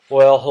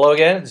Well, hello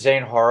again, it's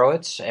Zane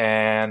Horowitz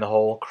and the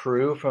whole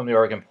crew from the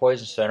Oregon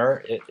Poison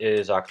Center. It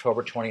is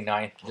October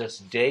 29th,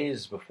 just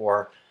days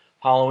before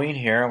Halloween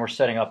here, and we're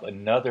setting up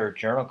another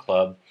journal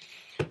club.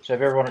 So if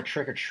you ever want to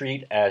trick or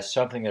treat as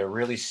something that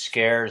really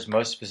scares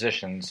most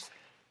physicians,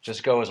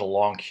 just go as a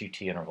long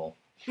QT interval.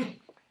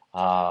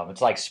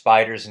 It's like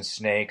spiders and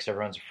snakes,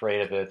 everyone's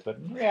afraid of it, but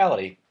in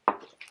reality, for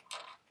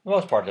the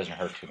most part, it doesn't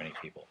hurt too many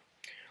people.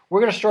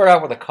 We're going to start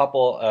out with a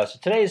couple. So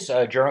today's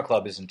journal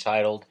club is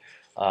entitled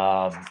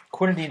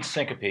Quinidine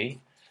Syncope,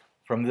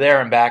 From There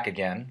and Back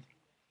Again.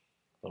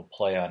 A little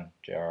play on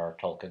J.R.R.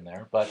 Tolkien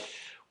there. But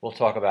we'll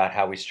talk about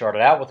how we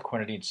started out with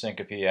quinidine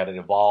syncope, how it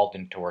evolved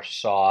into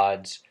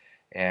torsades,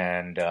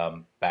 and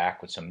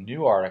back with some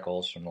new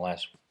articles from the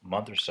last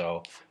month or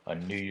so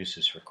on new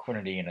uses for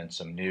quinidine and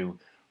some new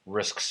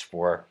risks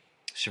for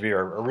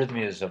severe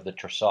arrhythmias of the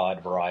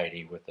torsade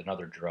variety with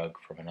another drug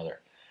from another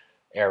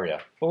area.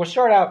 But we'll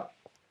start out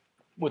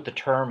with the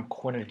term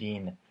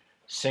quinidine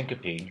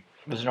syncope.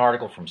 It was an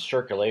article from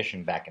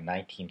Circulation back in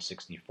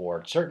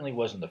 1964. It certainly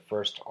wasn't the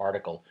first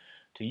article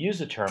to use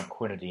the term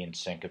quinidine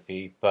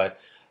syncope, but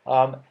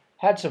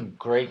had some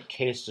great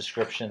case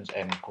descriptions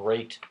and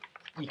great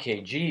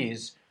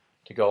EKGs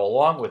to go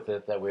along with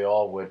it that we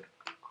all would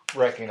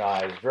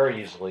recognize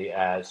very easily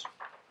as,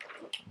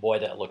 boy,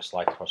 that looks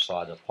like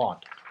torsade de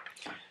Pont.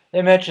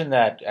 They mentioned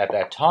that at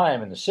that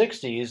time in the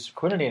 60s,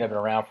 quinidine had been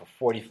around for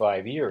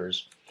 45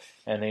 years,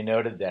 and they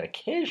noted that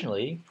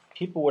occasionally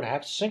people would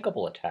have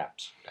syncopal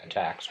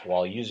attacks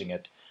while using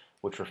it,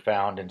 which were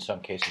found in some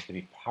cases to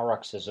be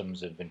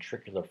paroxysms of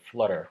ventricular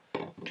flutter,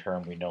 a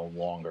term we no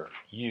longer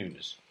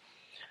use.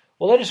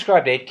 Well, they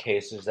described 8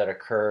 cases that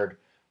occurred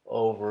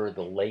over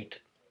the late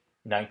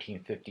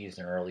 1950s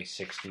and early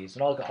 60s,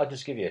 and I'll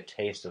just give you a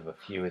taste of a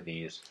few of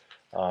these.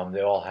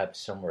 They all have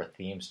similar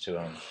themes to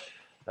them.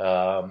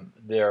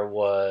 There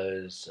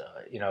was,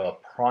 a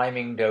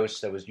priming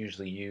dose that was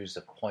usually used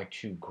of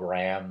 0.2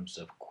 grams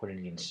of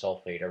quinidine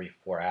sulfate every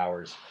 4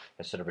 hours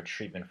as sort of a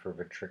treatment for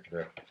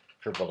ventricular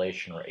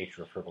fibrillation, or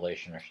atrial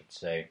fibrillation, I should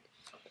say.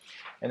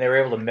 And they were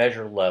able to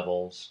measure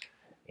levels,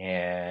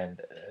 and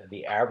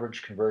the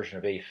average conversion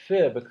of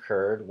AFib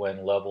occurred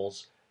when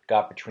levels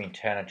got between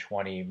 10 and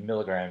 20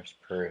 milligrams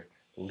per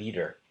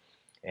liter.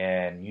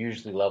 And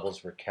usually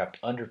levels were kept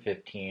under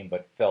 15,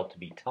 but felt to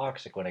be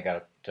toxic when they got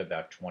up to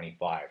about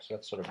 25. So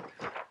that's sort of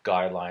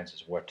guidelines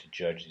as what to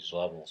judge these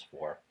levels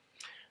for.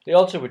 They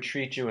also would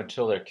treat you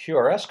until their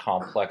QRS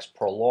complex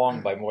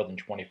prolonged by more than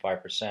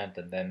 25%,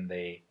 and then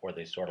they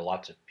sorted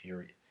lots of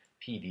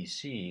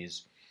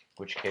PVCs, in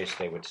which case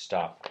they would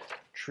stop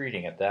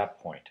treating at that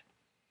point.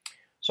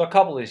 So a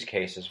couple of these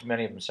cases,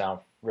 many of them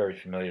sound very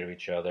familiar to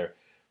each other.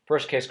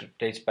 First case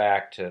dates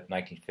back to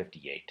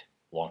 1958,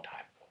 long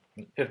time.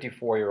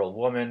 54-year-old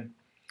woman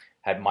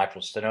had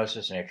mitral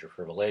stenosis and atrial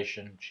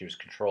fibrillation. She was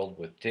controlled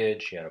with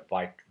DID. She had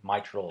a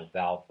mitral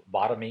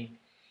valvotomy.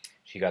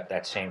 She got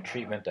that same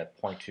treatment, that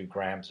 0.2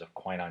 grams of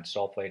quinine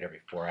sulfate every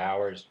 4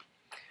 hours.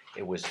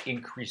 It was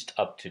increased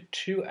up to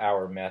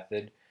 2-hour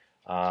method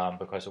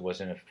because it was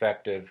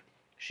ineffective.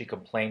 She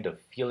complained of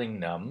feeling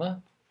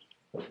numb,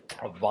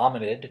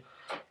 vomited,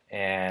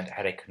 and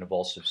had a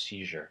convulsive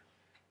seizure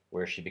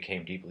where she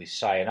became deeply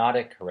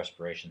cyanotic. Her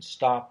respiration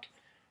stopped.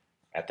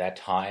 At that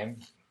time,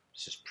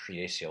 this is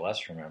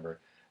pre-ACLS, remember,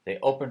 they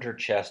opened her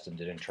chest and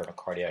did internal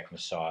cardiac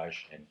massage,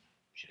 and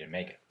she didn't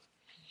make it.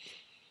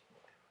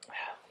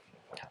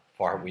 How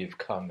far we've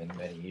come in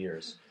many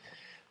years.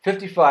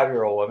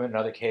 55-year-old woman,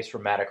 another case,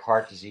 rheumatic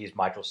heart disease,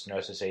 mitral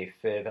stenosis,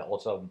 AFib,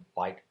 also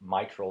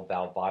mitral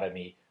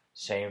valvotomy,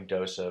 same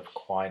dose of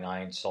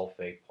quinine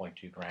sulfate,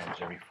 0.2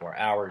 grams every 4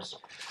 hours.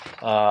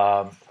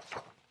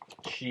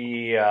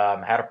 She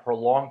had a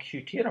prolonged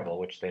QT interval,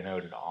 which they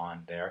noted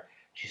on there.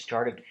 She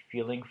started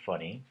feeling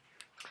funny,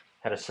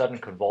 had a sudden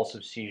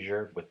convulsive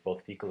seizure with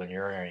both fecal and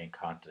urinary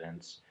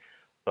incontinence,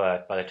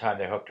 but by the time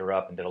they hooked her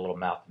up and did a little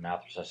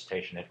mouth-to-mouth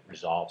resuscitation, it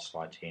resolved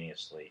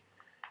spontaneously.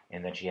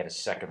 And then she had a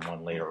second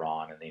one later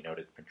on, and they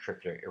noted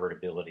ventricular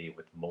irritability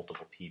with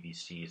multiple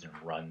PVCs and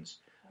runs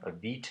of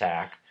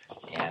V-tach.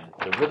 And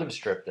the rhythm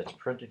strip that's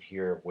printed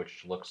here,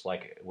 which looks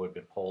like it would have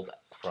been pulled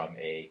from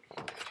a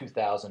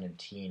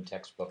 2010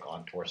 textbook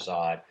on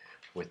torsade,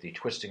 with the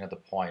twisting of the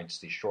points,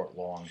 the short,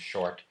 long,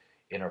 short,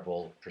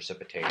 interval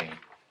precipitating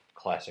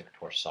classic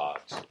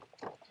torsades.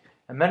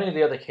 And many of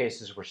the other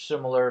cases were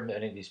similar.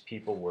 Many of these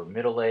people were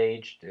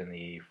middle-aged, in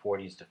the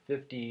 40s to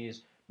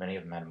 50s. Many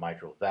of them had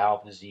mitral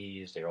valve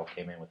disease. They all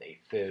came in with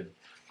AFib.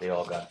 They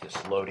all got this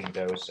loading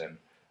dose and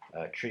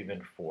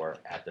treatment for,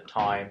 at the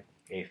time,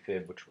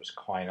 AFib, which was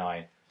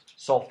quinine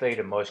sulfate.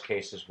 In most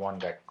cases, one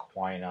got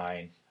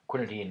quinidine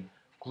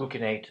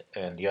gluconate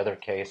in the other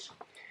case.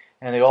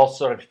 And they all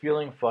started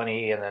feeling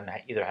funny and then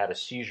either had a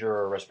seizure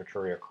or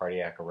respiratory or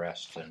cardiac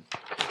arrest, and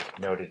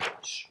noted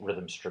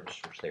rhythm strips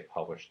which they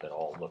published that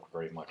all look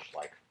very much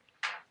like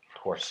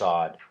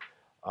torsade.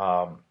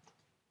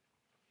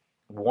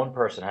 One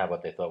person had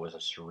what they thought was a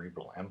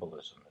cerebral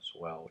embolism as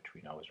well, which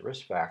we know is a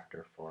risk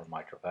factor for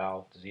mitral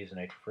valve disease and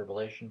atrial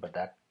fibrillation, but at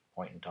that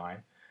point in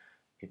time,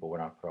 people were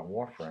not put on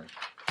warfarin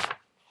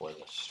for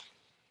this.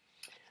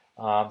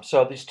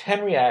 So these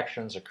 10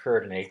 reactions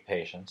occurred in 8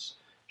 patients,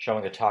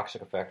 showing the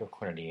toxic effect of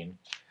quinidine.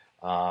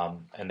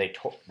 And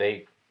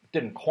they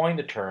didn't coin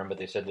the term, but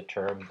they said the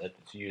term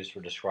that's used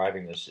for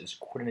describing this is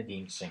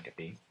quinidine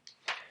syncope.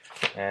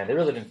 And they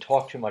really didn't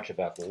talk too much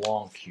about the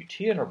long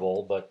QT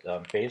interval, but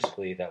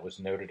basically that was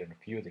noted in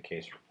a few of the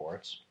case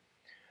reports.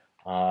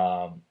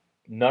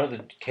 None of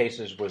the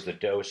cases was the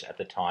dose at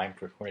the time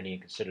for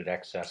quinidine considered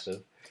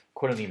excessive.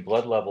 Quinidine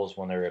blood levels,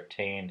 when they were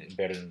obtained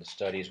embedded in the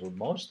studies, were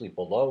mostly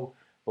below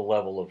the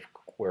level of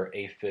where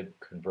AFib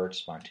converts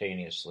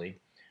spontaneously.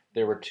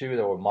 There were 2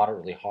 that were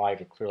moderately high,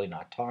 but clearly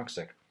not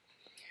toxic.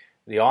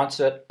 The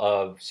onset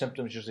of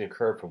symptoms usually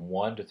occurred from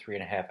 1 to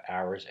 3.5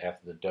 hours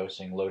after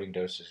the loading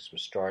doses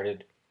was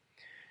started.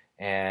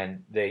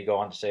 And they go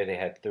on to say they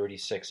had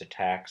 36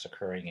 attacks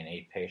occurring in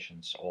 8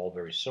 patients, all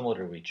very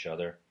similar to each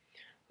other.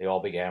 They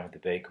all began with the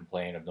vague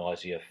complaint of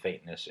nausea,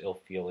 faintness,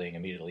 ill feeling,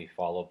 immediately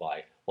followed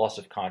by loss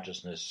of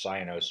consciousness,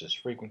 cyanosis,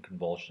 frequent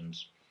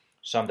convulsions,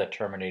 some that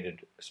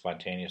terminated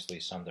spontaneously,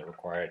 some that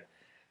required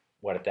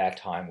what at that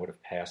time would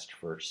have passed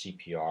for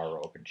CPR or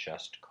open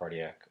chest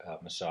cardiac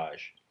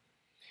massage.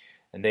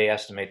 And they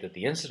estimate that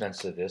the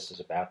incidence of this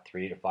is about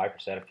 3 to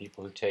 5% of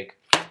people who take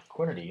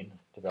quinidine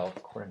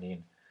develop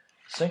quinidine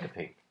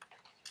syncope.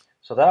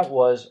 So that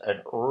was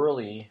an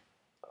early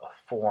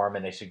form,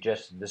 and they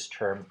suggested this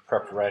term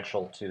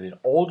preferential to an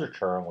older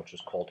term, which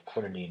was called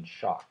quinidine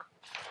shock,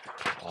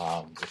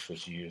 which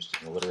was used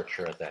in the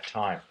literature at that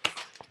time.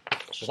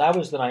 So that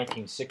was the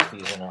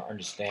 1960s and our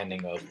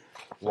understanding of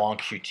long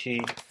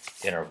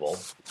QT interval.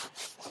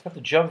 I have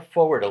to jump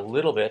forward a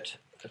little bit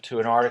to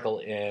an article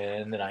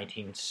in the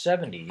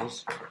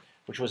 1970s,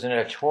 which was an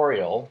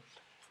editorial.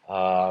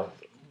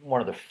 One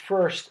of the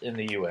first in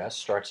the U.S.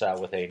 starts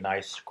out with a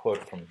nice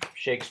quote from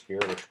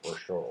Shakespeare, which we're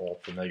sure all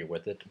familiar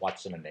with it,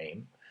 "What's in a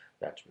name?"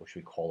 That's which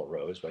we call a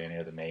rose. By any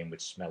other name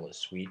would smell as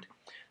sweet.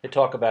 They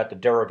talk about the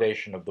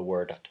derivation of the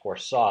word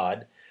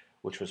torsade,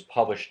 which was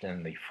published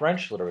in the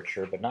French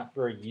literature, but not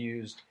very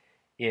used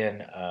in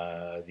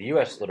the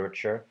U.S.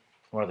 literature.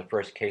 One of the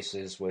first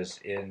cases was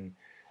in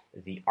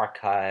the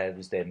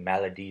Archives des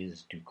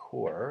Maladies du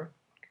Coeur.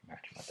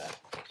 Imagine what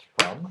that's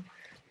from.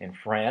 In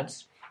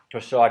France,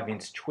 torsade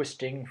means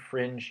twisting,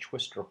 fringe,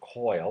 twist, or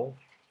coil,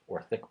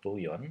 or thick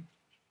bouillon.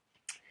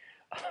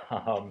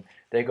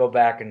 They go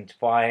back and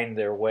find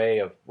their way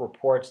of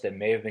reports that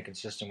may have been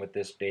consistent with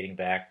this, dating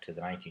back to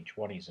the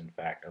 1920s, in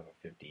fact, over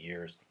 50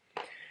 years.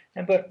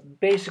 But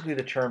basically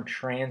the term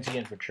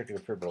transient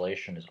ventricular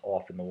fibrillation is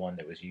often the one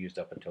that was used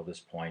up until this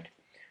point,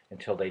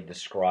 until they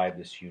describe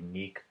this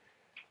unique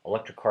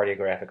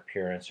electrocardiographic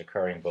appearance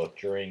occurring both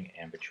during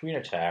and between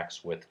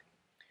attacks with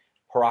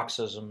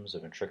paroxysms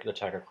of ventricular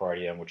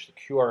tachycardia in which the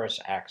QRS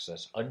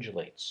axis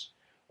undulates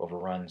over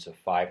runs of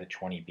 5 to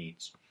 20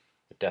 beats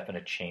with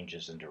definite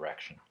changes in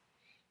direction.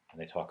 And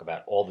they talk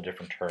about all the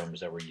different terms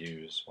that were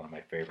used. One of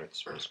my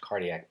favorites was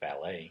cardiac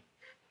ballet.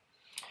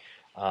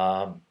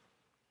 And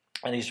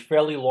these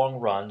fairly long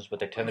runs, but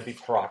they tend to be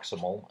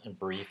paroxysmal and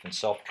brief and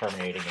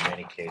self-terminating in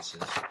many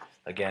cases.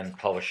 Again,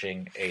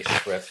 publishing a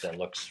script that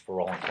looks,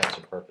 for all intents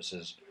and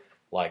purposes,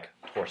 like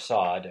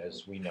torsade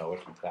as we know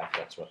it. In fact,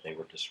 that's what they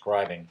were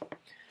describing.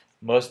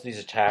 Most of these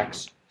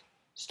attacks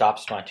stop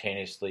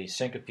spontaneously.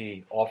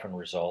 Syncope often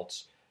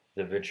results.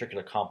 The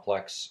ventricular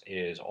complex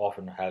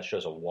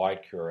shows a wide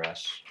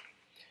QRS,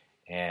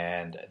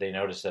 and they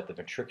notice that the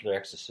ventricular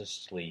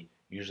exosystole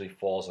usually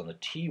falls on the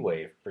T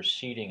wave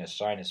preceding a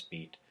sinus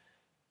beat,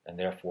 and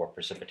therefore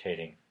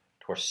precipitating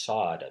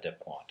torsade à deux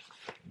points.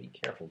 Be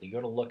careful. You're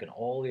going to look at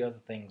all the other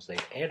things.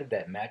 They've added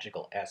that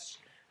magical S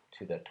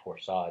to the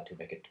torsade to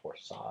make it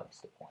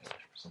torsades de pointe,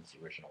 since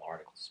the original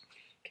articles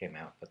came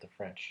out, but the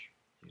French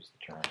used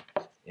the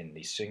term in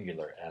the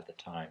singular at the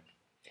time.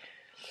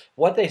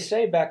 What they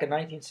say back in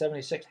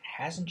 1976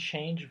 hasn't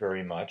changed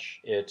very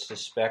much. It's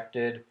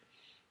suspected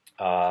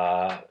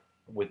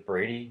with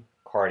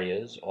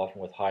bradycardias,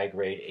 often with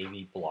high-grade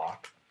AV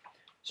block.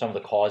 Some of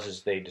the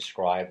causes they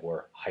described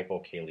were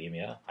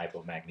hypokalemia,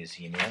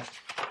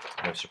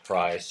 hypomagnesemia. No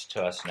surprise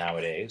to us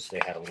nowadays.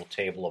 They had a little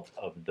table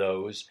of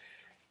those,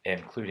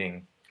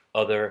 including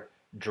other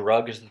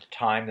drugs at the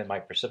time that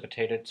might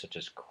precipitate it, such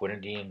as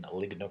quinidine,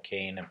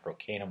 lignocaine, and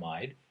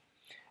procainamide,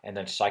 and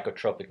then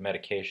psychotropic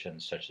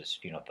medications such as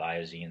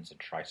phenothiazines and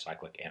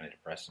tricyclic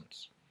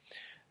antidepressants.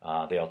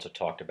 They also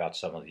talked about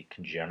some of the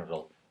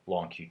congenital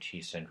long QT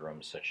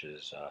syndromes such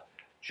as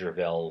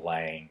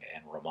Jervell-Lang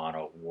and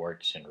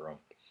Romano-Ward syndrome,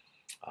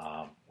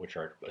 which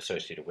are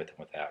associated with and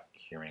without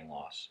hearing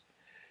loss.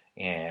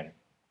 And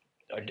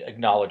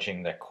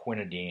acknowledging that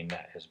quinidine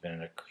has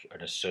been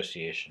an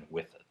association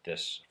with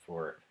this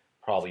for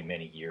probably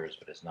many years,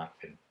 but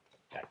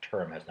that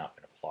term has not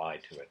been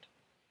applied to it.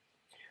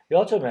 They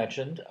also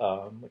mentioned,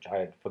 which I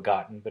had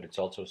forgotten, but it's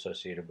also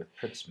associated with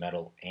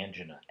Prinzmetal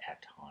angina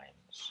at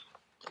times.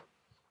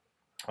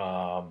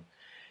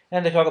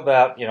 And they talk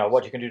about,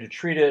 what you can do to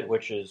treat it,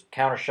 which is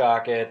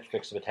countershock it,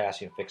 fix the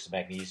potassium, fix the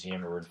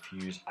magnesium, or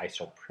infuse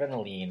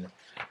isoprenaline,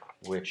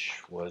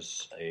 which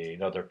was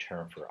another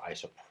term for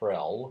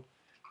isoprel,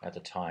 at the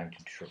time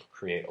to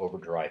create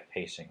overdrive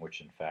pacing,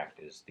 which in fact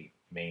is the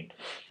main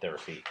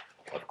therapy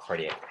of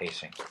cardiac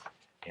pacing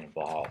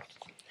involved.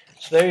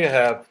 So there you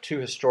have two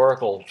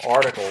historical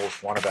articles,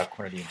 one about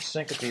quinidine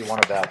syncope, one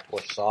about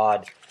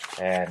Torsades,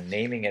 and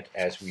naming it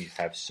as we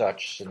have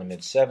such in the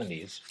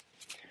mid-70s.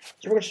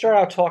 So we're going to start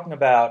out talking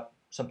about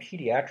some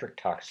pediatric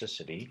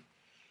toxicity.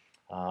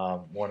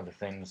 One of the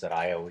things that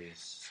I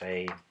always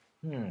say,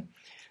 I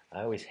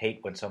always hate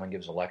when someone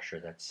gives a lecture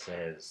that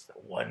says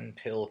one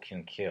pill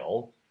can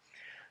kill.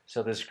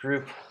 So this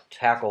group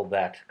tackled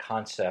that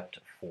concept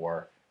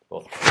for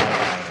both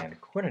quinine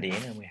and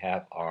quinidine, and we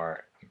have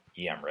our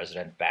EM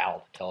resident,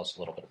 Val, tell us a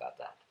little bit about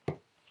that.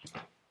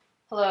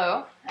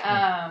 Hello,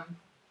 my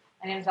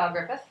name is Val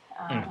Griffith.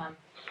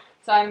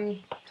 So I'm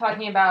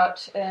talking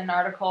about an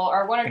article,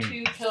 are one or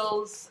two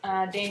pills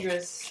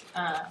dangerous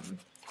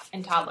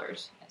in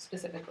toddlers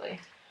specifically?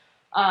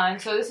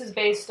 And so this is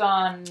based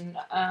on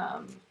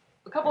a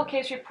couple of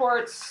case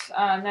reports,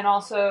 and then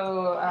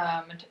also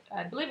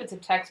I believe it's a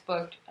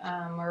textbook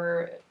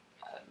or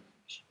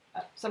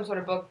some sort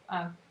of book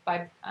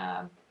by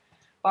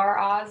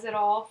Bar-Oz et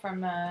al.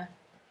 From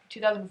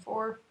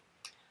 2004.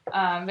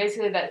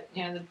 Basically,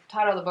 the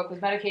title of the book was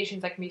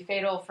 "Medications that can be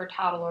fatal for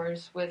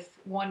toddlers with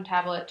one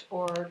tablet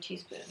or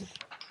teaspoon."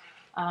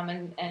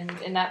 And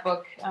in that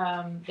book,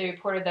 they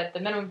reported that the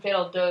minimum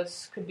fatal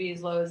dose could be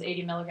as low as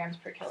 80 milligrams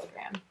per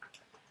kilogram.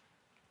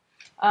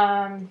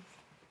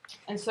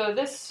 And so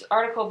this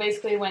article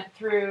basically went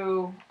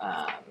through,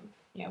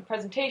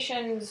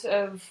 presentations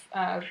of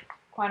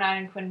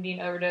quinine and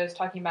quinidine overdose,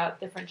 talking about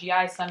different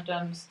GI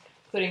symptoms,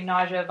 including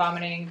nausea,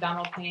 vomiting,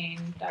 abdominal pain,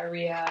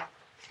 diarrhea,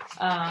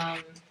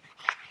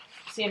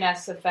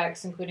 CNS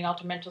effects, including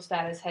altered mental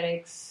status,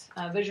 headaches,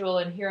 visual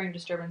and hearing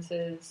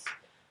disturbances.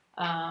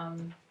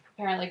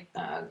 Apparently,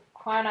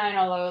 quinine,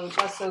 although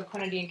less so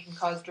quinidine, can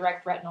cause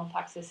direct retinal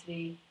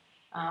toxicity.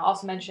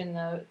 Also mentioned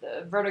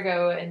the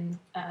vertigo and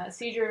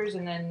seizures,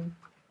 and then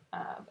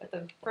at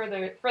the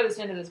furthest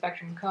end of the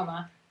spectrum,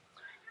 coma.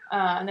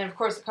 And then, of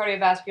course, the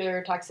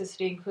cardiovascular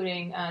toxicity,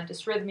 including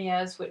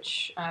dysrhythmias,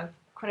 which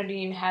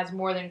quinidine has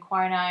more than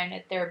quinine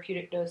at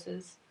therapeutic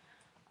doses.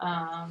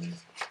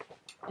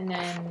 And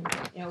then,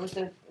 with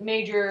the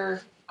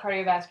major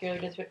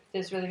cardiovascular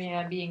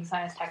dysrhythmia being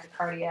sinus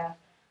tachycardia,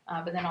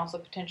 but then also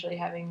potentially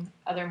having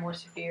other more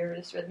severe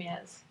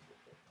dysrhythmias,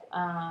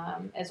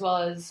 as well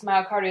as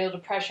myocardial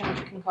depression,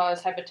 which can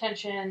cause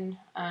hypotension,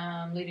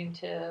 leading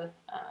to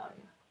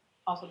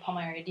also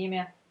pulmonary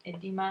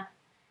edema.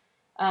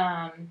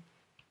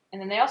 And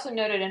then they also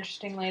noted,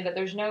 interestingly, that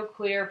there's no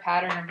clear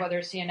pattern of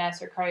whether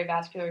CNS or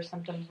cardiovascular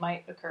symptoms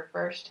might occur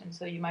first, and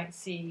so you might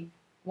see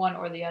one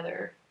or the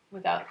other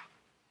without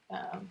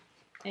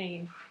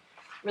any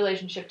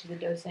relationship to the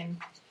dosing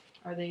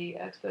or the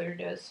exposure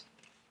dose.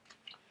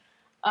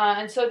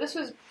 And so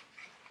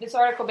this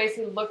article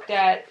basically looked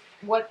at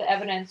what the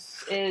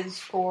evidence is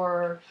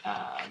for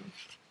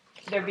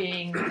there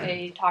being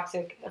a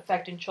toxic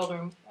effect in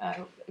children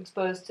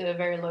exposed to a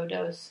very low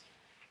dose,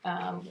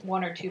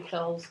 one or two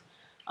pills.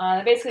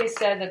 They basically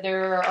said that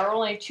there are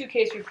only two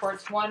case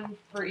reports, one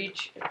for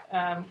each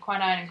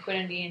quinine and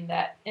quinidine,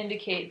 that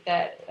indicate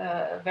that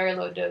a very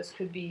low dose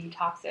could be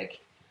toxic.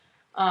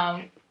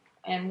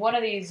 And one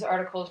of these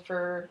articles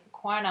for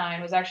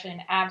quinine was actually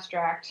an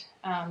abstract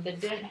that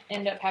didn't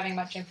end up having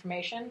much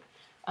information.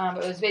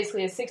 It was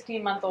basically a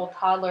 16-month-old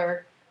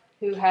toddler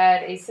who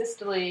had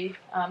asystole,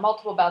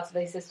 multiple bouts of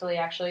asystole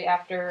actually,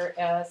 after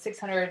a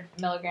 600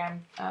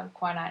 milligram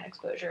quinine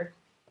exposure.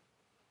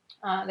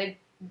 They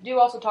do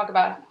also talk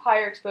about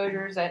higher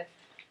exposures that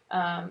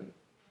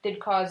did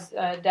cause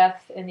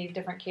death in these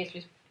different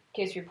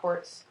case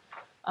reports.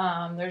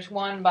 There's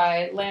one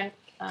by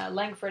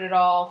Langford et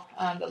al.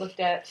 That looked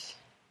at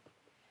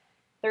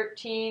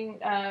 13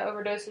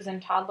 overdoses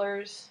in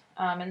toddlers.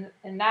 And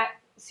in that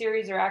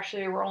series,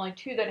 there were only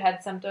two that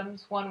had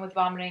symptoms, one with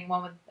vomiting,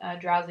 one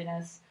with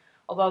drowsiness,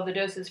 although the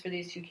doses for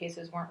these two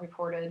cases weren't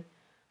reported.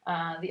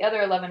 The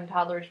other 11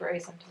 toddlers were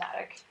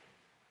asymptomatic.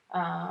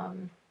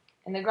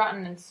 In the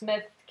Groton and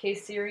Smith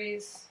case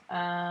series,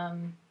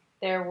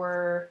 there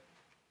were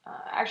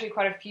actually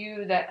quite a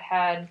few that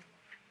had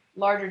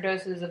larger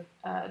doses of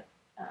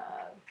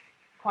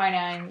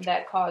quinine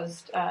that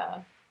caused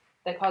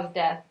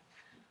death.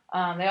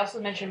 They also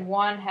mentioned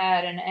one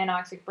had an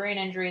anoxic brain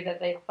injury that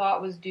they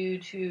thought was due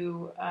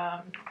to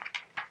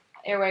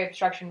airway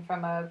obstruction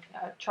from a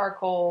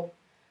charcoal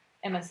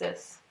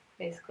emesis,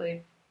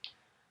 basically.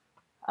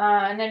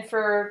 And then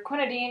for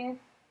quinidine,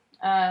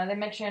 they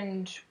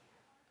mentioned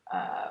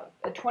a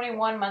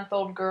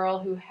 21-month-old girl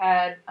who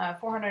had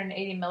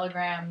 480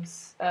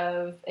 milligrams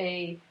of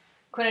a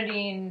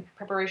quinidine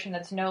preparation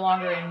that's no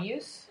longer in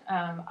use,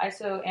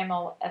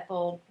 isoamyl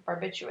ethyl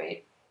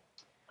barbiturate.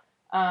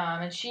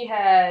 And she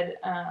had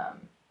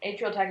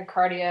atrial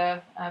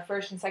tachycardia,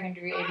 first and second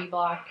degree AV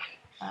block,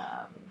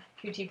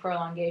 QT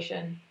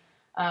prolongation,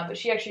 but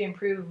she actually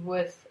improved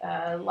with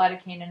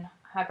lidocaine and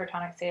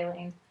hypertonic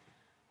saline.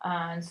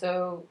 And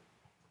so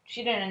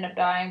she didn't end up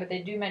dying, but they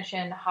do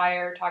mention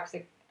higher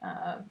toxic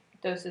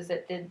doses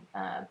that did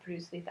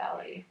produce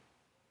lethality.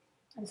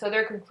 And so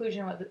their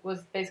conclusion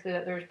was basically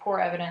that there's poor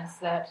evidence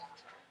that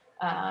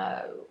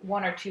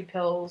 1 or 2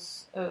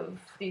 pills of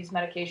these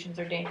medications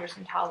are dangerous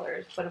in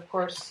toddlers, but of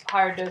course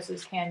higher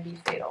doses can be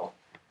fatal.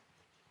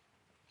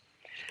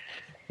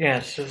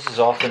 Yes, this has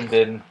often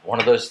been one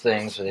of those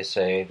things where they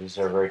say these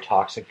are very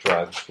toxic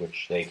drugs,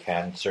 which they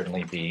can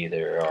certainly be.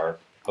 There are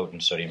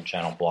potent sodium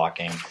channel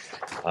blocking,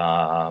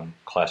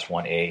 class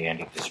 1A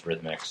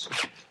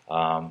antidysrhythmics.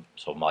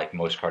 So like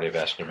most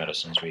cardiovascular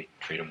medicines, we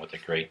treat them with a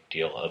great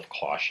deal of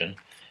caution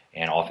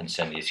and often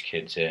send these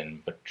kids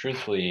in. But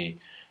truthfully,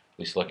 at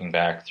least looking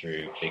back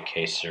through big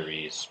case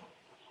series,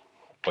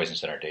 poison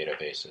center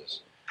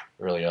databases,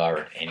 there really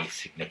aren't any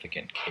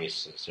significant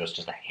cases. There's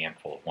just a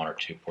handful of 1 or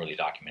 2 poorly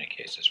documented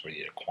cases where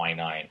either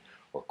quinine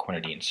or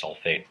quinidine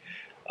sulfate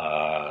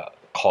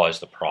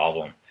caused the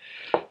problem.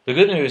 The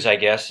good news, I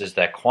guess, is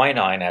that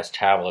quinine as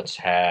tablets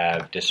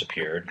have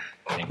disappeared,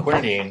 and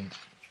quinidine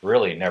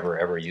really never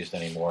ever used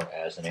anymore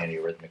as an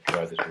antiarrhythmic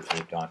drug as we've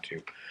moved on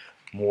to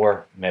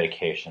more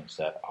medications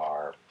that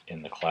are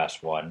in the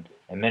class 1,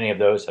 and many of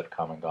those have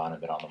come and gone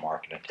and been on the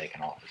market and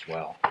taken off as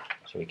well.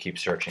 So we keep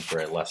searching for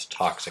a less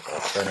toxic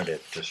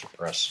alternative to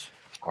suppress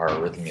our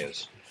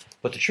arrhythmias.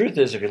 But the truth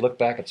is, if you look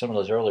back at some of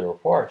those early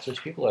reports, those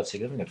people that had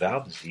significant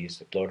valve disease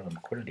that loaded them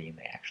quinidine,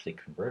 they actually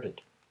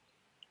converted.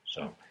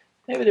 So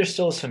maybe there's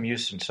still some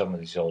use in some of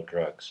these old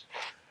drugs.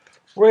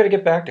 We're going to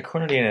get back to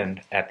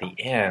quinidine at the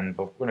end,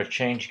 but we're going to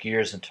change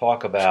gears and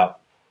talk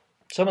about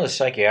some of the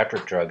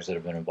psychiatric drugs that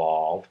have been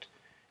involved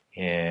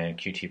in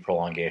QT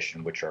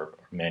prolongation, which are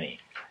many.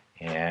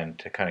 And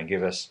to kind of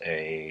give us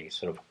a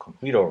sort of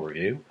complete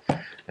overview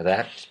of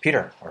that,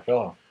 Peter, our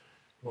fellow.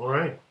 All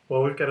right.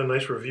 Well, we've got a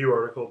nice review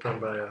article done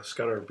by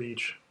Scott R.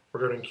 Beach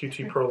regarding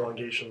QT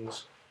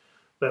prolongations,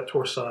 that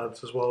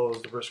Torsades, as well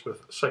as the risk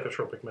with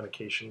psychotropic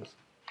medications.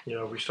 You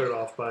know, we start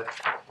off by,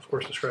 of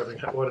course, describing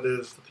what it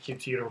is that the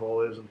QT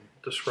interval is and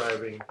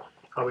describing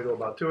how we go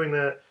about doing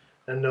that,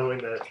 and knowing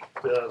that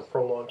the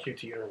prolonged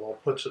QT interval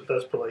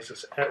does put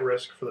lysis at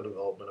risk for the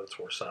development of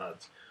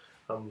Torsades.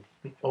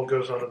 All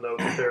goes on to note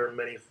that there are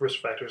many risk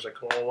factors that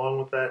come along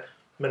with that,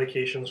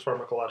 medications,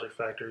 pharmacologic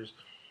factors,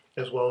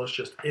 as well as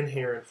just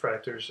inherent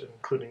factors,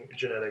 including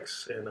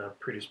genetics and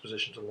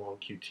predisposition to long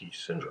QT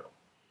syndrome.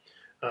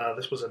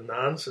 This was a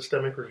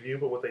non-systemic review,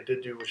 but what they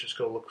did do was just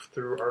go look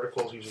through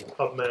articles using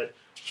PubMed,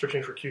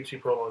 searching for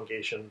QT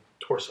prolongation,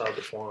 Torsades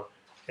de Pointes,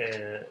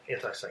 and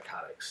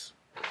antipsychotics.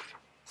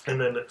 And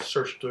then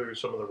search through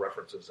some of the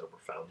references that were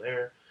found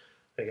there.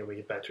 Again, we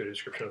get back to a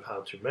description of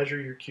how to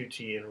measure your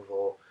QT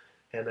interval,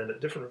 and then the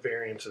different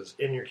variances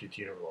in your QT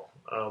interval.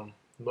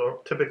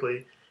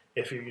 Typically,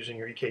 if you're using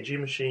your EKG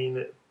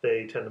machine,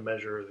 they tend to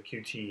measure the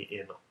QT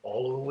in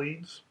all of the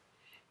leads,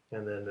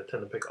 and then they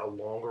tend to pick a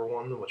longer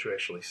one than what you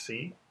actually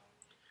see.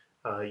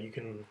 You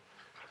can,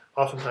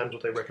 oftentimes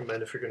what they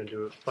recommend if you're going to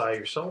do it by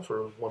yourself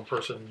or with one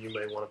person, you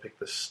may want to pick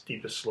the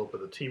steepest slope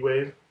of the T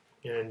wave,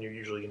 and you're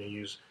usually going to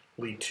use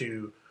lead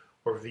 2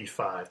 or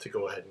V5 to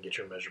go ahead and get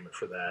your measurement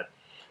for that.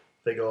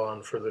 They go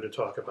on further to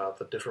talk about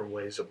the different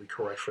ways that we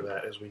correct for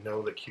that, as we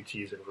know that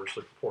QT is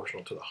inversely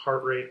proportional to the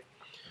heart rate.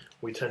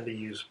 We tend to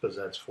use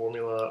Bazette's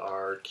formula,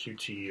 our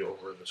QT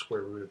over the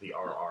square root of the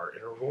RR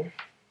interval.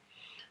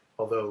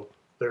 Although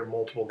there are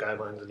multiple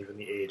guidelines, and even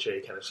the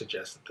AHA kind of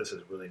suggests that this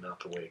is really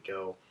not the way to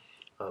go.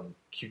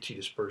 QT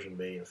dispersion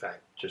may, in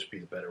fact, just be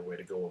the better way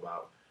to go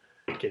about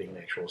getting an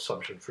actual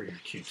assumption for your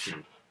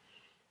QT.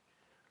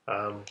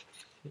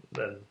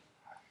 Then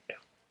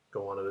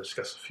go on to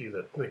discuss a few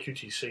that the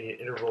QT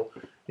interval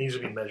needs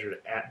to be measured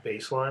at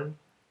baseline.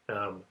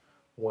 You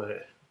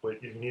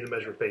need to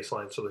measure at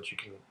baseline so that you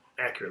can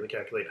accurately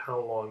calculate how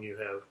long you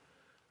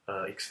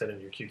have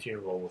extended your QT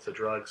interval with the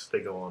drugs. They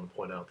go on to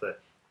point out that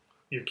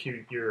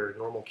your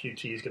normal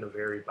QT is going to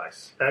vary by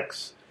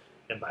sex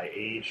and by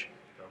age.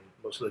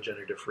 Most of the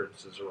gender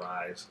differences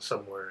arise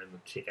somewhere in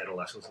the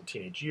adolescence and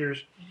teenage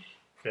years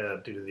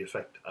due to the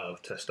effect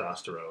of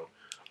testosterone.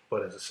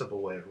 But as a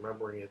simple way of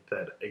remembering it,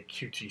 that a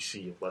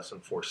QTC of less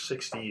than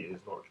 460 is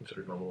not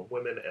considered normal in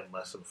women, and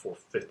less than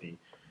 450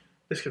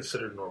 is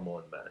considered normal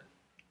in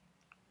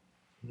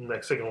men.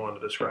 Next thing I want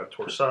to describe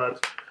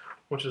Torsades,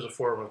 which is a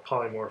form of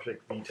polymorphic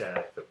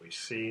VTAC that we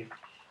see,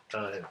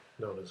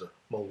 known as a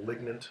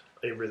malignant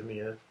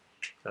arrhythmia.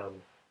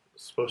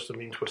 It's supposed to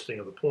mean twisting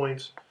of the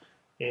points,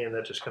 and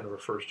that just kind of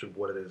refers to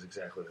what it is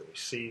exactly that we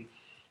see.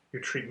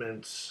 Your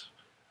treatments,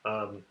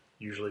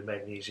 usually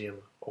magnesium,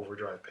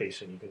 overdrive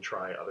pacing. You can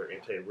try other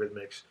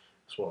antiarrhythmics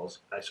as well as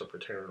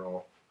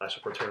isoproterenol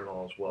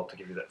as well to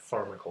give you that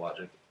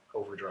pharmacologic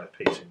overdrive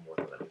pacing more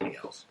than anything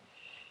else.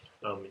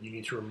 You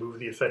need to remove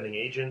the offending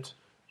agent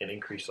and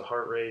increase the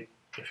heart rate.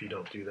 If you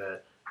don't do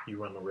that,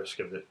 you run the risk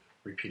of it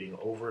repeating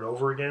over and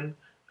over again,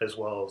 as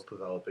well as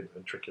developing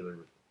ventricular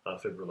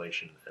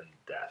fibrillation and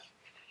death.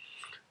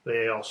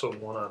 They also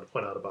went on to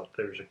point out about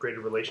there's a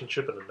greater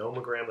relationship in the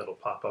nomogram that'll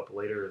pop up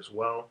later as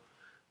well,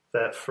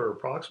 that for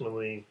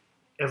approximately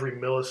every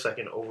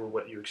millisecond over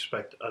what you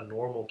expect a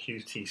normal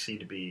QTC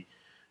to be,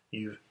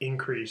 you've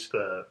increased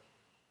the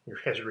your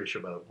hazard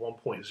ratio about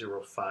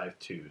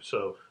 1.052.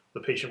 So the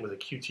patient with a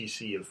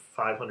QTc of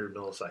 500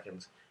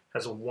 milliseconds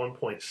has a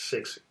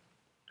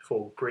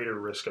 1.6-fold greater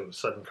risk of a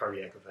sudden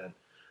cardiac event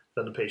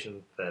than the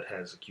patient that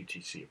has a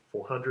QTc of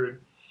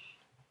 400.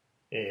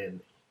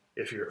 And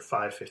if you're at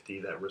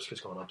 550, that risk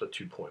has gone up to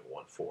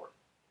 2.14.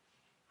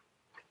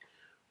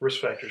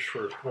 Risk factors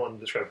for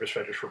describe risk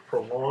factors for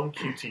prolonged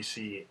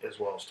QTc as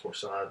well as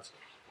torsades.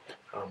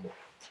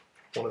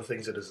 One of the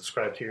things that is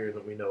described here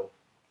that we know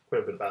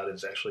quite a bit about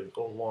is actually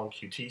long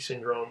QT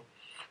syndrome,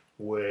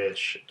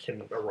 which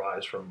can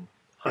arise from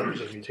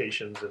hundreds of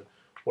mutations and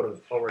what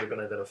have already been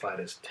identified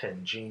as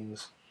 10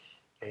 genes,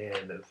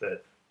 and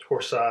that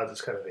torsades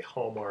is kind of a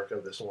hallmark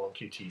of this long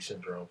QT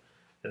syndrome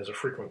and is a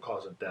frequent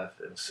cause of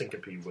death and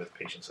syncope with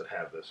patients that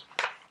have this.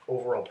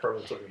 Overall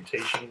prevalence of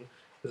mutation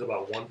is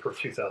about 1 per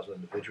 2,000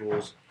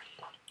 individuals,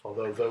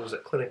 although those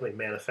that clinically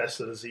manifest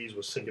the disease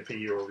with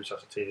syncope or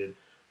resuscitated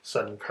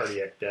sudden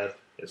cardiac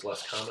death is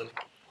less common.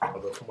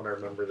 Although from what I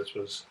remember, this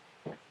was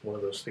one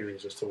of those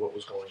theories as to what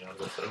was going on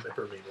with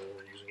imipramine when we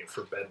were using it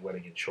for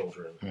bedwetting in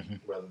children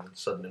rather than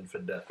sudden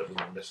infant death that we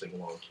were missing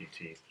long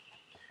QT.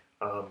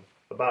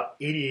 About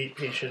 88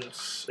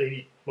 patients,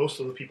 most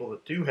of the people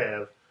that do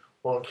have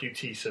long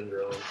QT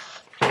syndrome,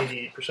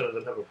 88% of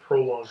them have a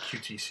prolonged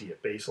QTc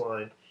at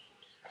baseline.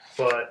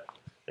 But,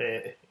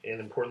 and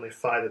importantly,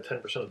 5 to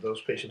 10% of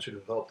those patients who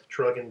develop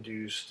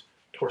drug-induced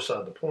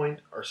torsade de pointe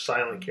are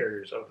silent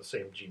carriers of the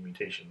same gene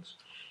mutations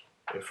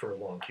for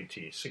long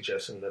QT,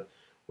 suggesting that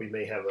we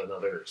may have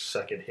another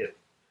second hit,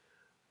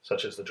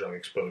 such as the drug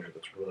exposure,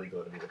 that's really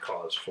going to be the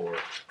cause for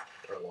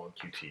our long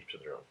QT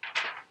syndrome.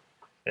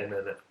 And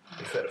then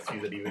we've had a few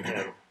that even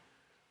have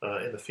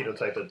in the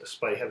phenotype that,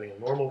 despite having a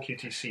normal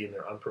QTc in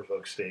their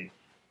unprovoked state,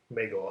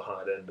 may go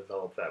ahead and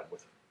develop that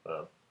with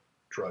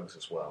drugs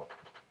as well.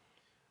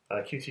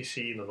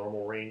 QTc in the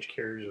normal range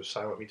carriers of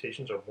silent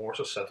mutations are more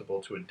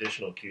susceptible to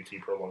additional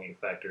QT prolonging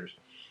factors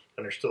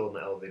and are still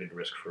an elevated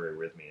risk for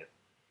arrhythmia.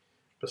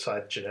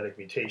 Besides genetic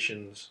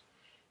mutations,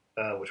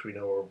 which we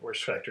know are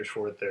risk factors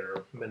for it, there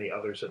are many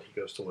others that he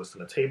goes to list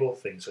in the table,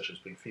 things such as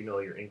being female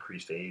or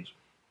increased age,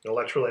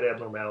 electrolyte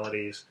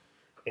abnormalities,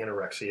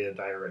 anorexia,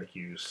 diuretic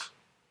use,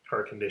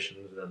 heart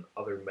conditions, and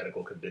other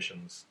medical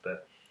conditions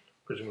that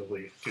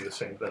presumably do the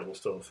same, that will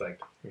still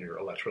affect your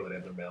electrolyte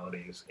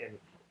abnormalities and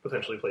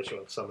potentially place you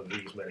on some of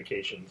these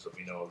medications that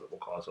we know that will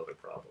cause other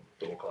problems,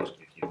 that will cause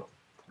QT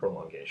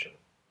prolongation.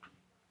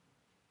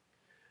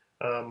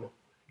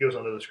 He goes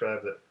on to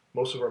describe that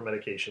most of our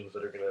medications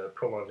that are going to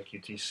prolong the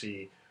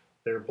QTc,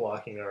 they're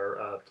blocking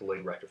our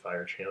delayed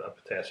rectifier channel,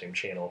 potassium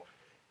channel,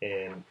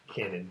 and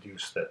can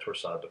induce that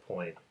torsade de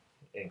pointe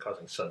and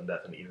causing sudden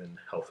death in even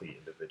healthy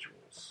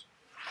individuals.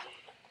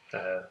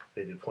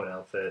 They did point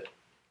out that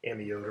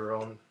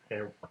amiodarone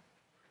and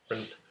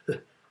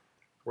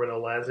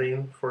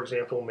ranolazine, for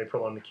example, may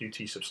prolong the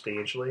QT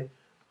substantially.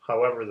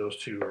 However, those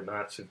two are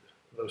not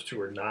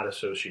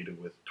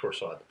associated with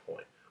torsade de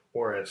pointe,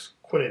 whereas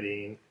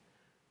quinidine,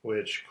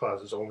 which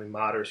causes only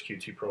moderate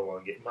QT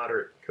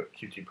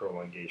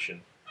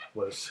prolongation,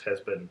 has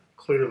been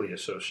clearly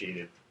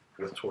associated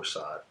with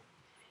torsade.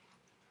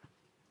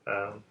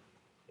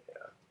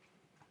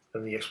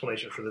 And the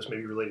explanation for this may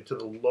be related to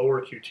the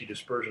lower QT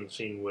dispersion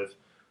seen with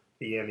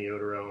the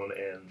amiodarone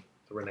and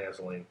the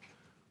ranolazine,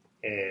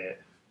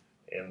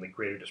 and the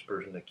greater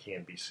dispersion that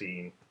can be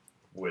seen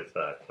with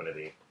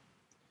quinidine.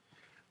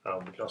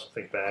 We can also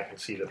think back and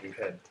see that we've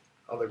had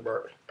other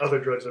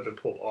drugs that have been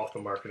pulled off the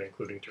market,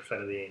 including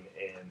terfenadine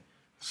and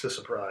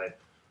cisapride,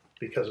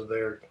 because of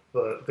their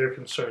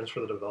concerns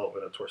for the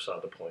development of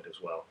torsade de pointe as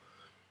well.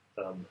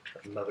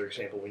 Another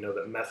example, we know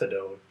that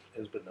methadone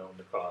has been known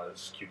to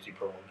cause QT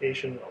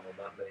prolongation, although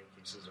not many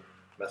cases of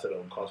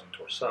methadone causing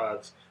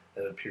torsades,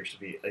 and it appears to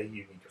be a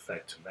unique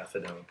effect to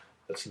methadone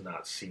that's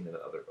not seen in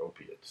other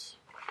opiates.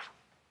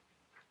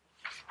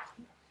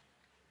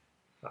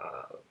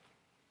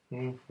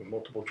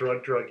 Multiple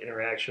drug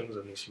interactions,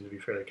 and these seem to be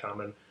fairly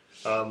common.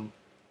 The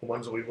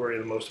ones that we worry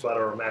the most about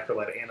are our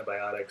macrolide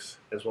antibiotics,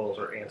 as well as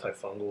our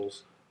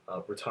antifungals,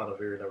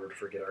 ritonavir, never to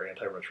forget our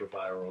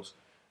antiretrovirals,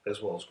 as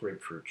well as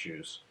grapefruit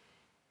juice.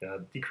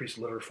 Decreased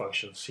liver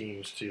function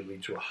seems to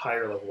lead to a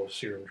higher level of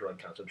serum drug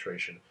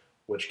concentration,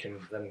 which can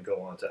then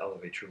go on to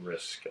elevate your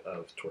risk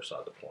of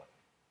torsade de pointe.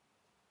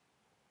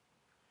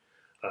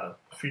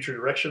 Future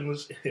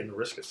directions in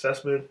risk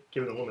assessment,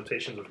 given the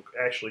limitations of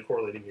actually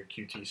correlating your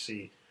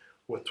QTc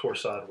with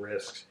torsade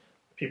risks,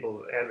 people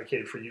have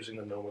advocated for using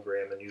the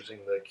nomogram and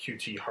using the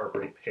QT heart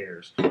rate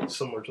pairs,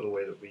 similar to the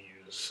way that we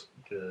use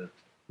the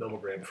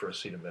nomogram for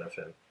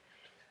acetaminophen.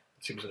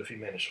 It seems that if you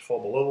manage to fall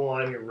below the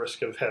line, your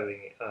risk of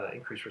having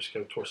increased risk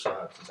of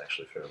torsades is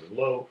actually fairly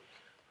low.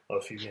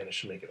 If you manage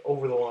to make it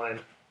over the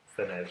line,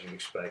 then as you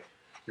expect,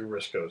 your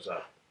risk goes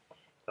up.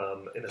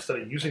 In a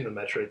study using the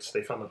metrics,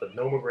 they found that the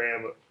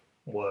nomogram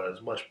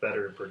was much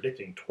better in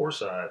predicting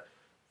torsade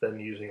than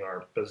using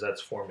our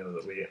Bazette's formula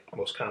that we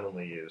most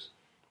commonly use,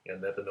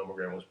 and that the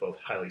nomogram was both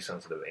highly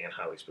sensitive and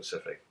highly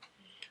specific.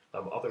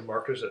 Other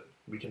markers that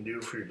we can do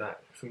if you're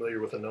not familiar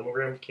with a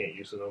nomogram, can't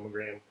use the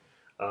nomogram,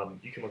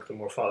 You can look at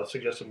the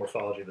suggested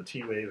morphology of the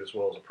T wave as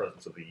well as the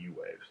presence of the U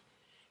waves.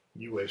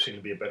 U waves seem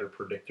to be a better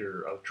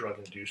predictor of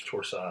drug-induced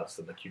torsades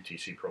than the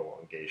QTC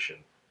prolongation.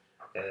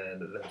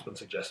 And then it's been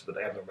suggested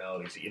that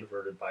abnormalities, the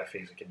inverted,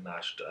 biphasic, and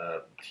notched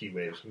T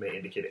waves may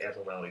indicate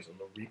abnormalities in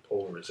the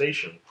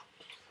repolarization,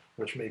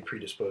 which may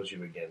predispose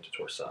you again to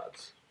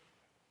torsades.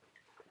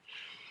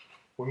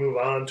 We move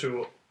on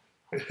to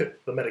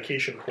the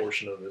medication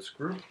portion of this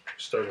group,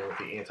 starting with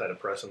the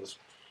antidepressants,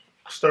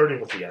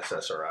 starting with the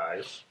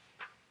SSRIs.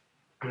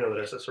 We know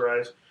that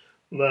SSRIs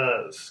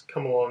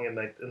come along in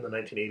the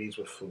 1980s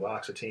with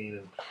fluoxetine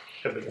and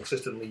have been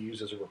consistently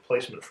used as a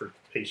replacement for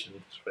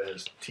patients,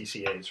 as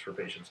TCAs for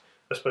patients,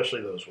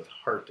 especially those with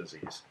heart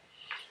disease.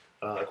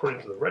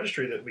 According to the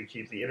registry that we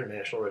keep, the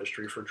International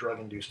Registry for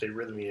Drug-Induced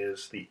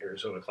Arrhythmias, the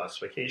Arizona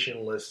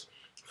classification lists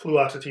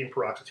fluoxetine,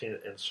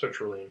 paroxetine, and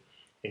sertraline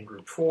in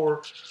Group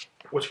 4,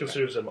 which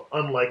considers them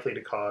unlikely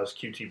to cause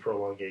QT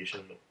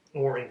prolongation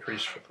or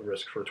increase the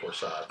risk for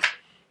torsades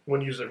when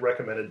used at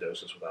recommended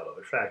doses without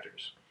other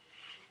factors.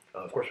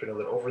 Of course, we know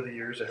that over the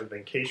years there have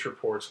been case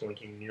reports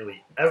linking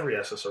nearly every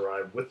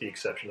SSRI, with the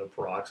exception of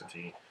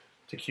paroxetine,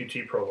 to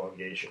QT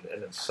prolongation,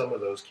 and in some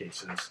of those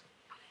cases,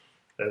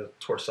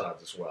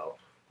 torsades as well.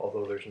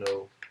 Although there's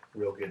no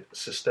real good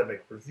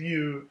systemic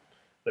review,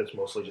 that's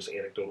mostly just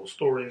anecdotal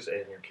stories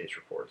and your case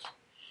reports.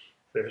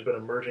 There has been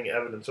emerging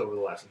evidence over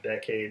the last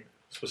decade,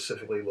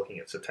 specifically looking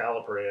at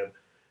citalopram,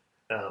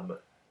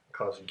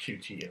 causing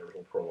QT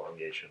interval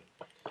prolongation.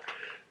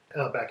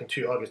 Back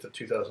in August of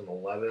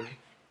 2011,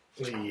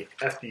 the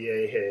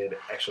FDA had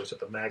actually set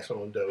the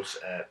maximum dose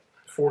at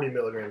 40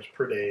 milligrams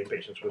per day in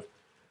patients with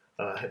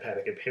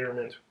hepatic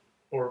impairment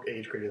or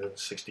age greater than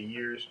 60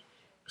 years,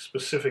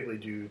 specifically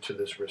due to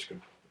this risk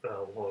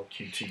of long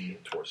QT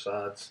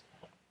torsades.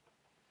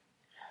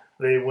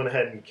 They went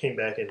ahead and came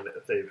back and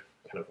they've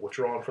kind of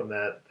withdrawn from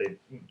that. They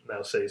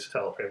now say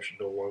citalopram should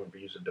no longer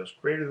be used at dose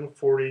greater than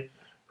 40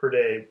 per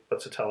day, but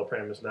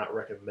citalopram is not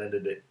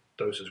recommended at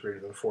doses greater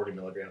than 40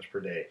 milligrams per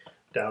day,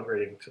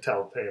 downgrading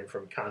citalopram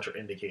from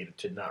contraindicated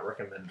to not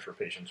recommended for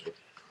patients with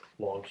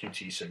long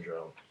QT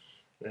syndrome,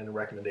 and a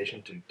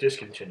recommendation to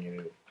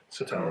discontinue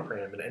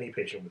citalopram in any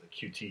patient with a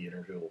QT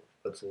interval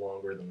that's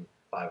longer than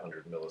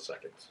 500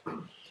 milliseconds.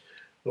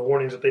 The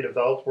warnings that they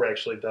developed were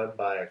actually done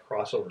by a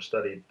crossover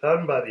study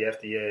done by the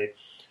FDA,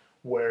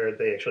 where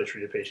they actually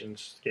treated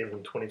patients, gave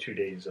them 22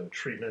 days of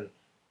treatment,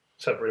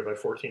 separated by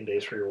 14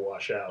 days for your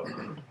washout.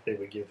 They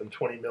would give them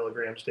 20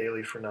 milligrams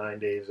daily for 9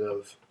 days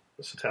of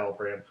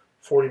citalopram,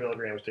 40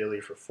 milligrams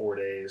daily for 4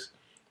 days,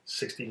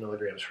 60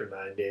 milligrams for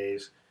 9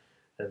 days,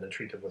 and then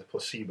treat them with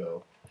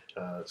placebo.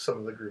 Some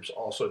of the groups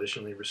also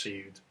additionally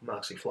received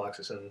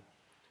moxifloxacin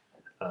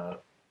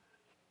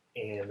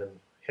and then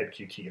had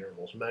QT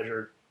intervals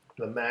measured.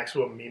 The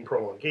maximum mean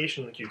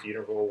prolongation in the QT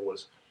interval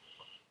was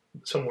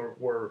somewhere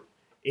were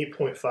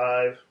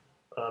 8.5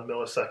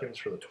 milliseconds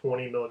for the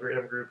 20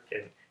 milligram group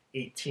and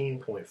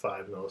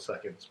 18.5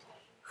 milliseconds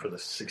for the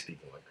 60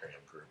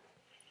 milligram group,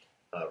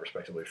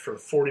 respectively. For the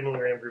 40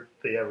 milligram group,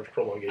 the average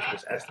prolongation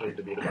was estimated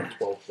to be at about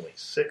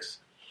 12.6,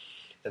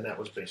 and that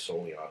was based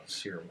solely on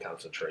serum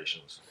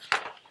concentrations.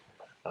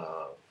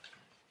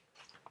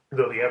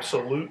 Though the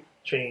absolute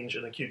change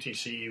in the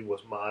QTC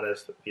was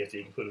modest, the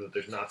FDA concluded that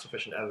there's not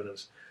sufficient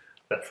evidence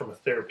that from a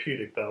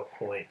therapeutic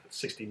point,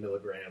 60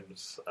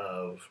 milligrams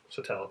of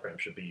citalopram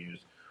should be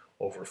used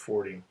over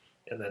 40,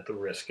 and that the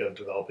risk of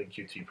developing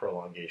QT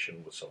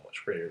prolongation was so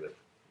much greater that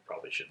you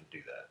probably shouldn't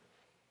do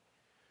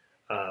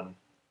that.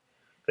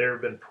 There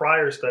have been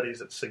prior studies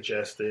that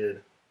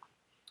suggested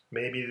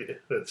at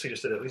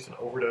least an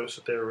overdose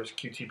that there was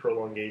QT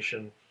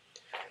prolongation,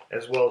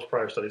 as well as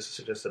prior studies that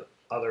suggest that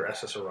other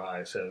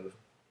SSRIs have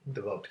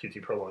developed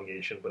QT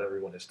prolongation, but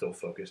everyone is still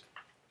focused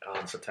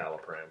on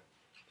citalopram.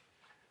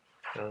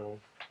 And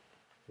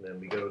then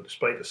we go,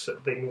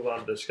 they move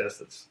on to discuss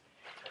this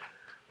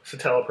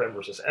citalopram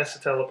versus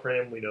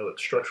escitalopram. We know that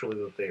structurally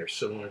that they are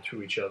similar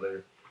to each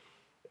other,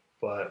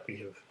 but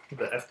the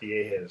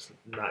FDA has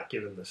not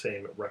given the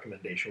same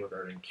recommendation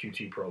regarding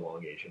QT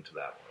prolongation to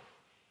that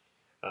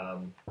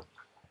one.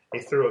 A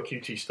thorough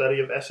QT study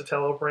of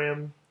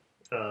escitalopram,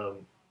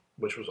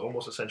 which was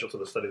almost essential to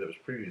the study that was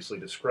previously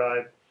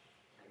described,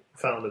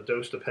 found a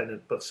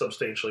dose-dependent but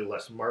substantially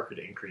less marked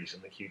increase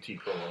in the QT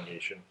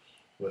prolongation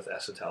with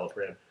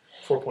escitalopram.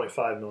 4.5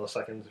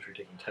 milliseconds if you're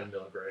taking 10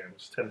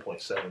 milligrams,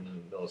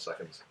 10.7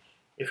 milliseconds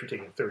if you're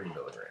taking 30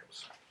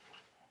 milligrams.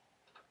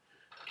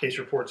 Case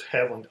reports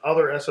have linked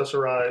other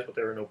SSRIs, but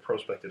there are no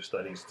prospective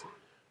studies to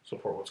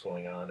support what's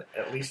going on.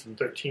 At least in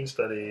 13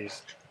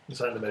 studies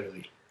designed to measure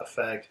the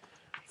effect,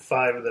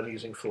 5 of them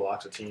using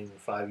fluoxetine,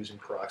 5 using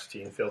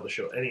paroxetine, failed to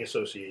show any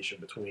association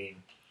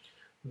between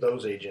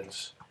those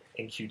agents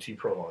and QT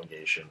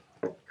prolongation.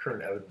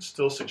 Current evidence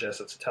still suggests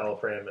that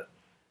citalopram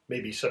may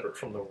be separate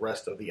from the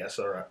rest of the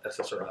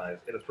SSRIs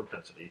in its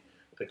propensity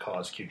to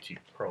cause QT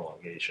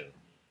prolongation.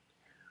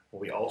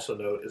 What we also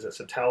note is that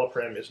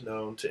citalopram is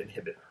known to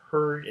inhibit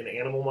hERG in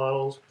animal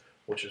models,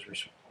 which is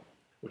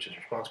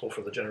responsible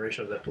for the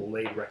generation of that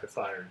delayed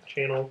rectifier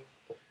channel,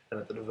 and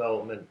that the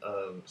development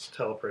of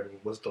citalopram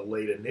was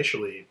delayed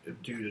initially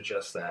due to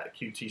just that,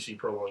 QTc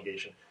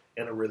prolongation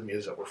and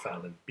arrhythmias that were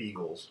found in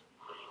beagles.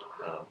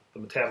 The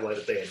metabolite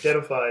that they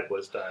identified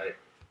was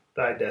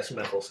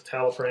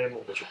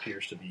didesmethylcitalopram, which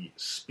appears to be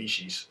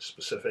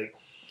species-specific,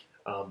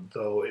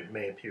 though it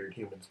may appear in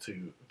humans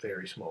to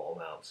very small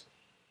amounts.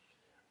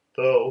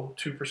 Though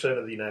 2%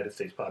 of the United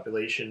States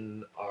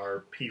population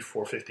are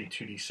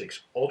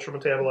P450-2D6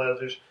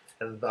 ultrametabolizers,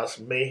 and thus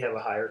may have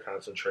a higher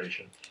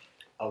concentration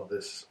of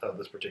this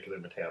particular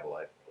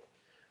metabolite.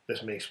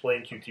 This may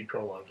explain QT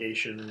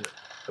prolongation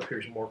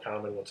appears more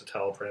common when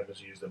citalopram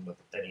is used than with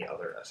any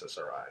other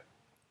SSRI.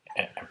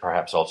 And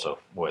perhaps also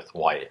with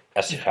why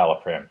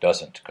escitalopram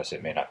doesn't, because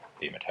it may not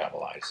be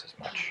metabolized as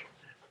much.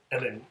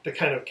 And then to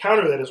kind of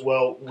counter that as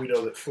well, we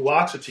know that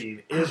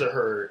fluoxetine is a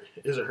hERG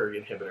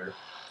inhibitor,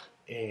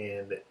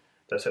 and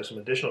does have some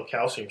additional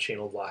calcium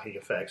channel blocking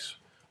effects,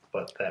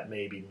 but that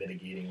may be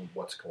mitigating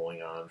what's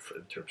going on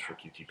in terms for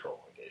QT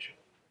prolongation.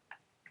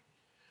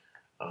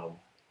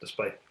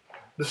 Despite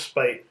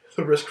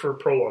the risk for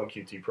prolonged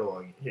QT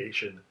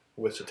prolongation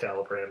with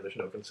citalopram, there's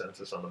no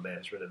consensus on the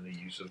management and the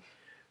use of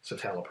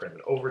citalopram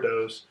in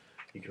overdose.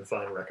 You can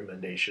find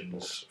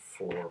recommendations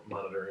for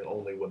monitoring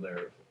only when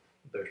there's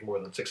more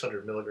than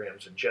 600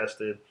 milligrams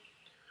ingested,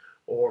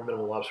 or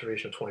minimal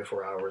observation of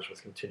 24 hours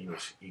with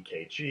continuous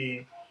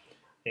EKG.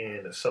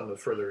 And some have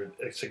further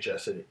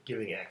suggested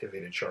giving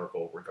activated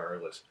charcoal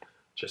regardless,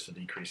 just to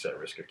decrease that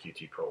risk of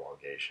QT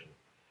prolongation.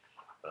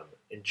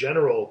 In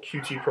general,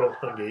 QT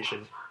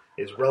prolongation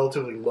is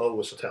relatively low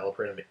with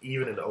citalopram,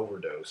 even in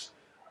overdose.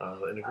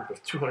 In a group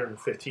of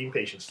 215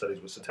 patient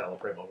studies with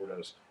citalopram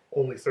overdose,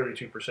 only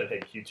 32%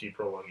 had QT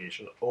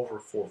prolongation over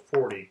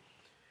 440,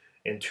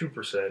 and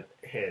 2%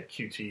 had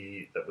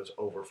QT that was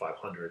over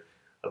 500.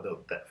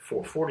 Although that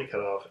 440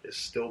 cutoff is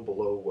still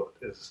below what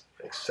is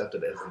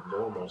accepted as the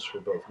normals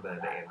for both men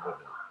and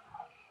women.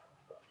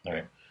 All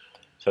right.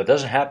 So it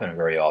doesn't happen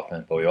very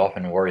often, but we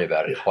often worry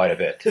about it quite a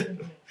bit.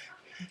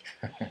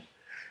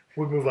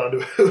 We move on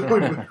to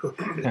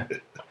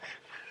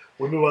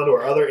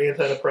our other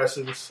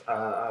antidepressants,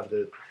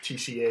 the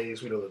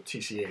TCAs. We know that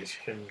TCAs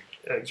can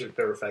exert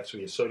their effects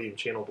via sodium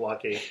channel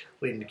blockade,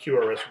 leading to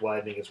QRS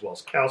widening, as well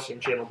as calcium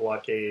channel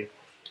blockade,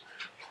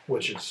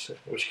 which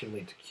can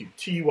lead to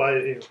QT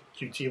widening,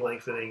 QT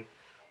lengthening,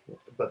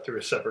 but through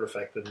a separate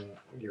effect than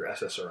your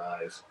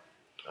SSRIs.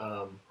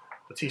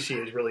 The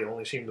TCAs really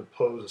only seem to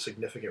pose a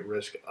significant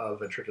risk of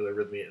ventricular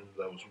arrhythmia in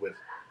those with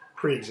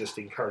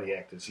pre-existing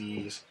cardiac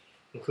disease,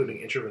 including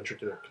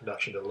intraventricular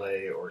conduction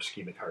delay or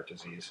ischemic heart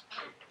disease.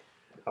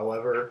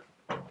 However,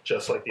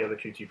 just like the other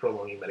QT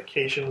prolonging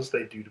medications,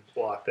 they do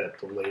block that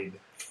delayed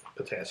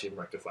potassium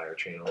rectifier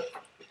channel.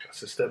 A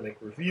systemic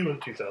review in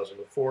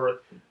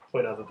 2004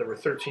 pointed out that there were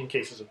 13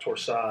 cases of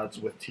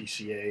torsades with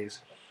TCAs,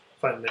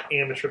 finding that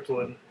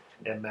amitriptyline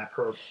and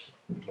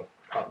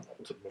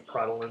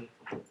meprodylin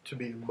to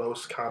be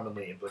most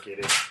commonly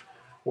implicated,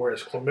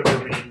 whereas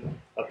clomipramine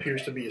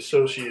appears to be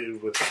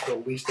associated with the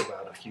least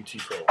amount of QT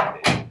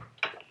prolongation.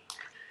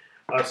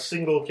 A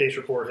single case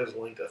report has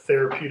linked a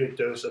therapeutic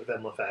dose of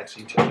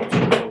venlafaxine to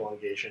QT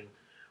prolongation,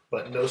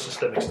 but no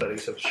systemic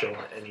studies have shown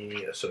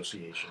any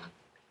association.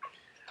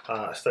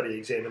 A study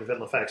examined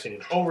venlafaxine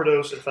in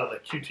overdose and found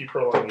that QT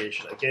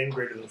prolongation, again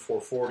greater than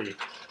 440,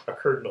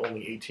 occurred in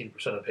only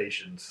 18% of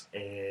patients,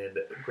 and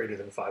greater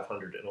than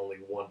 500 in only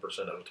 1%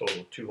 of a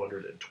total of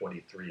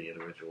 223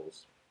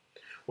 individuals,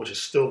 which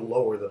is still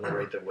lower than the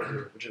rate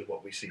which is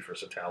what we see for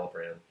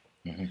citalopram.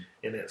 Mm-hmm.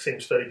 In that same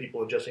study,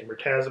 people ingesting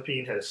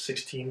mirtazapine had a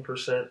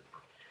 16%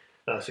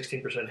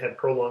 had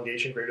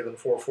prolongation greater than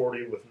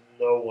 440, with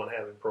no one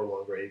having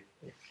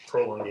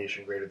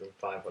prolongation greater than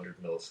 500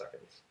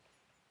 milliseconds.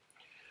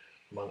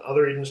 Among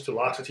other agents,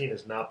 duloxetine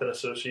has not been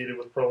associated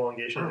with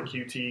prolongation of the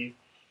QT.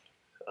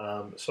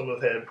 Some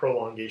have had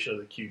prolongation of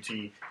the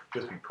QT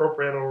with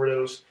bupropion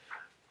overdose,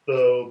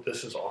 though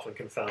this is often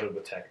confounded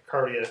with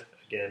tachycardia.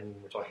 Again,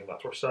 when we're talking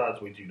about torsades,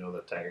 we do know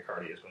that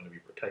tachycardia is going to be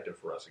protective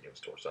for us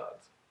against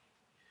torsades.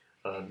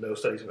 No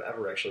studies have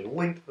ever actually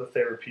linked the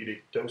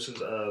therapeutic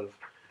doses of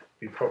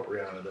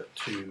bupropion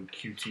to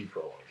QT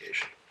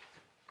prolongation.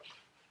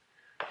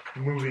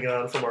 Moving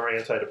on from our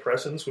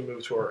antidepressants, we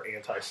move to our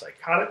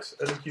antipsychotics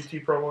and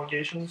QT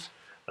prolongations.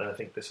 And I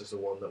think this is the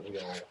one that we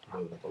all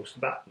know the most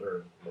about,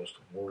 or most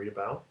worried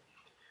about.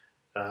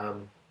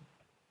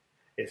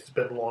 It's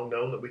been long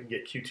known that we can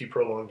get QT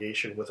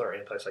prolongation with our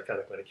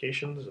antipsychotic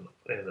medications, and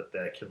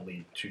that can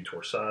lead to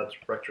torsades.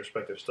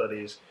 Retrospective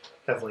studies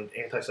have linked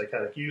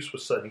antipsychotic use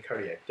with sudden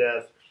cardiac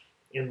death.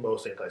 In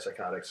most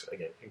antipsychotics,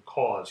 again, can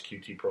cause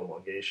QT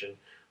prolongation,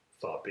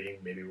 thought being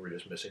maybe we're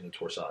just missing the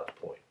torsades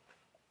point.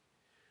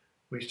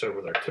 We start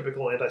with our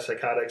typical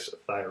antipsychotics.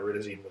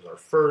 Thioridazine was our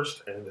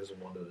first, and it is the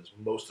one that is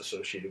most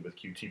associated with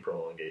QT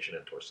prolongation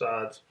and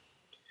torsades.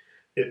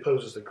 It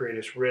poses the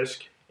greatest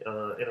risk in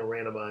a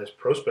randomized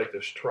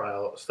prospective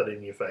trial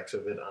studying the effects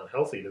of it on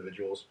healthy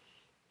individuals.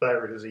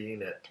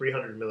 Thioridazine at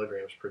 300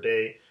 milligrams per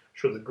day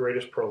showed the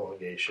greatest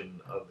prolongation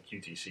of the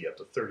QTC, up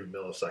to 30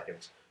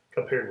 milliseconds,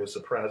 compared with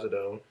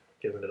ziprasidone,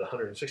 given at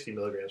 160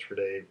 milligrams per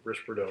day,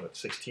 risperidone at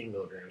 16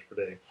 milligrams per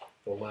day,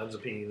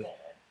 olanzapine,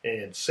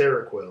 and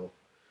Seroquel.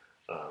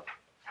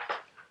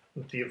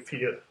 The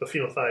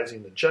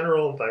phenothiazine in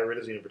general and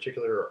thyroidazine in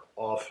particular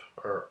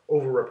are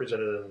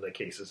overrepresented in the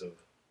cases of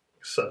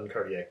sudden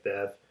cardiac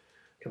death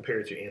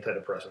compared to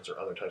antidepressants or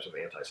other types of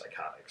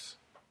antipsychotics,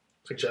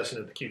 suggesting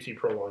that the QT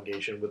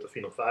prolongation with the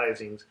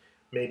phenothiazines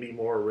may be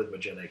more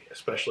arrhythmogenic,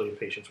 especially in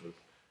patients with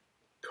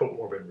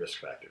comorbid risk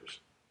factors.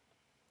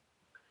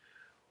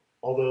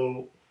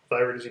 Although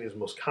thyroidazine is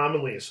most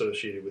commonly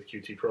associated with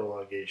QT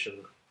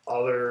prolongation,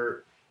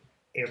 other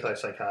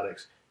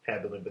antipsychotics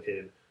have been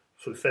implicated.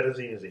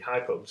 Fluphenazine is a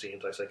high-potency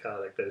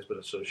antipsychotic that has been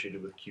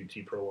associated with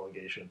QT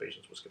prolongation in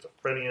patients with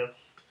schizophrenia.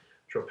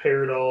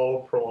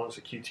 Droperidol prolongs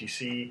the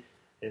QTC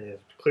and has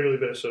clearly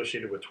been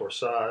associated with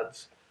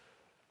torsades.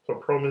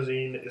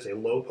 Chlorpromazine is a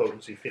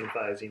low-potency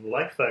phenothiazine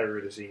like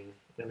thyroidazine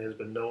and has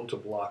been known to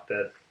block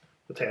that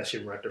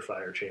potassium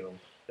rectifier channel,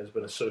 has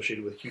been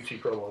associated with QT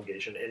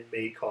prolongation and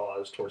may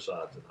cause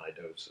torsades in high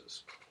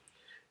doses.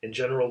 In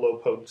general,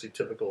 low-potency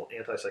typical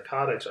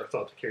antipsychotics are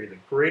thought to carry the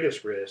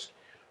greatest risk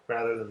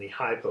rather than the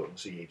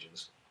high-potency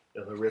agents,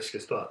 and the risk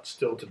is thought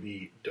still to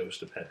be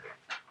dose-dependent.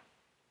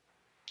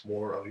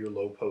 More of your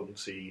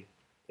low-potency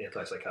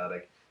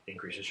antipsychotic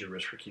increases your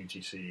risk for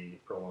QTC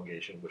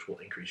prolongation, which will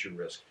increase your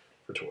risk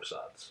for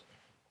torsades.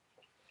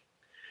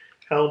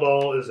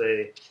 Haldol is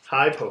a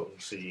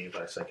high-potency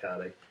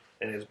antipsychotic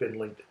and has been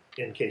linked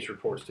in case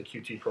reports to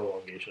QT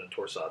prolongation and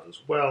torsades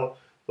as well,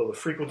 though the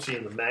frequency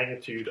and the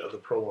magnitude of the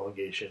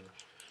prolongation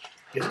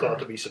is thought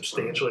to be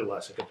substantially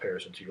less in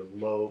comparison to your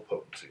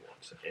low-potency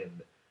ones,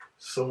 and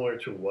similar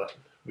to what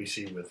we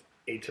see with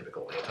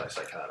atypical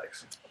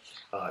antipsychotics.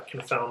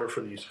 Confounder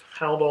for the use of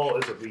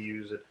Haldol is that we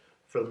use it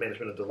for the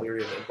management of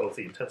delirium in both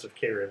the intensive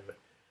care and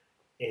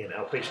in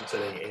outpatient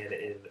setting and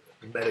in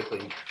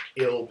medically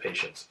ill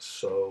patients.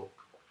 So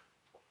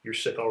you're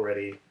sick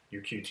already,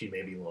 your QT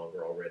may be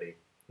longer already.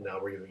 Now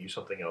we're giving you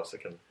something else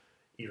that can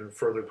even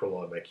further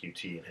prolong that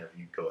QT and have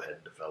you go ahead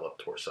and develop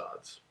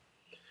torsades.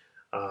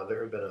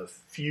 There have been a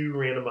few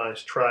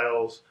randomized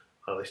trials.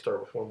 They start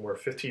with one where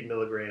 15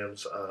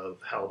 milligrams of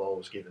Haldol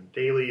was given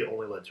daily. It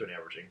only led to an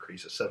average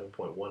increase of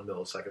 7.1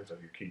 milliseconds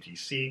of your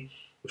QTC,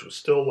 which was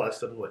still less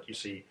than what you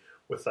see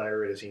with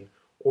thyroidazine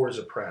or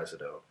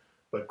ziprasidone,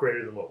 but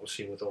greater than what was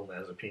seen with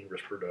olanzapine,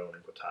 risperidone,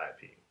 and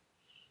quetiapine.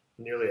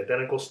 Nearly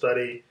identical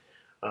study,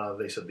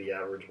 they said the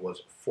average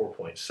was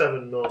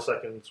 4.7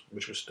 milliseconds,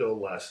 which was still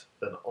less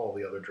than all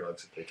the other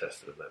drugs that they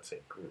tested in that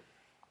same group.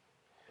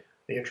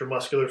 The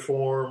intramuscular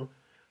form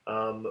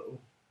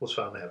was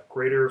found to have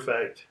greater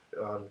effect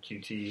on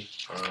QT,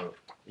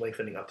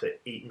 lengthening up to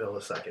 8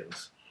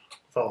 milliseconds,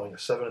 following a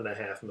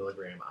 7.5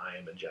 milligram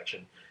IM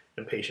injection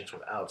in patients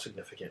without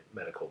significant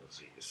medical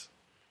disease.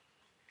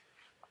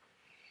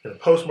 In a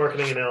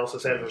post-marketing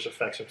analysis, Adverse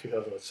Effects of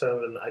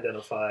 2007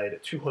 identified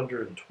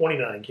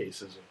 229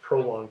 cases of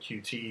prolonged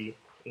QT,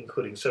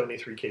 including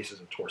 73 cases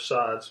of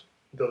torsades.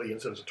 Though the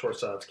incidence of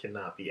torsades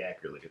cannot be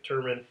accurately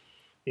determined,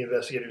 the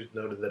investigators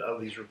noted that of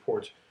these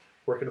reports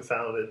were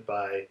confounded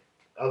by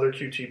other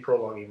QT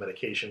prolonging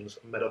medications,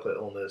 medical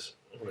illness,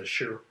 and the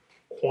sheer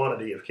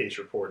quantity of case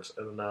reports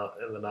and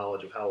the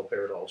knowledge of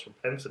haloperidol's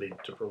propensity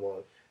to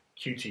prolong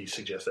QT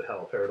suggests that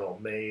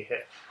haloperidol may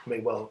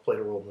well have played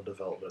a role in the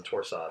development of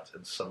torsades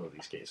in some of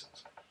these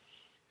cases.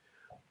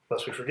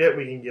 Lest we forget,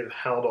 we can give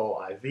Haldol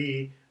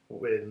IV,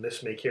 when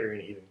this may carry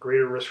an even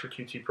greater risk for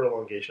QT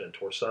prolongation and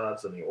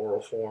torsades than the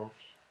oral form.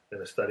 In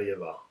a study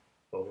of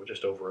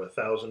just over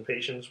 1,000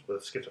 patients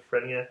with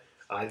schizophrenia,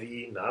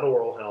 IV, not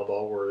oral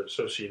Haldol, were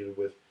associated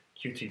with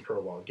QT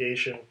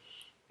prolongation.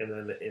 And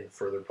then in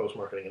further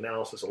post-marketing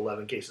analysis,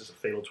 11 cases of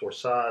fatal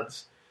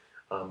torsades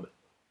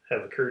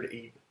have occurred.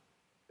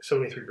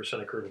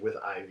 73% occurred with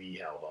IV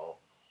Haldol.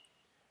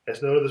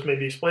 As noted, this may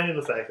be explained in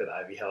the fact that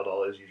IV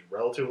Haldol is used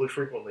relatively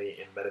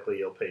frequently in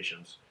medically ill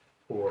patients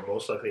who are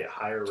most likely at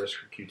higher risk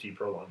for QT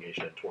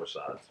prolongation and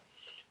torsades.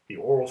 The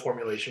oral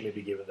formulation may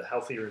be given to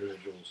healthier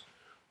individuals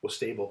with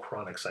stable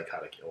chronic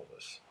psychotic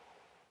illness.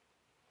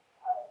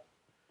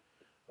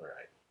 All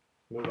right,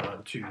 move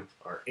on to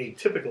our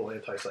atypical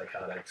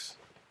antipsychotics.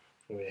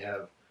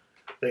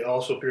 They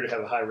also appear to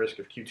have a high risk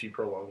of QT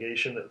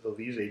prolongation, though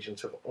these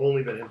agents have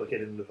only been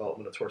implicated in the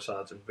development of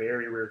torsades in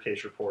very rare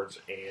case reports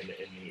and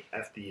in the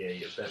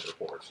FDA event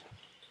reports.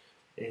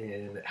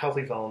 In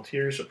healthy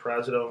volunteers,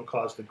 ziprasidone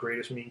caused the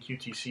greatest mean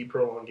QTC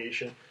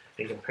prolongation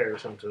in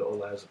comparison to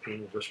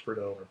olanzapine,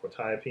 risperidone, or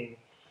quetiapine.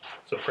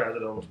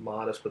 Ziprasidone's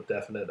modest but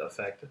definite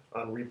effect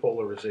on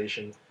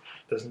repolarization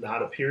does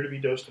not appear to be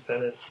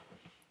dose-dependent.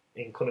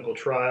 In clinical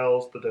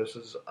trials, the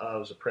doses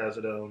of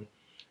ziprasidone,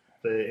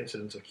 the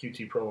incidence of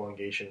QT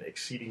prolongation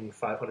exceeding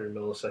 500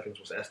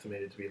 milliseconds was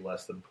estimated to be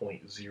less than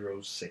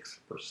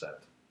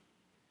 0.06%.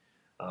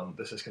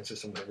 This is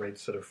consistent with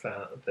rates that are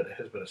found that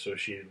has been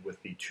associated with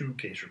the 2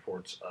 case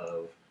reports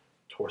of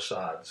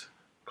torsades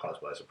caused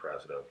by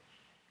ziprasidone.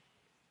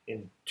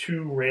 In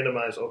 2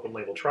 randomized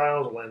open-label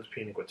trials,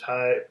 olanzapine and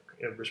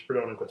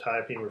risperidone and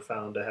quetiapine were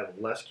found to have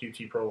less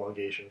QT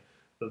prolongation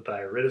the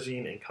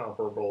thioridazine, and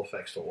comparable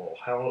effects to oral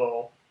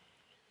Haldol.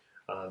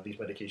 These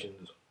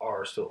medications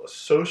are still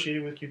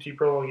associated with QT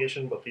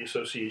prolongation, but the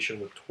association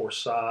with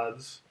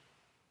torsades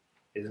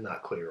is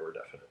not clear or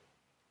definite.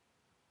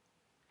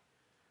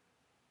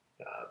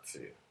 Let's see.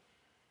 You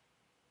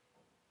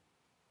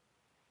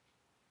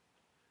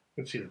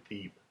can see that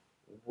the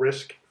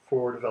risk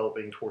for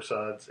developing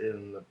torsades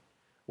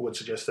would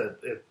suggest that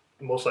it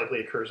most likely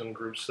occurs in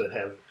groups that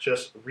have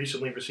just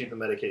recently received the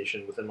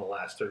medication within the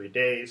last 30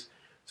 days,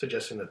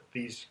 suggesting that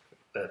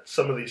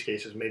some of these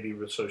cases may be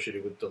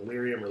associated with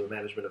delirium or the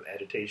management of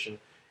agitation,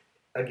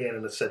 again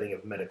in the setting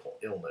of medical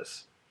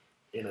illness.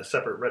 In a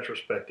separate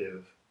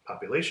retrospective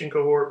population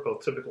cohort,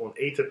 both typical and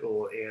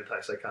atypical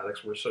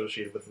antipsychotics were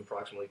associated with an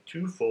approximately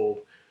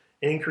twofold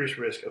increased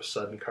risk of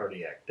sudden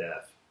cardiac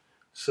death.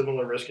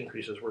 Similar risk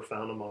increases were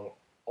found among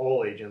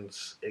all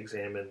agents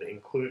examined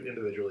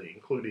individually,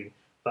 including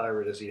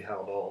thioridazine,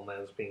 Haldol,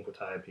 olanzapine,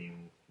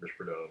 quetiapine,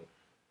 risperidone,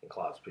 and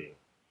clozapine.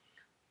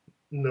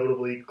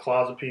 Notably,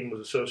 clozapine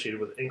was associated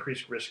with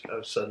increased risk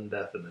of sudden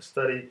death in this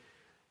study.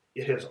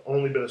 It has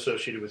only been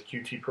associated with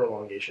QT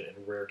prolongation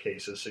in rare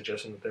cases,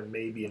 suggesting that there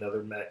may be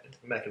another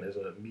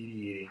mechanism of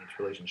mediating its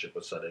relationship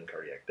with sudden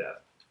cardiac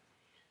death.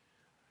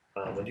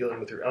 When dealing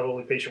with your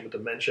elderly patient with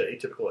dementia,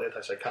 atypical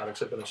antipsychotics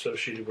have been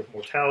associated with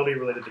mortality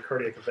related to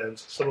cardiac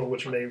events, some of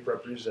which may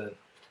represent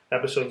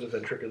episodes of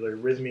ventricular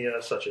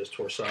arrhythmia, such as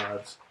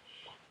torsades.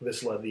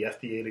 This led the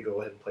FDA to go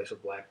ahead and place a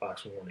black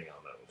box warning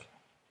on those.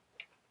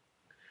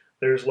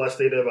 There's less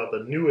data about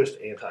the newest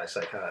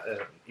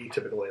atypical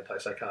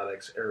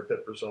antipsychotics,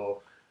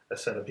 aripiprazole,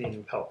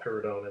 acenapine,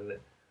 palperidone, and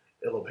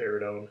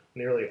iloperidone.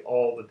 Nearly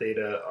all the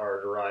data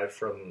are derived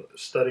from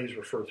studies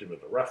referred to in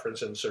the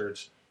reference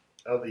inserts.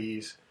 Of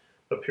these,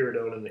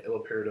 palperidone and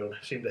iloperidone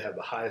seem to have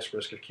the highest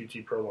risk of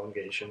QT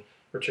prolongation,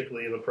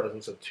 particularly in the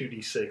presence of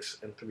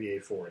 2D6 and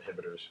 3A4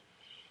 inhibitors.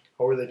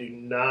 However, they do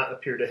not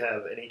appear to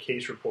have any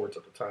case reports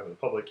at the time of the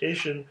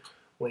publication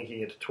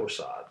linking it to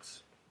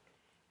torsades.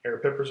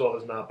 Aripiprazole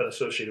has not been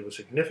associated with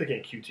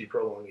significant QT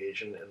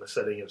prolongation in the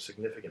setting of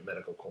significant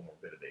medical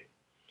comorbidity.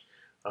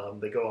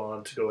 They go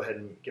on to go ahead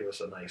and give us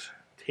a nice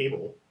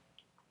table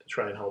to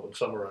try and help and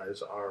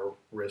summarize our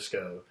risk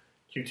of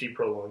QT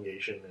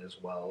prolongation as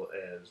well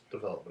as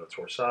development of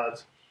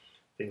torsades.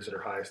 Things that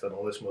are highest on the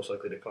list, most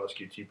likely to cause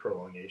QT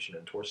prolongation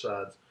and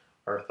torsades,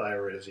 are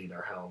thioridazine,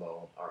 our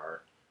Haldol,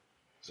 our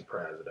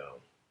ziprasidone.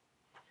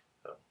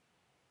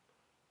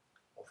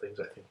 All things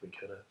I think we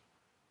kind of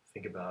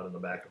think about in the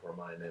back of our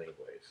mind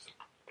anyways.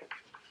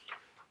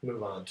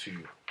 Move on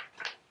to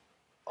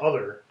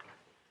other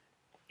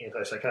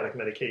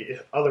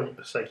other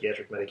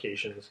psychiatric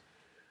medications.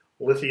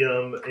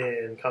 Lithium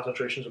in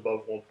concentrations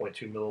above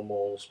 1.2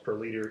 millimoles per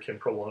liter can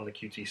prolong the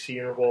QTC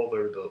interval,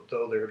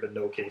 though there have been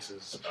no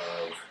cases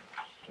of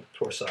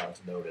torsades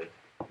noted.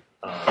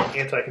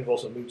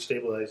 Anticonvulsant mood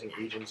stabilizing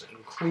agents,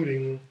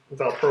 including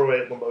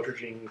valproate,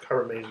 lamotrigine,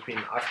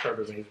 carbamazepine,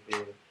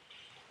 oxcarbazepine,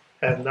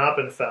 have not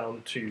been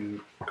found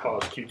to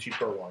cause QT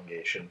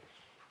prolongation.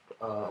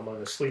 Among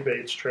the sleep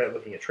aids,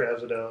 looking at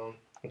trazodone,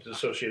 which is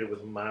associated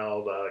with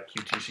mild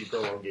QTC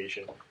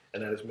prolongation,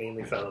 and that is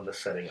mainly found in the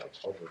setting of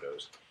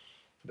overdose.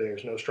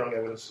 There's no strong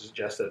evidence to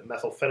suggest that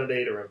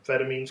methylphenidate or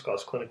amphetamines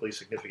cause clinically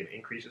significant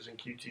increases in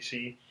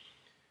QTC,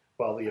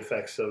 while the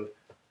effects of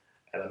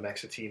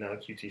atomoxetine on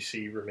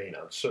QTC remain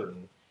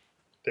uncertain.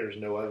 There's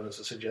no evidence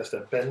to suggest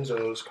that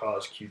benzos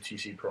cause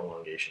QTC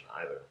prolongation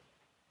either.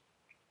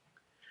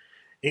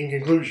 In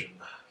conclusion,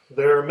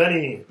 there are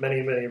many,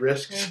 many, many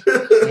risks to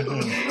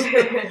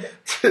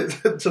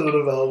the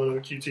development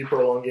of QT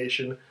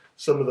prolongation,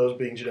 some of those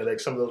being genetic,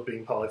 some of those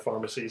being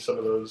polypharmacy, some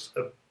of those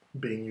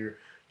being your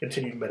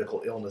continued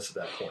medical illness at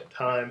that point in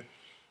time.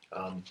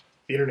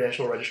 The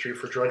International Registry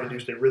for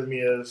Drug-Induced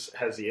Arrhythmias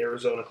has the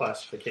Arizona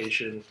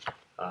classification.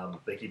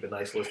 They keep a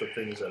nice list of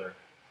things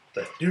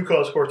that do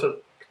cause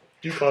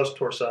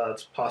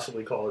torsades,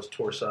 possibly cause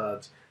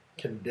torsades,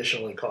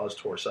 conditionally cause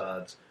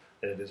torsades,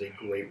 and it is a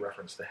great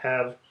reference to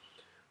have.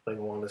 I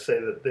want to say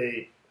that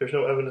there's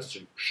no evidence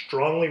to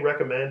strongly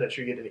recommend that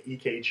you get an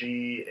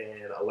EKG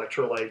and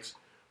electrolytes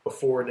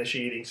before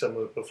initiating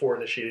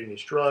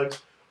these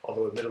drugs.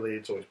 Although admittedly,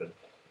 it's always been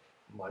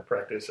my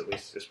practice, at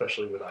least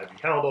especially with IV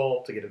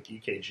Haldol, to get an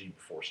EKG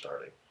before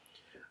starting.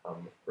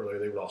 Earlier,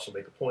 they would also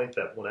make the point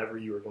that whenever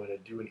you are going to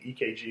do an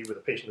EKG with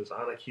a patient that's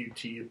on a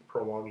QT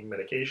prolonging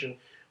medication,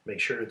 make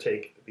sure to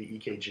take the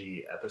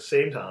EKG at the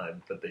same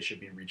time that they should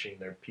be reaching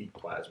their peak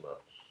plasma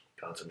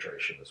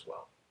concentration as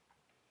well.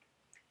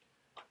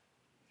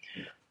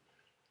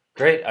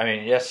 Great. I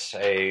mean, yes,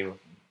 a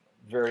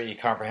very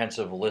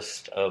comprehensive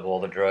list of all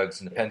the drugs.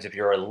 And depends if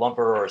you're a lumper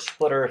or a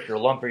splitter. If you're a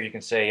lumper, you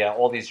can say, yeah,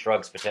 all these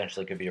drugs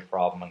potentially could be a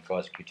problem and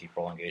cause QT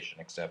prolongation,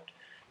 except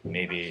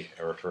maybe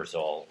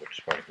aripiprazole, which is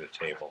according to the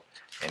table,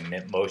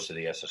 and most of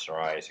the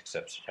SSRIs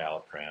except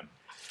citalopram.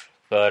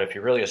 But if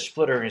you're really a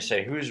splitter and you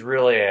say, who's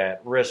really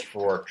at risk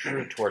for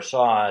true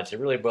torsades, it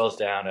really boils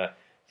down to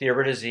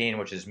thioridazine,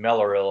 which is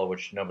Mellaril,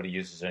 which nobody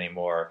uses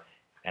anymore,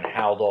 and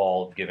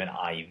Haldol given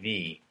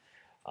IV.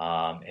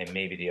 and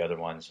maybe the other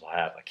ones will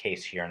have a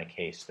case here and a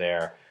case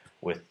there.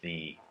 With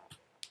the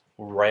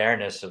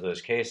rareness of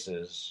those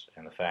cases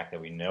and the fact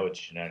that we know it's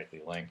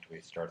genetically linked,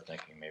 we start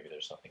thinking maybe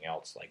there's something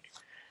else like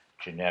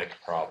genetic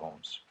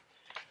problems.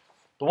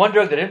 The one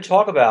drug they didn't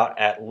talk about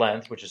at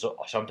length, which is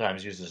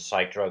sometimes used as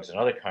psych drugs in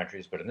other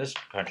countries, but in this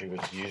country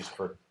was used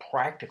for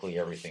practically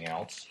everything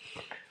else,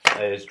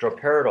 is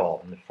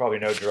droperidol. And there's probably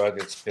no drug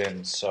that's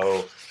been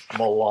so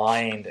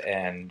maligned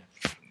and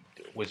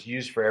was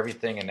used for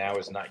everything and now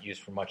is not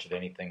used for much of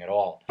anything at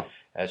all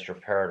as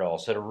droperidol.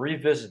 So to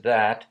revisit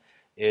that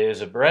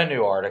is a brand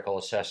new article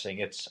assessing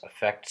its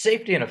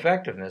safety and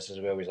effectiveness, as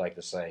we always like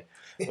to say,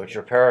 with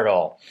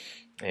droperidol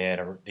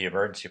in the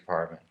emergency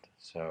department.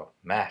 So,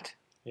 Matt.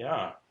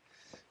 Yeah.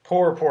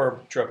 Poor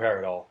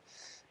droperidol.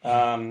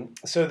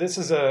 So this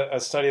is a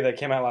study that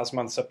came out last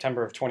month,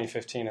 September of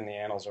 2015, in the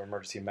Annals of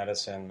Emergency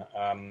Medicine.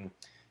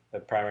 The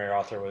primary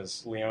author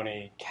was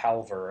Leonie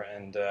Calver,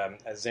 and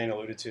as Zane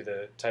alluded to,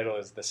 the title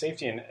is The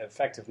Safety and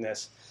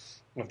Effectiveness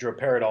of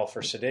Droperidol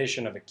for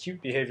Sedation of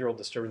Acute Behavioral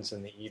Disturbance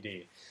in the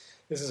ED.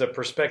 This is a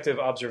prospective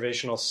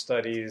observational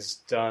studies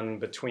done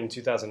between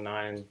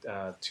 2009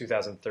 and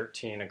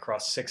 2013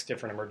 across 6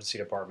 different emergency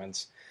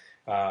departments,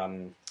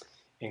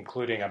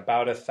 including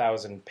about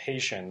 1,000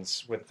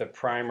 patients, with the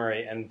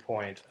primary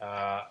endpoint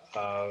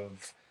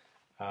of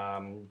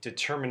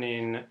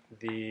determining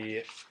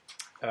the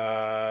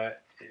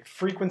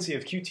frequency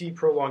of QT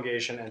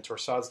prolongation and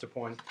torsades de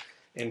pointes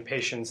in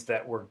patients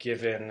that were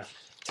given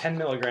 10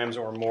 milligrams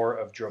or more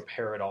of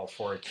droperidol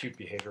for acute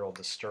behavioral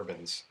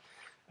disturbance.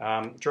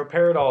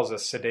 Droperidol is a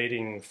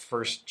sedating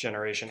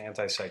first-generation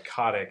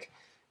antipsychotic.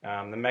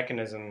 The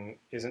mechanism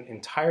isn't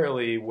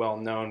entirely well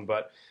known,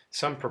 but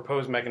some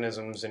proposed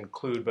mechanisms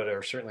include, but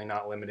are certainly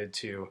not limited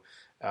to,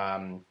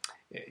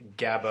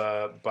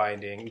 GABA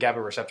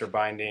receptor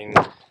binding,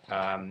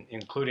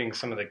 including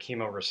some of the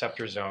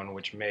chemoreceptor zone,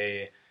 which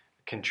may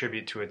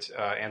contribute to its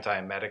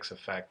antiemetics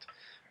effect,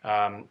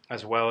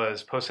 as well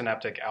as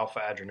postsynaptic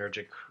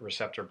alpha-adrenergic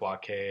receptor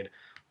blockade,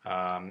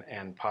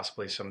 and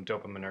possibly some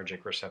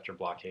dopaminergic receptor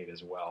blockade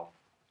as well.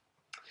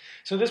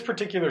 So this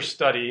particular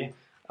study,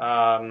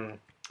 as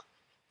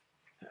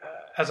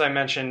I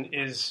mentioned,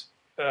 is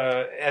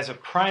as a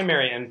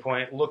primary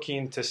endpoint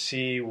looking to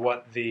see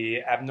what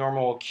the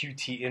abnormal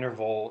QT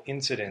interval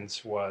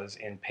incidence was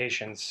in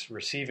patients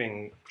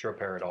receiving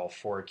droperidol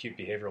for acute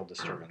behavioral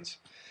disturbance.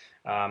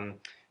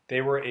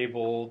 They were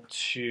able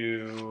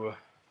to,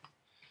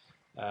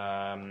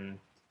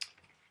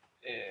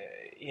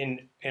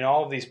 in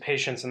all of these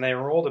patients, and they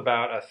enrolled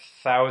about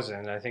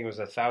 1,000, I think it was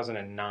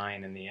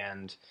 1,009 in the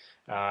end,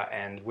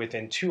 and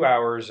within 2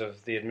 hours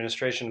of the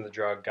administration of the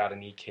drug got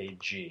an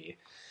EKG.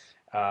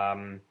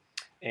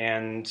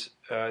 And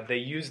they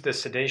used the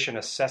sedation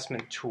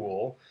assessment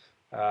tool,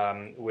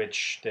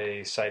 which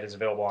they cite is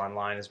available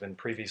online, has been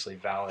previously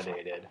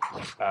validated.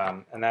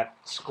 And that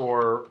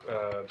score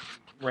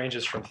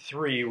ranges from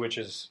 3, which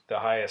is the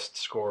highest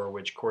score,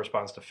 which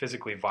corresponds to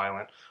physically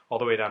violent, all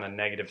the way down to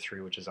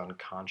 -3, which is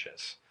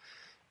unconscious.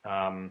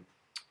 And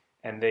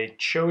they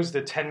chose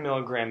the 10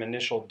 milligram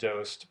initial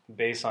dose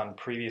based on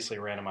previously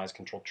randomized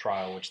controlled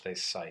trial, which they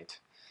cite.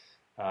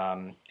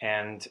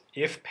 And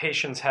if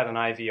patients had an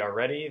IV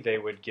already, they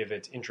would give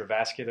it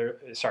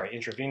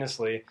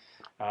intravenously,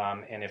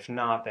 and if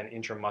not, then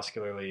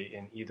intramuscularly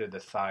in either the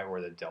thigh or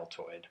the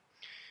deltoid.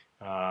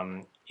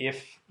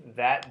 If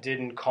that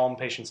didn't calm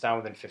patients down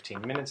within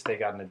 15 minutes, they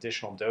got an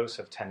additional dose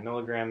of 10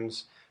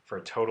 milligrams for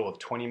a total of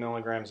 20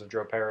 milligrams of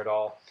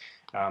droperidol.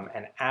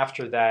 And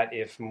after that,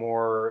 if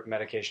more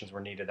medications were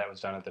needed, that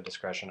was done at the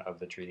discretion of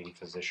the treating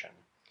physician.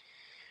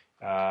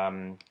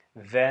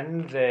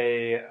 Then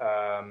they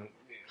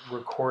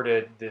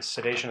recorded the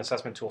sedation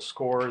assessment tool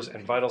scores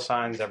and vital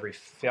signs every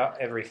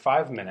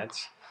 5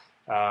 minutes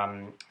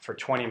for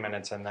 20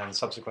 minutes, and then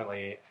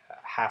subsequently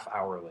half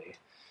hourly.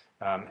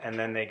 And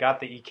then they got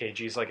the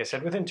EKGs, like I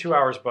said, within 2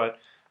 hours, but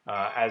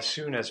as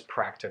soon as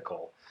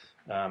practical,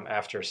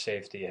 after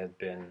safety had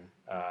been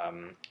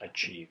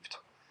achieved.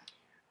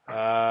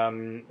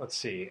 Let's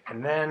see.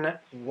 And then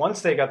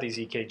once they got these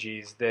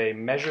EKGs, they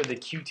measured the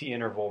QT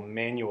interval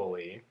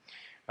manually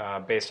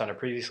based on a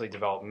previously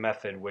developed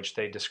method, which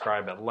they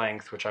describe at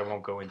length, which I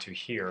won't go into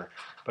here.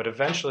 But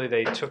eventually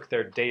they took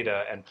their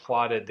data and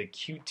plotted the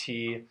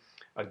QT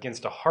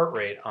against a heart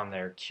rate on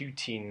their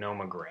QT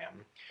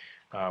nomogram,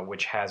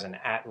 which has an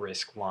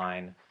at-risk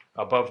line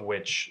above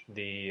which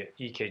the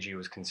EKG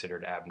was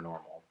considered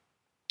abnormal.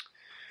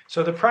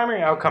 So the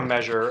primary outcome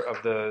measure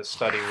of the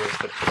study was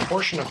the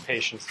proportion of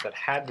patients that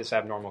had this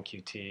abnormal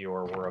QT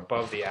or were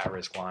above the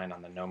at-risk line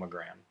on the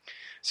nomogram.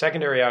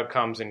 Secondary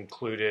outcomes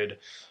included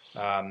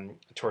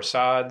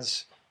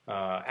torsades,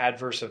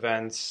 adverse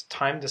events,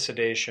 time to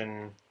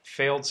sedation,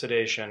 failed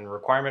sedation,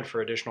 requirement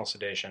for additional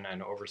sedation,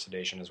 and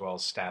oversedation, as well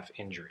as staff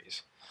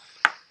injuries.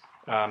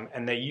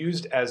 And they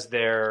used as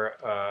their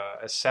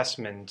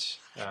assessment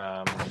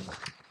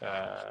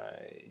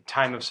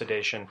time of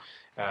sedation.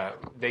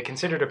 They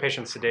considered a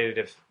patient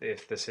sedated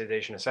if the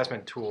sedation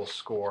assessment tool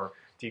score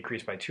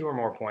decreased by 2 or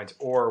more points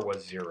or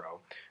was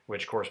 0,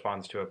 which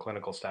corresponds to a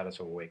clinical status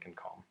of awake and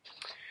calm.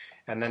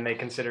 And then they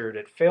considered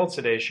it failed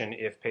sedation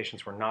if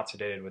patients were not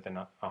sedated within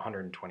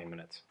 120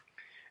 minutes.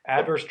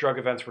 Adverse drug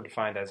events were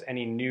defined as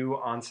any new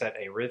onset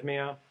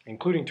arrhythmia,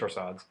 including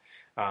torsades,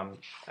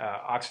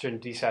 oxygen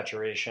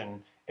desaturation,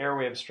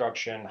 airway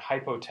obstruction,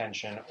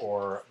 hypotension,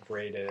 or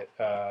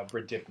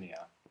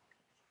bradypnea.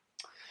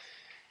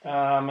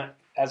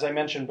 As I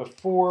mentioned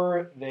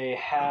before, they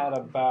had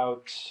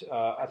about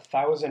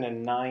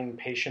 1,009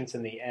 patients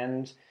in the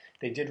end.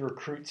 They did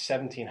recruit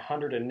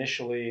 1,700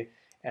 initially,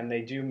 and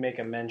they do make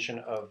a mention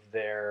of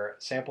their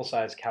sample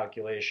size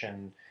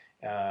calculation.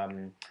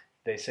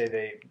 They say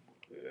they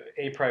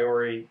a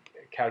priori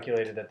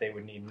calculated that they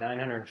would need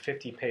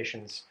 950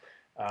 patients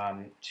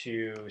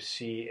to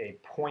see a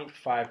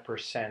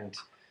 0.5%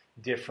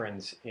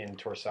 difference in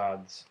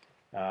torsades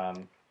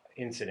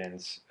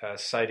incidence,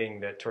 citing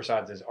that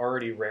torsades is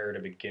already rare to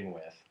begin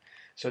with.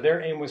 So their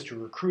aim was to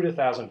recruit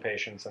 1,000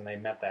 patients, and they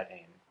met that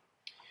aim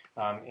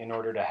in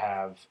order to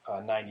have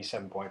a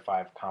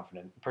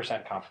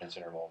 97.5% confidence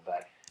interval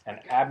that an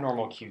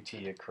abnormal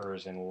QT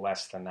occurs in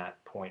less than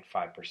that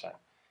 0.5%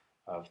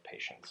 of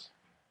patients.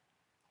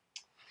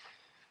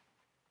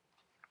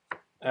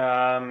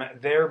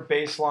 Their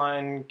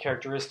baseline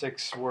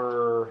characteristics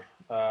are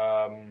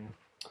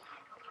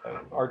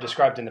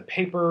described in the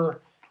paper,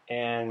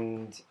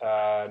 and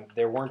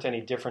there weren't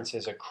any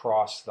differences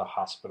across the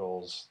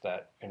hospitals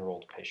that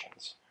enrolled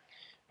patients.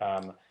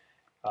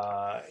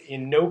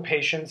 In no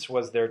patients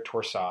was there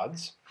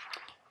torsades,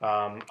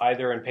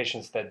 either in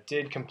patients that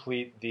did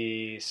complete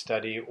the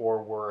study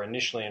or were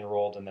initially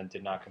enrolled and then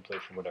did not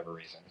complete for whatever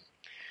reason.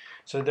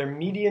 So their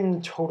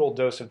median total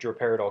dose of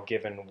droperidol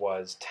given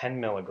was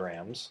 10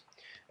 milligrams.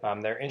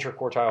 Their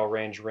interquartile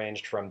range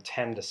ranged from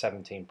 10 to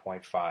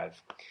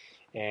 17.5.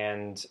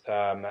 And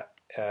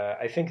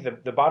I think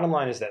the bottom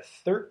line is that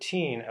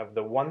 13 of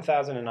the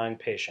 1,009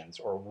 patients,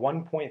 or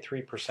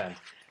 1.3%,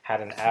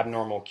 had an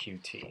abnormal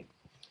QT.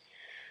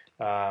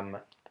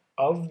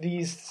 Of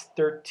these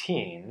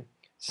 13,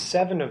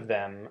 7 of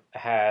them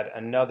had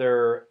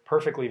another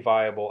perfectly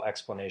viable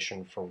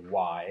explanation for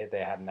why they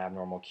had an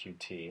abnormal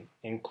QT,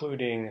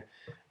 including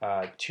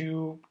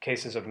 2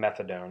 cases of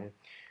methadone,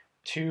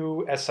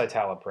 2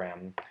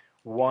 escitalopram,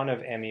 1 of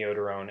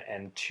amiodarone,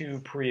 and 2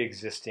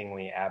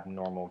 pre-existingly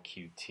abnormal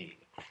QT.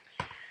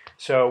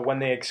 So when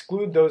they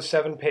exclude those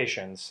 7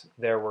 patients,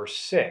 there were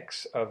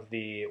 6 of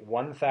the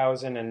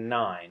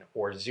 1,009,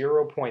 or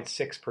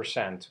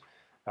 0.6%,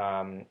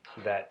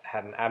 that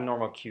had an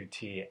abnormal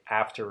QT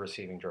after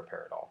receiving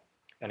droperidol.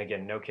 And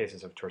again, no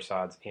cases of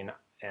torsades in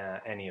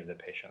any of the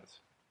patients.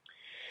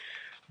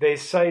 They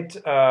cite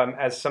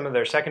as some of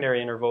their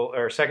secondary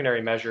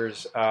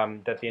measures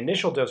that the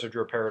initial dose of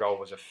droperidol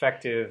was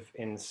effective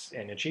in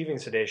achieving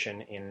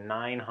sedation in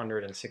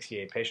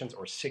 968 patients,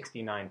 or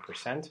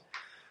 69%.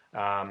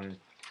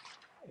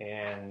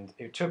 And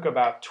it took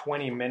about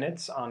 20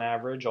 minutes on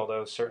average,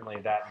 although certainly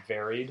that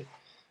varied.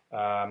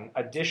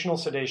 Additional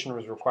sedation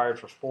was required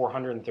for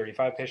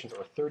 435 patients,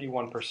 or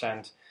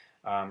 31%,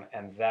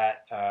 and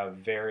that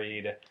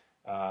varied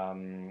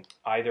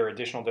either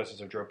additional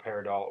doses of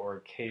droperidol or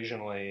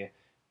occasionally,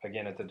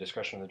 again at the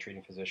discretion of the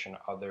treating physician,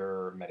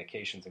 other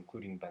medications,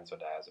 including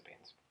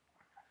benzodiazepines.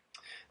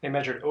 They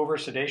measured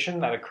oversedation.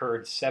 That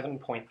occurred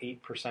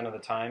 7.8% of the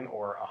time,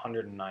 or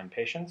 109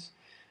 patients.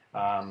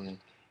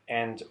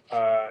 And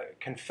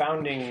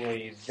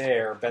confoundingly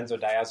there,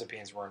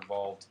 benzodiazepines were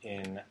involved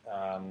in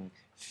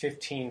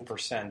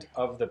 15%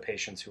 of the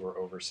patients who were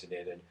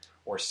oversedated,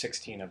 or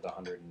 16 of the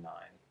 109,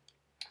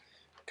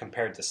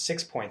 compared to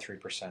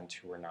 6.3%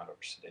 who were not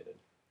oversedated.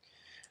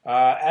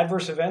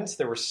 Adverse events,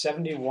 there were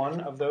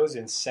 71 of those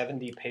in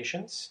 70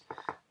 patients,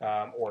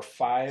 or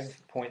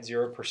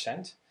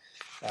 5.0%.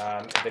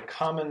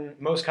 The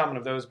most common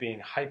of those being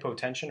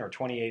hypotension, or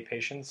 28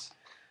 patients,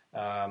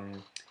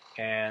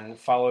 and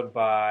followed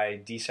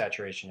by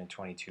desaturation in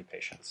 22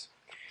 patients.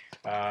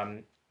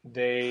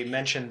 They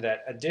mentioned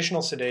that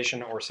additional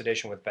sedation or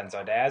sedation with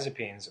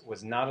benzodiazepines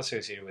was not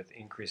associated with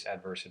increased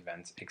adverse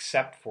events,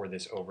 except for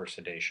this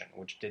oversedation,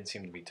 which did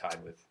seem to be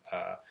tied with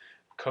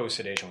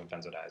co-sedation with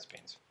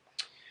benzodiazepines.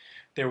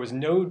 There was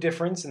no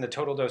difference in the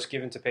total dose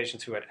given to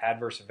patients who had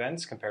adverse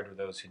events compared with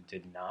those who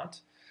did not.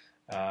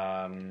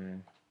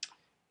 And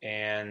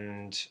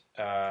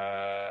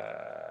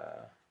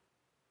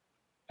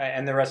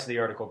the rest of the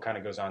article kind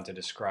of goes on to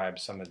describe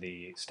some of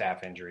the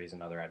staph injuries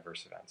and other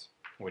adverse events,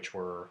 which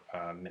were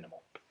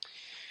minimal.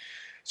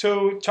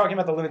 So talking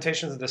about the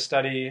limitations of the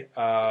study,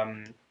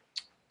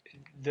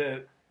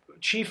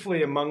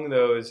 chiefly among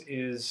those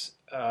is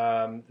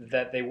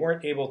that they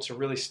weren't able to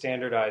really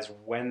standardize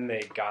when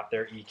they got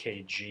their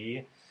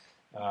EKG.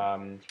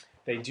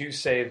 They do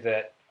say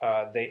that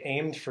they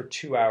aimed for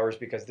 2 hours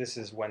because this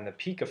is when the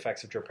peak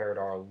effects of droperidol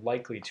are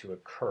likely to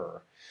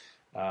occur.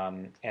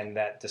 And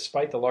that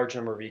despite the large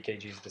number of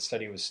EKGs, the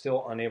study was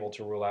still unable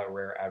to rule out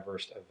rare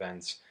adverse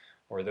events,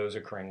 or those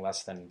occurring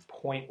less than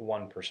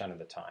 0.1% of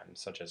the time,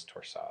 such as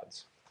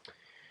torsades.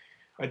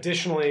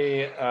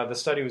 Additionally, the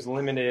study was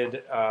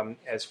limited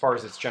as far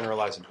as its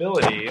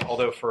generalizability,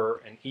 although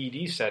for an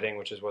ED setting,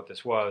 which is what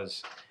this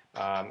was,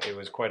 it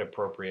was quite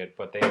appropriate,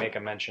 but they make a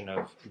mention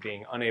of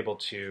being unable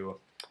to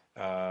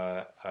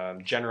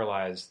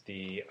generalize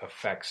the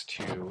effects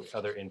to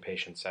other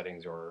inpatient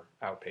settings or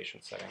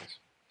outpatient settings.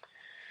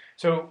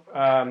 So,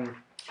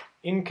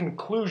 in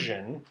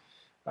conclusion,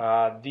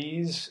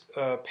 these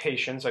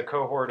patients, a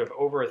cohort of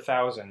over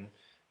 1,000,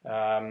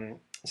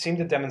 seemed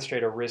to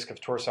demonstrate a risk of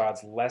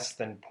torsades less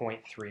than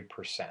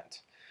 0.3%.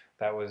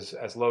 That was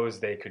as low as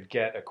they could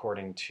get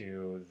according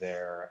to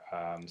their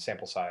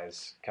sample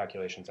size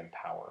calculations and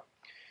power.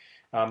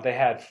 They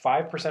had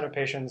 5% of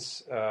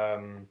patients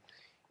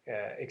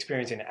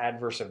experiencing an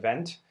adverse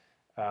event,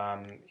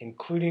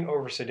 including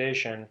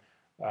oversedation,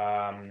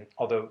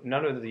 although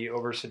none of the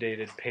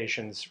oversedated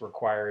patients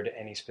required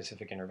any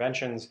specific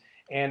interventions,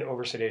 and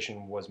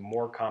oversedation was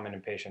more common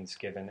in patients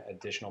given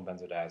additional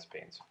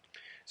benzodiazepines.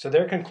 So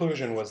their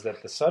conclusion was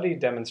that the study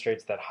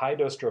demonstrates that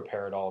high-dose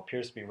droperidol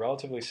appears to be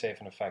relatively safe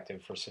and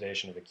effective for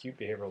sedation of acute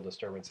behavioral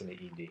disturbance in the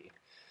ED.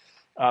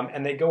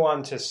 And they go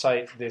on to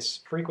cite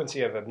this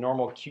frequency of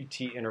abnormal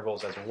QT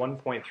intervals as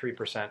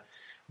 1.3%,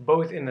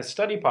 both in the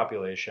study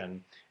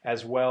population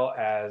as well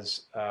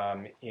as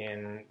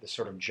in the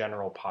sort of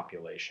general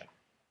population.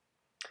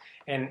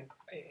 And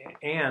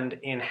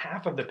in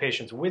half of the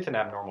patients with an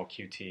abnormal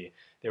QT,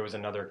 there was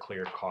another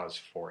clear cause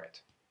for it.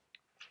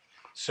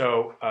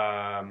 So,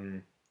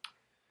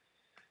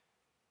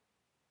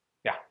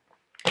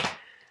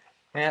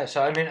 Yeah,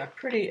 so I mean, a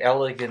pretty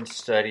elegant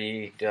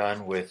study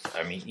done with,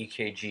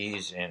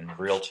 EKGs in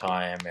real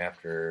time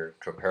after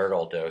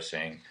droperidol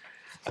dosing.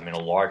 I mean, a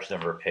large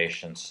number of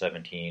patients,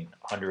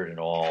 1,700 in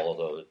all,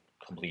 although the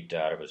complete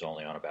data was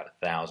only on about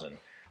 1,000.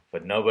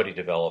 But nobody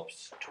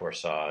developed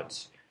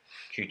torsades.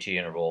 QT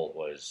interval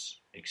was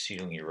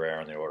exceedingly rare,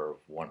 in the order of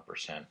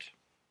 1%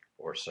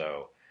 or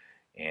so.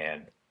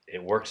 And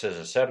it works as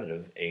a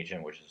sedative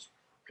agent, which is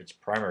its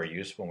primary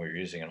use when we're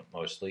using it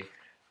mostly,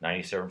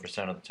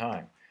 97% of the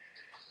time.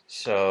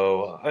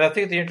 So I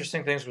think the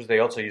interesting things was they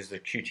also used the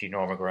QT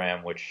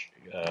normogram, which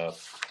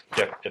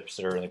Jeff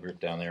Ipster and the group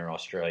down there in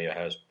Australia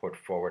has put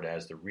forward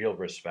as the real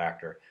risk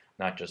factor,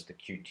 not just the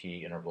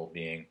QT interval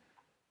being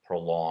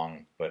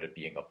prolonged, but it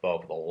being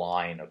above the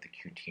line of the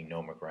QT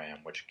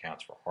nomogram, which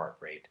accounts for heart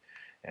rate.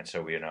 And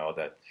so we know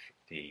that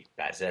the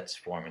Bazette's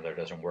formula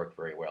doesn't work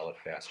very well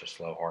at fast or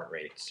slow heart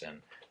rates,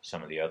 and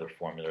some of the other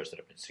formulas that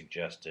have been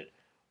suggested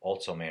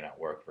also may not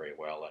work very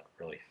well at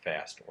really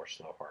fast or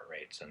slow heart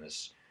rates. And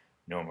this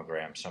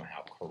nomogram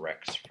somehow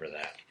corrects for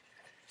that.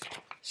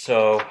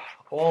 So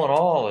all in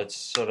all, it's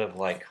sort of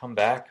like, come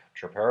back,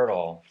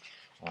 droperidol.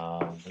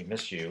 We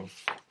miss you.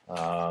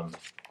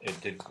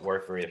 It did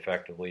work very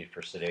effectively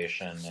for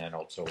sedation, and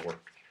also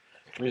worked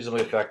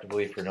reasonably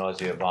effectively for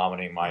nausea,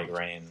 vomiting,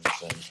 migraines,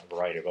 and a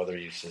variety of other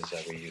uses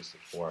that we used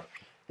it for.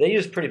 They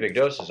used pretty big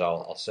doses,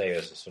 I'll say,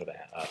 as a sort of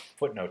a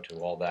footnote to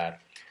all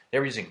that. They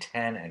were using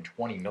 10 and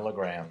 20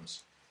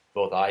 milligrams,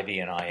 both IV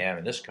and IM.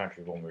 In this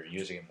country, when we were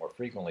using it more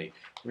frequently,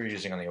 we were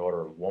using on the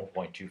order of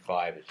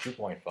 1.25 to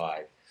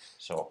 2.5,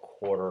 so a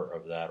quarter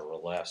of that or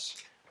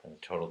less in the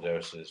total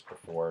doses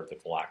before the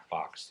black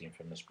box, the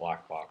infamous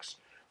black box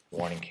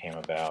warning came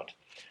about.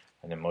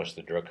 And then most of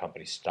the drug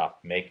companies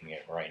stopped making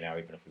it right now.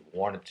 Even if we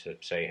wanted to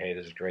say, hey,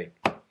 this is great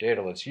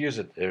data, let's use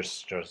it, there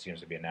still seems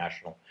to be a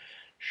national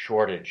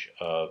shortage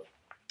of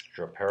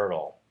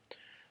droperidol.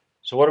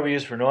 So what do we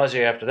use for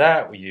nausea after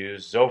that? We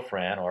use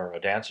Zofran or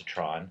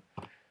ondansetron,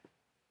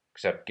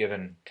 except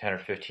given 10 or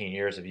 15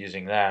 years of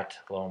using that,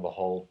 lo and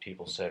behold,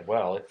 people said,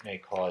 well, it may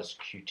cause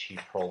QT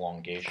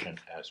prolongation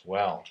as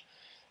well.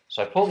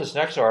 So I pulled this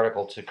next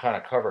article to kind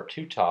of cover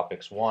two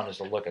topics. One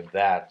is a look at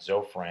that,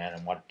 Zofran,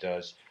 and what it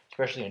does,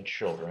 especially in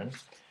children.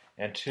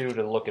 And two,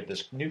 to look at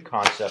this new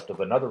concept of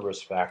another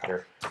risk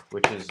factor,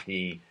 which is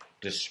the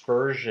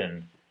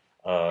dispersion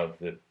of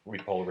the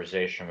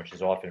repolarization, which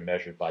is often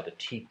measured by the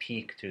T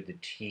peak to the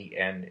T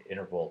end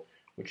interval,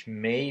 which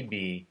may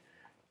be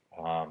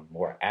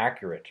more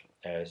accurate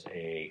as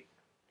a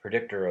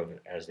predictor of,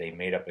 as they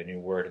made up a new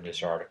word in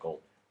this article,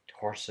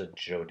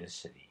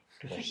 torsadogenicity.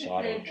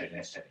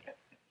 Torsadogenicity.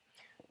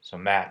 So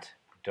Matt,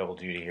 double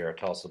duty here.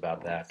 Tell us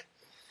about that.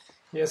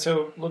 Yeah,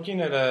 so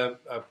looking at a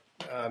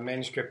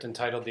manuscript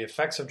entitled The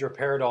Effects of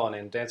Droperidol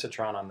and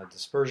Ondansetron on the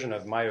Dispersion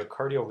of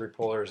Myocardial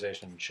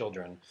Repolarization in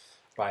Children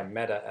by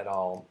Mehta et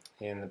al.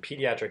 In the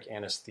Pediatric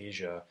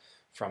Anesthesia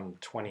from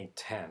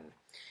 2010.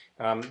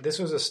 This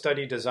was a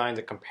study designed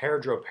to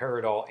compare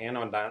droperidol and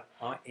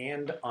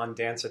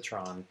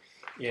ondansetron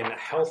in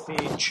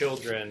healthy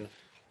children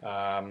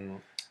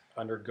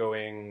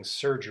undergoing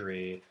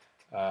surgery,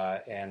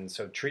 and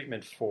so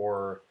treatment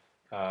for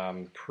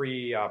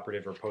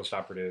pre-operative or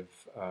post-operative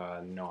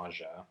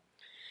nausea.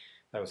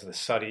 That was the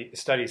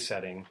study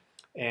setting.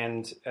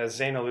 And as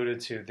Zane alluded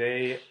to,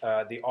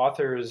 the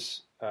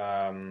authors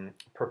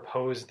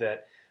proposed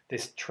that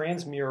this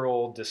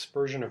transmural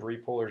dispersion of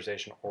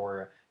repolarization,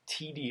 or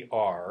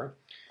TDR,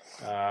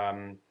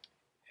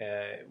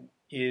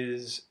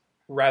 is,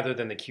 rather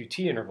than the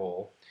QT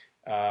interval,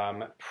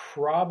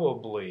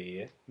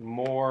 probably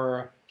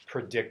more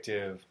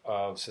predictive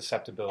of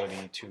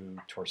susceptibility to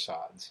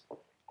torsades.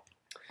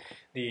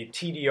 The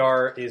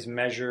TDR is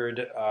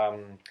measured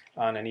on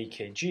an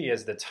EKG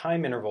as the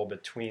time interval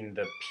between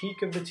the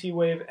peak of the T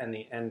wave and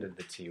the end of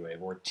the T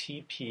wave, or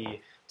TP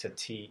to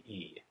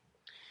TE.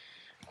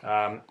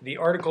 The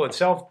article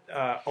itself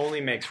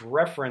only makes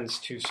reference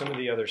to some of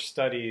the other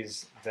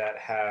studies that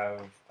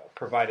have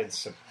provided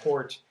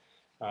support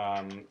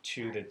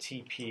to the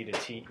TP to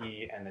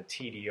TE and the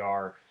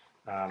TDR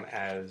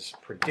as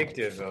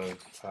predictive of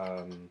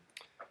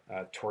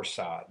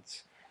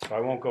torsades. So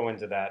I won't go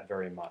into that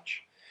very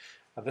much.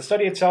 The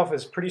study itself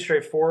is pretty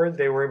straightforward.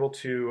 They were able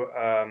to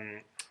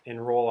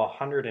enroll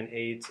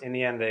 108. In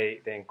the end,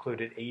 they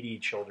included 80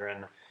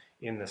 children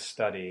in the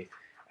study.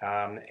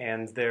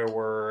 And there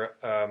were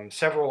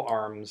several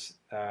arms.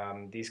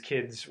 These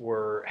kids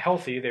were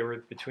healthy. They were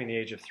between the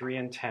age of 3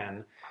 and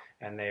 10,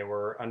 and they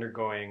were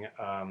undergoing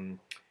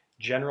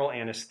general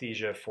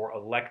anesthesia for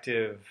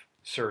elective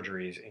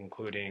surgeries,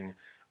 including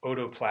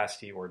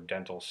otoplasty or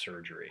dental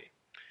surgery.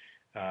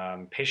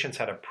 Patients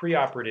had a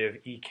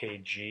preoperative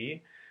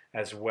EKG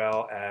as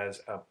well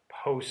as a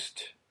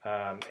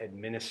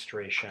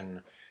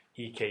post-administration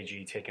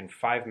EKG taken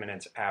 5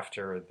 minutes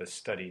after the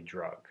study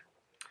drug.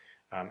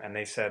 And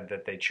they said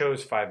that they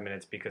chose 5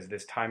 minutes because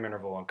this time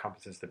interval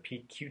encompasses the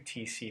peak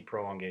QTc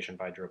prolongation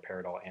by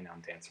droperidol and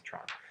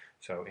ondansetron.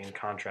 So in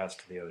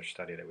contrast to the other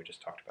study that we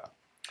just talked about.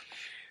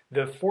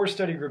 The 4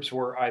 study groups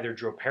were either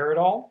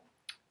droperidol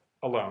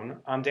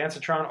alone,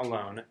 ondansetron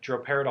alone,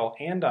 droperidol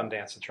and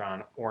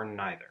ondansetron, or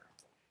neither.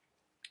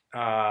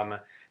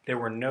 There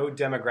were no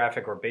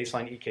demographic or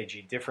baseline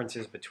EKG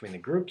differences between the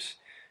groups,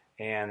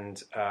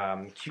 and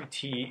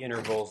QT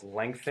intervals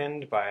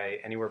lengthened by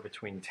anywhere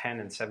between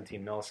 10 and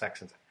 17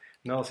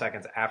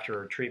 milliseconds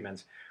after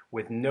treatments,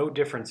 with no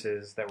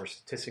differences that were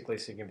statistically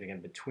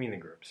significant between the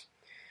groups.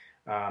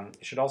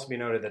 It should also be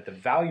noted that the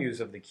values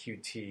of the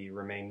QT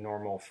remain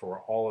normal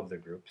for all of the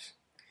groups.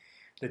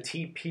 The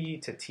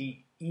TP to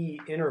TE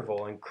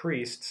interval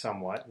increased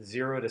somewhat,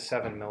 0 to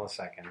 7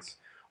 milliseconds,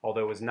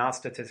 although it was not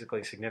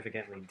statistically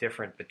significantly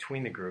different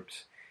between the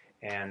groups,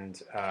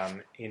 and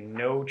in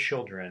no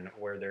children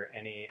were there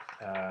any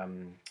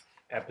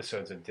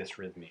episodes of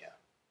dysrhythmia.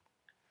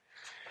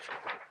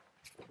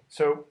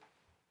 So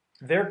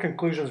their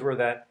conclusions were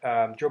that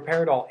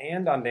droperidol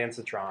and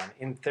ondansetron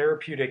in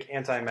therapeutic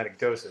antiemetic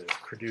doses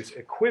produce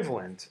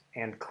equivalent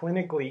and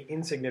clinically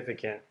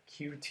insignificant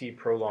QT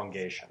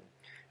prolongation,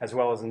 as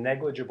well as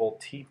negligible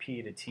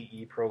TP to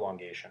TE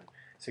prolongation,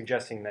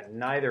 suggesting that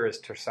neither is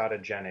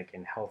torsadogenic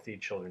in healthy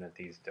children at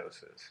these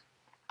doses.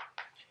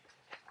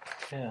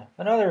 Yeah,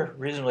 another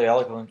reasonably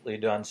elegantly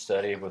done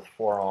study with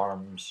 4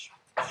 arms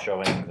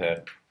showing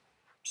that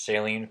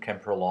saline can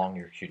prolong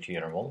your QT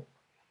interval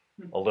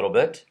a little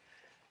bit,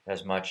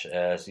 as much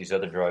as these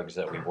other drugs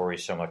that we worry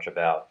so much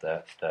about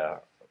that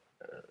that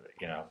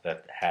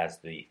has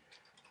the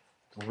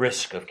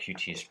risk of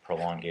QT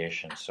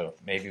prolongation. So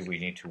maybe we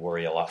need to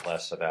worry a lot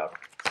less about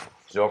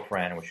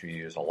Zofran, which we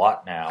use a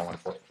lot now, and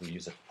we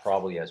use it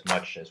probably as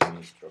much as we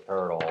used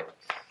droperidol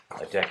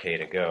a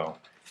decade ago,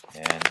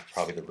 and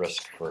probably the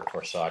risk for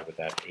torsade with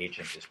that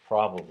agent is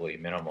probably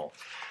minimal.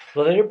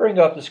 So they did bring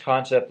up this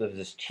concept of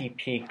this T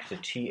peak to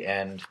T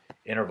end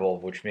interval,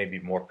 which may be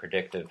more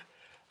predictive.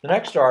 The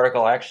next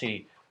article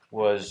actually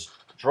was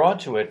drawn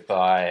to it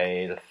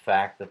by the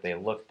fact that they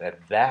looked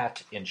at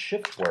that in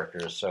shift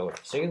workers. So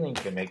if saline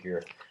can make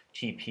your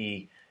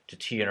TP to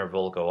T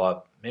interval go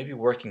up, maybe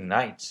working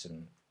nights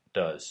and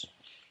does.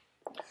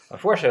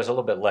 Unfortunately, I was a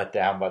little bit let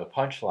down by the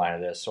punchline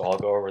of this, so I'll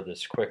go over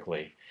this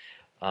quickly.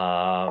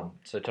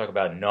 So talk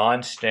about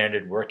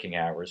non-standard working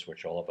hours,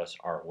 which all of us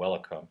are well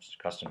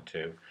accustomed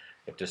to.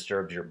 It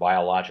disturbs your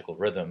biological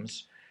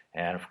rhythms,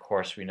 and of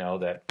course we know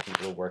that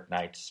people who work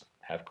nights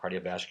have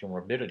cardiovascular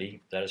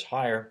morbidity that is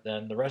higher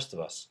than the rest of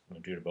us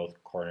due to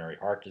both coronary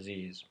heart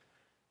disease,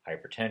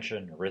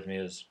 hypertension,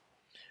 arrhythmias.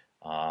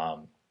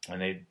 And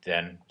they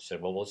then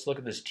said, well, let's look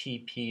at this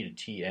TP to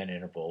TN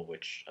interval,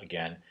 which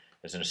again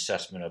is an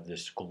assessment of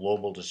this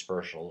global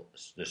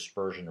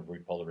dispersion of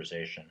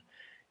repolarization,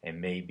 and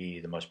may be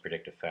the most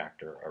predictive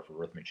factor of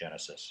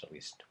arrhythmogenesis, at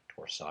least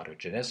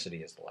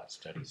torsadogenicity, as the last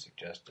study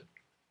suggested.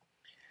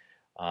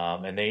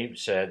 And they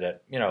said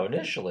that,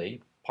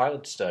 initially,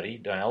 pilot study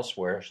done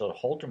elsewhere showed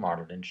Holter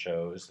monitoring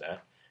shows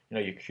that,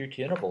 your QT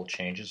interval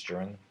changes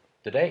during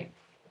the day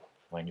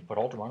when you put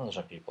Holter monitors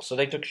on people. So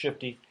they took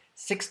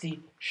 60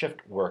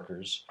 shift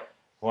workers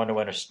who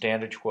underwent a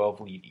standard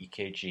 12-lead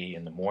EKG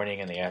in the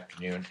morning and the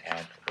afternoon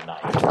and the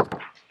night.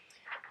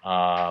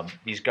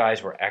 These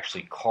guys were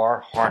actually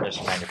car harness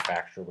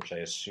manufacturer, which I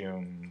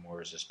assume,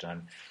 where is this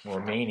done? In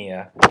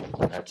Romania.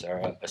 That's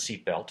a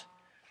seatbelt.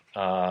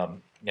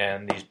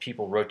 And these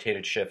people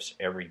rotated shifts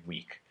every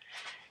week.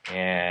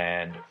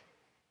 And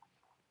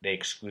they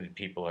excluded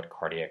people had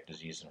cardiac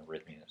disease and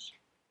arrhythmias.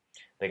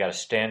 They got a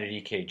standard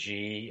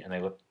EKG, and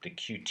they looked at the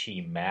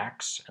QT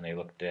max, and they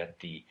looked at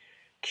the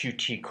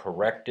QT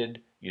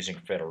corrected using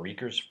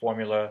Federico's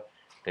formula,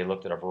 They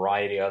looked at a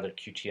variety of other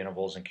QT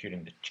intervals,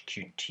 including the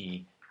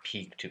QT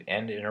peak to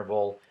end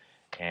interval,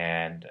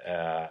 and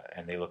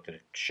they looked at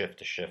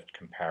shift-to-shift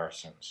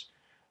comparisons.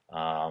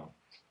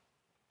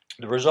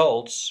 The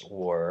results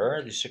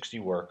were the 60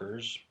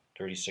 workers,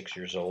 36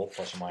 years old,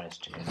 plus or minus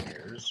 10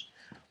 years.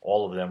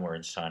 All of them were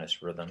in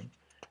sinus rhythm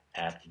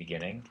at the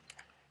beginning.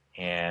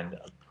 And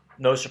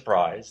no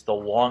surprise, the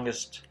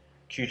longest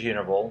QT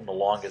interval and the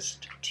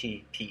longest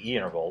TPE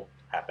interval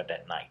happened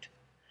at night,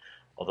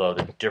 although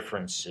the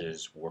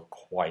differences were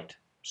quite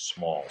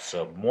small.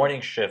 So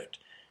morning shift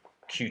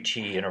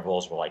QT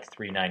intervals were like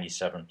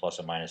 397 plus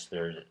or minus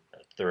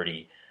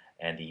 30,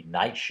 and the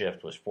night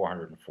shift was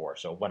 404,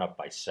 so it went up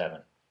by 7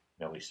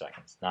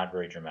 milliseconds. Not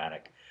very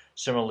dramatic.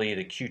 Similarly,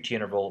 the QT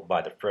interval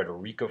by the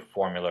Frederica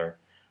formula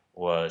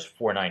was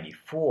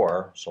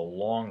 494, so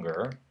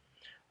longer,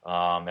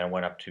 and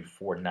went up to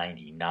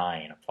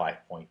 499, a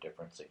 5-point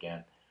difference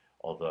again,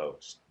 although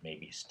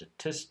maybe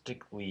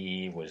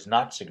statistically was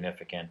not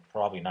significant,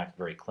 probably not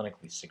very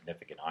clinically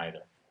significant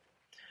either.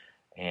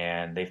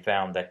 And they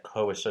found that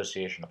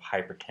co-association of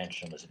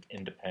hypertension was an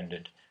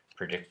independent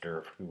predictor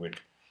of who would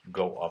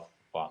go up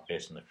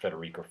based on the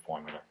Federica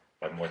formula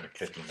by more than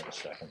 50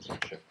 milliseconds in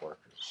shift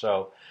workers.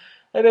 So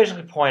they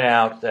basically point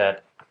out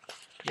that,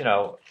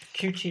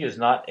 QT is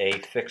not a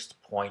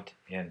fixed point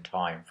in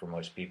time for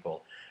most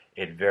people.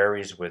 It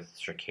varies with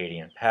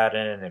circadian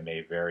pattern. It may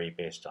vary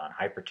based on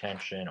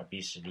hypertension,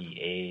 obesity,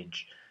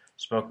 age,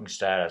 smoking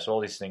status. All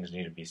these things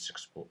need to be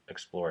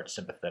explored.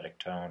 Sympathetic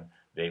tone,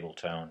 vagal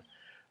tone.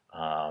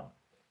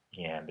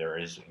 And there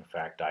is, in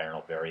fact,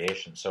 diurnal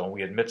variation. So when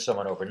we admit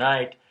someone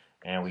overnight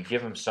and we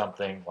give them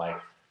something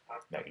like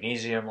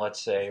magnesium,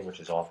 let's say, which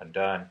is often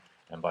done,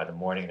 and by the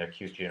morning their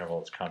QT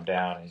intervals come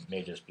down, and it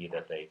may just be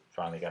that they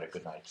finally got a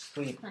good night's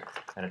sleep,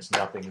 and it's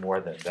nothing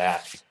more than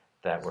that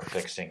we're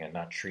fixing and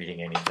not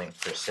treating anything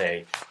per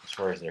se as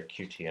far as their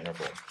QT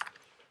interval.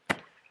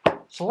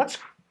 So let's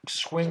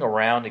swing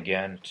around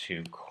again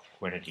to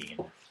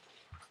quinidine.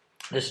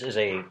 This is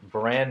a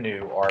brand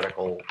new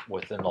article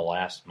within the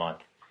last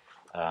month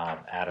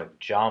out of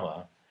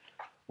JAMA,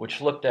 which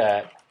looked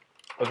at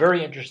a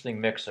very interesting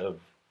mix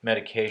of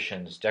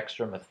medications,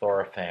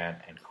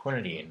 dextromethorphan and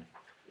quinidine,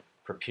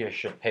 for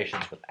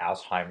patients with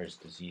Alzheimer's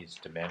disease,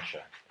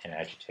 dementia, and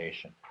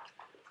agitation.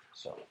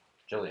 So,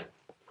 Julia.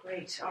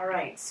 Great. All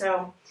right.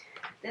 So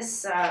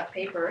this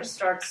paper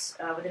starts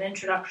with an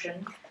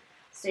introduction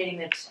stating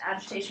that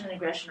agitation and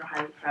aggression are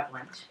highly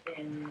prevalent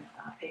in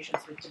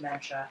patients with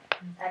dementia,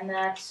 and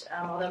that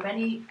although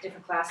many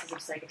different classes of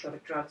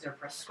psychotropic drugs are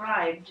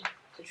prescribed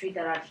to treat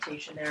that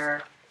agitation, there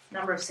are a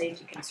number of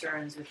safety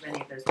concerns with many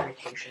of those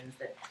medications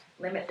that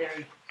limit their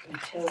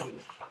utility.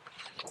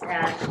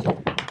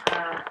 And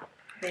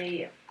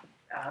they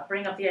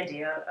bring up the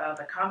idea of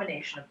a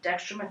combination of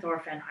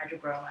dextromethorphan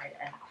hydrochloride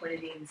and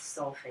quinidine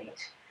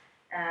sulfate.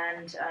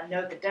 And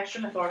note that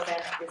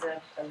dextromethorphan is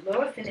a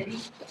low affinity,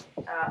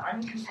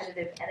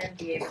 uncompetitive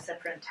NMDA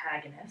receptor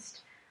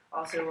antagonist.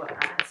 Also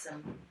has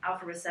some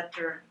alpha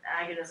receptor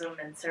agonism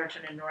and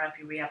serotonin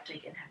norepinephrine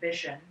reuptake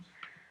inhibition.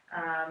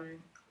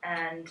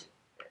 And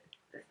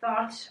the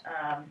thought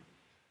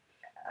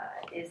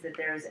is that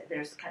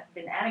there's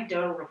been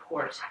anecdotal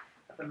report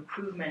of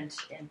improvement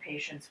in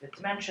patients with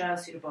dementia,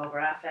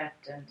 pseudobulbar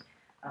affect, and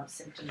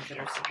symptoms that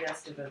are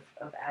suggestive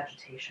of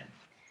agitation.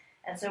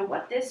 And so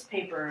what this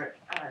paper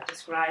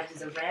describes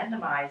is a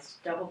randomized,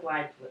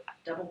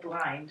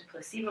 double-blind,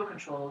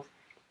 placebo-controlled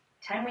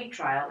 10-week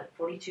trial at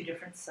 42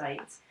 different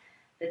sites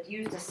that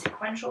used a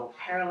sequential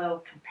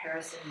parallel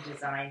comparison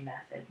design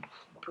method.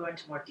 We'll go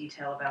into more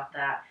detail about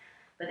that.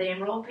 But they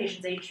enrolled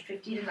patients aged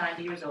 50 to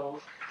 90 years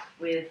old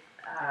with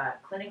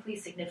clinically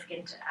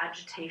significant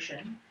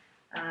agitation,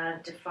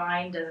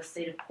 defined as a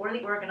state of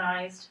poorly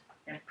organized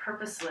and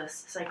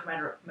purposeless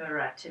psychomotor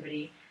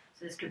activity.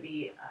 So this could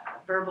be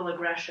verbal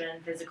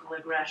aggression, physical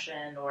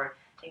aggression, or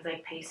things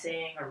like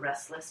pacing or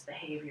restless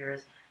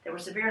behaviors that were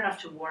severe enough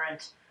to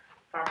warrant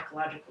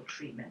pharmacological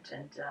treatment.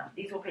 And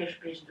these were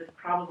patients with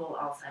probable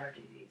Alzheimer's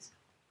disease.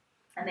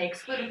 And they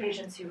excluded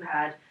patients who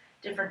had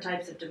different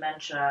types of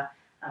dementia,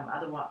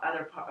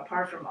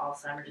 apart from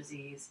Alzheimer's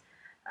disease,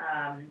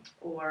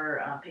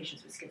 or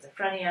patients with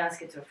schizophrenia,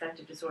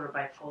 schizoaffective disorder,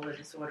 bipolar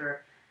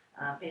disorder,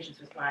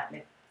 patients with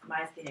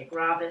myasthenia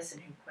gravis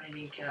in whom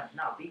quinidine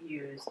cannot be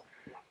used,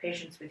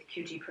 patients with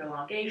QT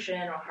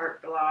prolongation or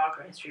heart block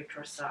or history of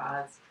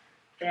torsades,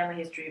 family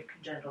history of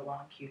congenital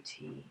long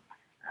QT,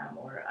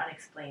 or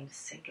unexplained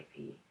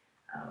syncope,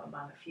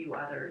 among a few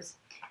others.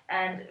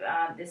 And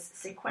this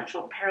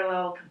sequential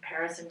parallel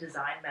comparison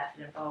design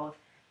method involved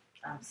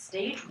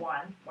stage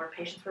 1, where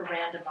patients were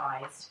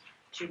randomized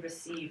to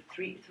receive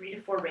 3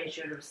 to 4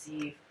 ratio to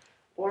receive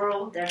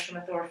oral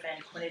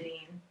dextromethorphan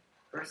quinidine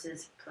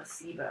versus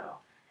placebo.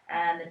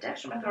 And the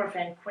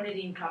dextromethorphan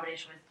quinidine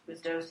combination was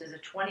dosed as a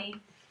 20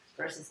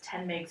 versus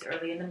 10 mg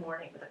early in the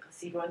morning with a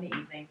placebo in the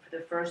evening for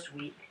the first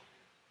week.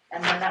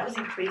 And then that was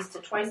increased to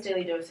twice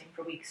daily dosing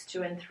for weeks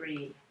 2 and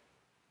 3,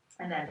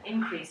 and then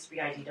increased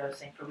BID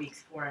dosing for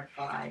weeks 4 and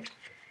 5.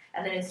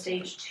 And then in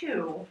stage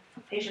 2,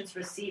 patients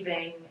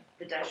receiving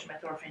the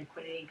dextromethorphan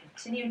quinidine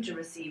continued to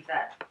receive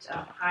that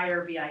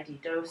higher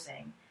BID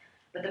dosing.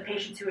 But the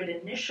patients who had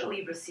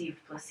initially received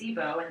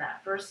placebo in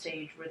that first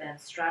stage were then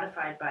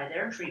stratified by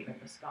their treatment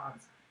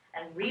response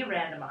and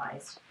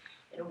re-randomized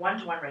in a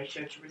 1-to-1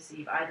 ratio to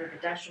receive either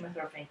the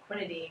dextromethorphan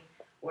quinidine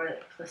or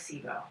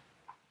placebo.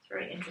 It's a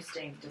very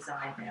interesting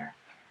design there.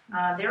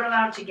 They're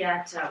allowed to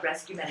get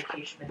rescue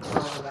medication with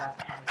lorazepam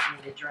as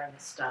needed during the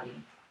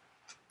study.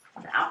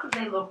 And the outcome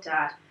they looked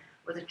at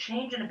was a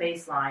change in a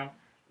baseline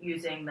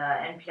using the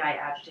NPI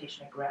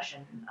agitation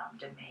aggression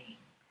domain.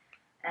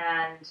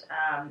 And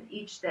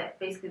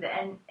basically the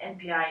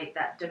NPI,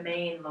 that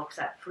domain looks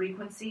at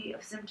frequency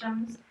of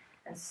symptoms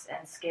and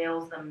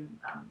scales them,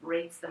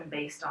 rates them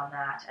based on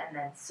that, and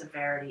then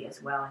severity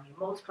as well. And you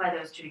multiply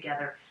those two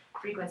together,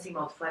 frequency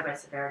multiplied by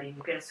severity, and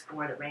you get a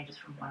score that ranges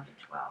from 1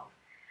 to 12.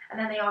 And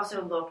then they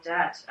also looked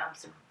at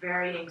some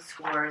varying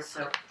scores,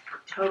 so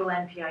total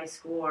NPI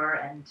score,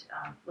 and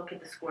look at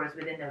the scores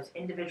within those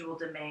individual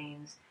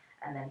domains,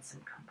 and then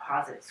some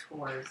composite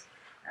scores.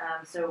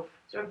 So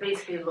sort of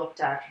basically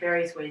looked at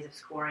various ways of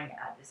scoring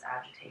at this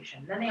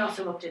agitation. Then they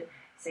also looked at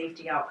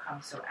safety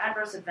outcomes, so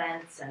adverse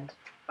events and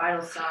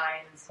vital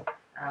signs,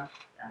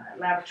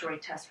 laboratory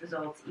test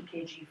results,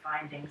 EKG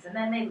findings, and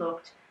then they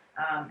looked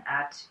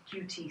at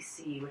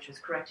QTC, which was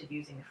corrected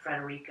using the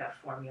Frederica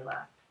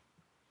formula.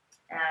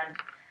 And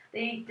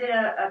they did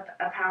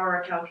a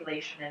power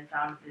calculation and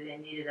found that they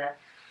needed a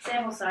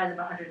sample size of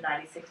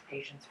 196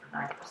 patients for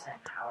 9%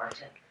 power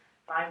to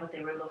find what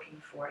they were looking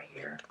for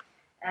here.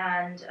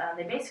 And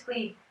they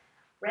basically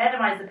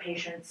randomized the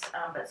patients,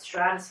 but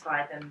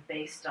stratified them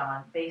based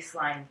on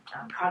baseline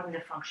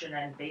cognitive function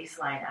and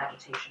baseline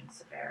agitation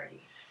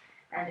severity.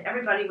 And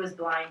everybody was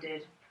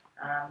blinded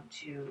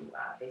to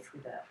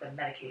basically the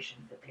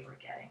medications that they were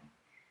getting.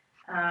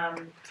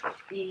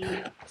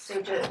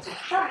 So to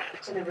jump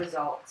to the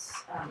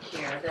results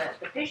here,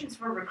 the patients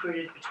were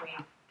recruited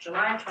between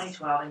July of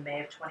 2012 and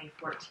May of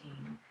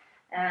 2014.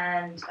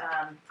 And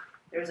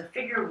there's a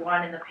figure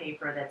 1 in the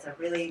paper that's a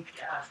really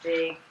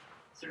big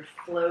sort of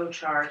flow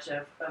chart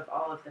of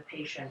all of the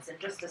patients. And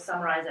just to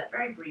summarize that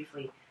very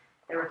briefly,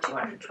 there were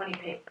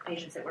 220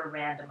 patients that were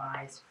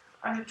randomized,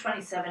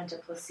 127 to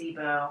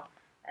placebo,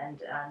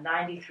 and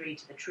 93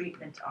 to the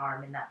treatment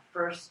arm in that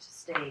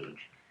first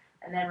stage.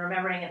 And then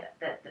remembering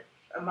that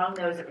among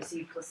those that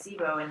received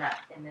placebo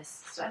in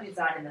this study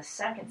design in the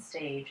second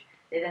stage,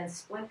 they then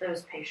split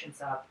those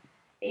patients up.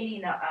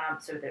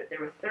 So there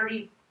were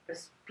 30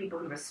 people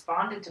who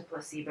responded to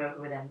placebo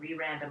who were then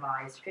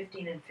re-randomized,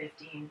 15 and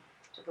 15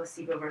 to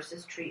placebo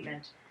versus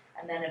treatment.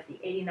 And then of the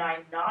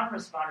 89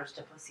 non-responders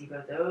to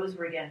placebo, those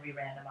were again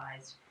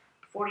re-randomized.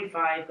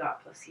 45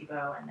 got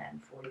placebo, and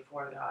then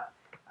 44 got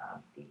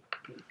the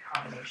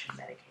combination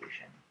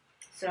medication.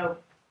 So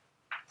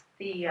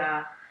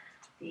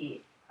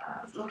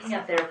looking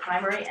at their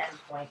primary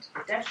endpoint,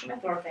 the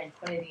dextromethorphan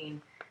quinidine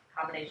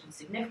combination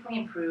significantly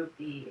improved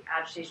the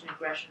agitation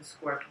aggression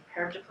score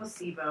compared to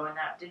placebo, and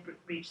that did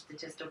reach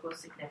statistical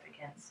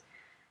significance.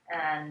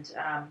 And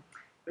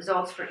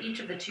results for each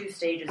of the 2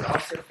 stages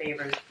also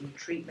favored the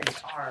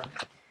treatment arm.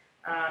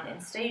 In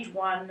stage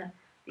 1,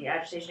 the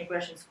agitation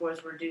aggression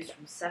scores were reduced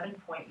from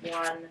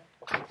 7.1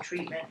 with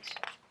treatment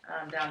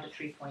down to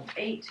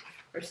 3.8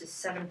 versus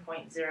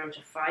 7.0 to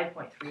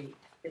 5.3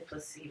 with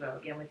placebo,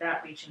 again with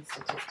that reaching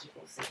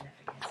statistical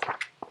significance.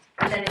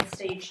 And then in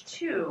stage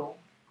 2,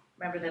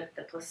 remember that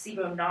the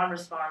placebo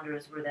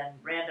non-responders were then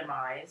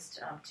randomized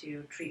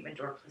to treatment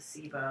or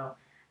placebo,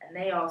 and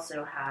they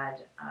also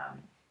had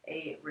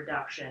a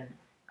reduction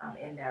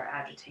in their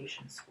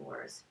agitation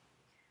scores.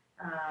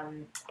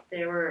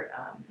 There were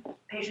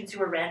patients who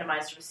were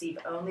randomized to receive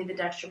only the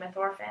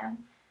dextromethorphan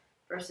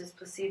versus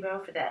placebo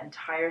for that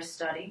entire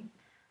study,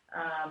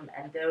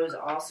 and those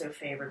also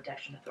favored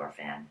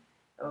dextromethorphan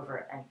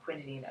and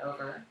quinidine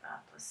over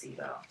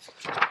placebo.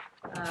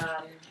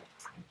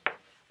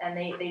 And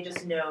they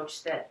just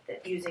note that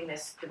using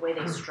this, the way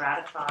they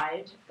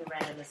stratified the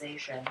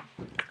randomization,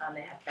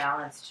 they had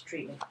balanced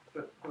treatment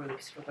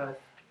groups for both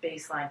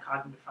baseline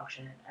cognitive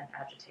function and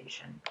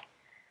agitation.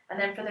 And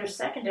then for their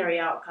secondary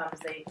outcomes,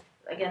 they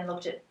again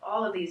looked at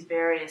all of these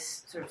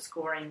various sort of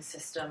scoring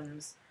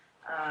systems,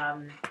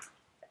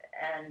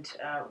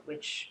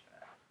 which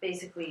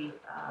basically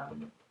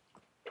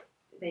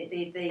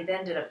they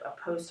then did a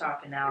post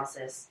hoc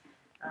analysis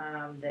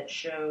that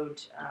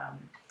showed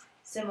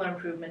similar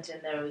improvement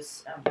in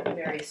those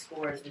various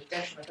scores with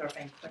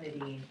dextromethorphan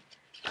quinidine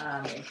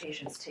in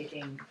patients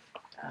taking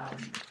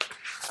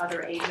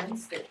other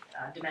agents that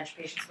dementia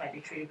patients might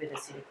be treated with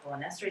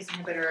acetylcholinesterase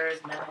inhibitors,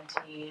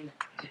 memantine,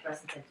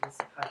 antidepressants,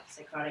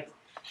 antipsychotics,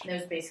 and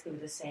those basically were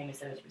the same as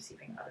those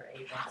receiving other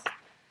agents.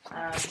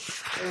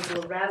 There was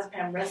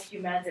lorazepam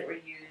rescue meds that were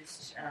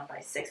used by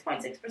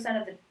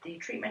 6.6% of the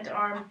treatment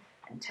arm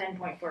and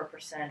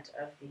 10.4%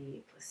 of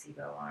the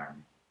placebo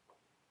arm.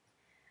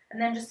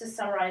 And then just to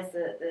summarize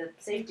the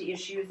safety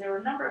issues, there were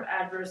a number of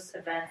adverse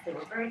events that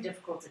were very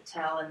difficult to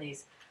tell in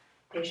these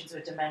patients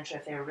with dementia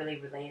if they were really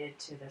related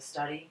to the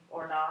study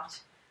or not.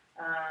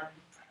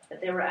 that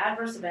there were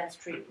adverse events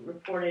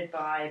reported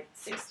by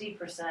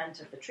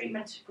 60% of the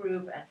treatment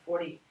group and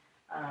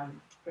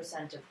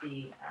 40% of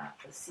the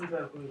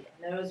placebo group.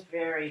 And those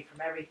varied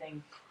from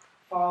everything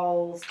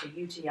falls to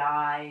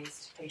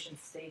UTIs, to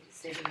patients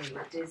stating they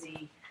were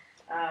dizzy.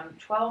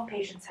 12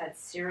 patients had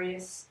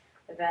serious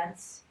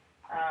events,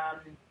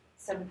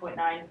 7.9%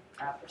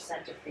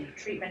 of the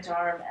treatment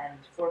arm and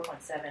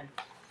 4.7%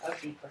 of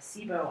the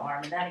placebo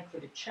arm, and that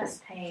included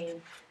chest pain,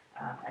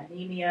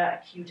 anemia,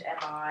 acute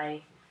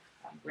MI,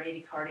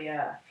 bradycardia,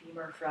 a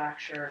femur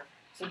fracture.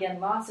 So again,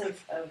 lots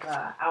of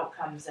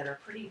outcomes that are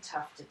pretty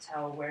tough to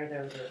tell where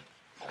those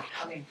are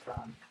coming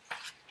from.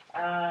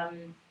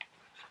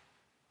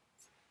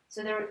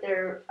 So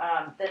they're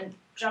then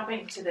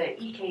jumping to the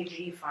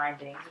EKG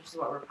findings, which is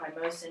what we're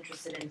probably most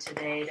interested in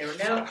today. There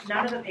were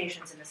none of the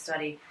patients in the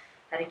study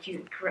had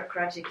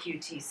corrected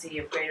QTc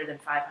of greater than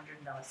 500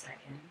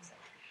 milliseconds,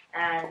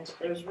 and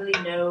there was really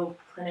no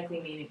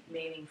clinically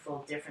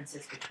meaningful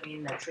differences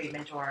between the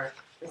treatment or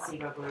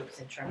placebo groups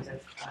in terms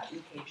of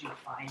EKG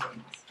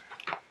findings.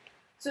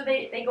 So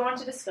they go on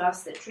to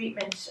discuss that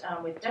treatment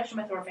with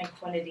dextromethorphan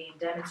quinidine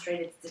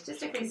demonstrated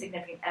statistically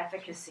significant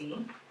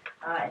efficacy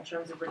in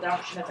terms of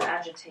reduction of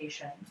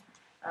agitation,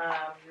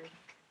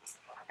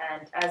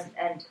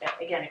 and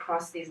again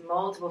across these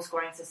multiple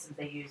scoring systems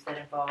they used that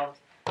involved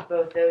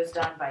both those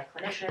done by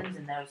clinicians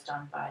and those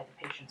done by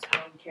the patient's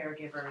own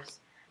caregivers,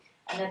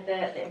 and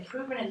that the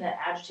improvement in the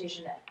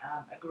agitation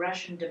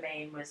aggression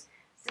domain was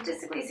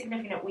statistically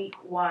significant at week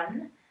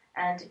 1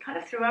 and kind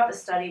of throughout the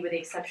study with the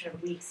exception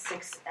of weeks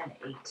 6 and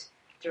 8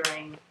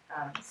 during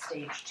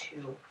stage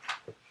 2.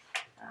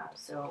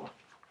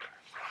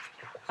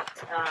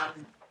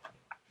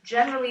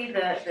 Generally,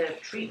 the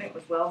treatment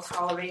was well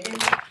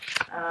tolerated,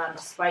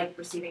 despite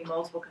receiving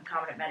multiple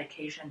concomitant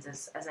medications.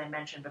 As I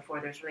mentioned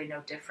before, there's really no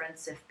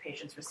difference if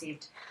patients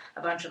received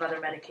a bunch of other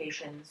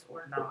medications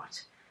or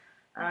not.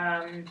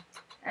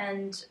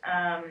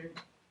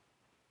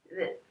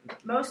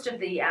 Most of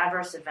the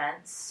adverse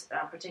events,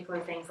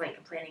 particularly things like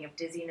complaining of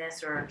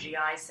dizziness or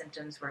GI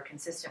symptoms, were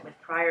consistent with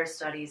prior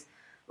studies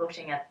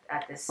looking at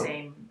this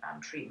same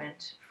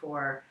treatment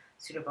for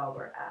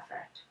pseudobulbar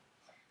affect.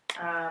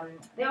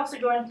 They also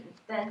go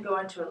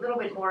into a little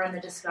bit more in the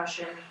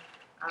discussion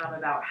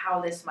about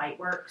how this might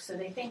work. So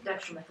they think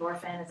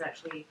dextromethorphan is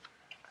actually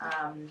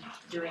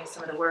doing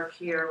some of the work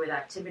here with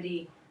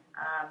activity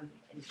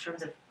in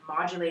terms of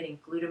modulating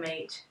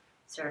glutamate,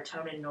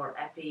 serotonin,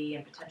 norepi,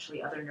 and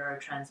potentially other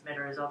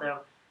neurotransmitters, although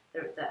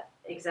the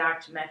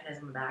exact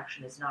mechanism of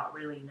action is not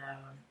really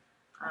known.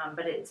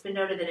 But it's been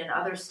noted that in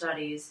other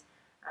studies,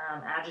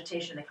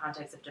 agitation in the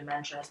context of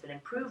dementia has been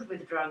improved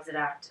with drugs that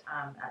act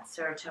at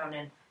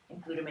serotonin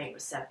and glutamate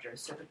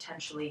receptors. So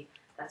potentially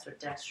that's what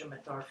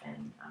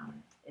dextromethorphan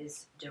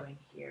is doing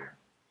here.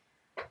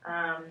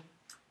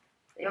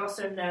 They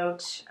also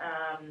note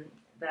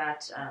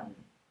that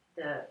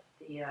the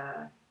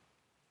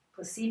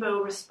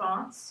placebo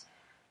response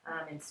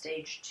in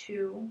stage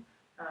 2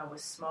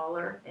 was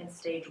smaller in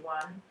stage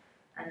 1,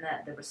 and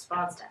that the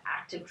response to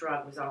active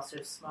drug was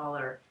also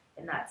smaller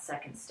in that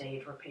second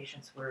stage where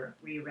patients were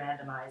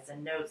re-randomized,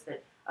 and notes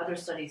that other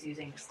studies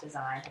using this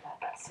design have had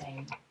that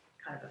same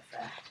kind of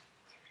effect.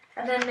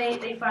 And then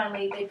they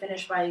finally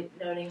finish by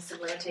noting some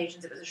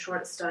limitations. It was a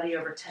short study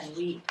over 10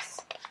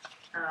 weeks.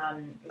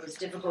 It was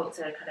difficult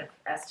to kind of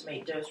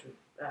estimate dose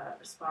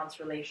response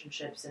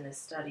relationships in this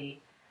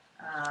study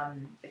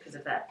because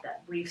of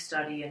that brief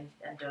study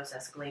and dose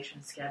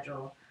escalation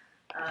schedule.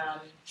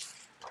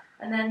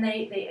 And then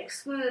they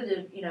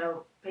excluded,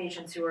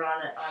 patients who were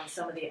on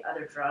some of the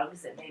other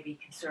drugs that may be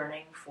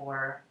concerning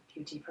for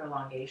QT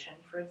prolongation,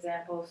 for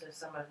example. So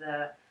some of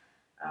the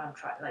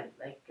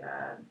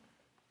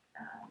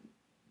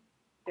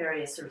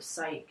various sort of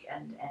psych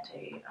and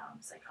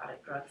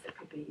anti-psychotic drugs that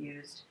could be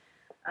used.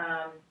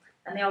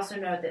 And they also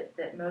know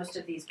that most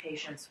of these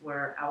patients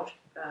were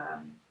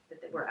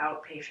that they were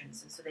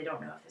outpatients, and so they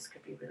don't know if this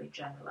could be really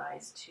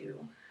generalized to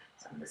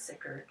some of the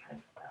sicker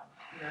kind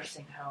of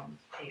nursing home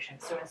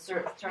patients. So in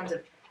terms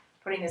of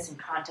putting this in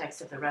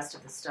context of the rest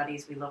of the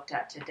studies we looked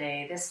at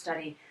today, this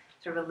study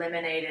sort of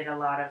eliminated a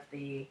lot of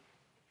the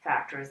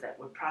factors that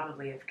would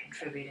probably have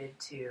contributed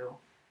to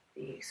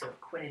the sort of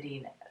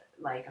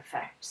quinidine-like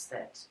effects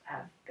that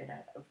have been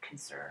of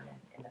concern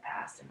in the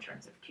past in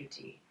terms of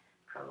QT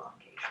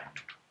prolongation.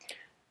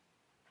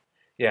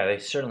 Yeah, they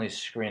certainly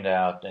screened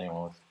out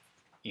anyone with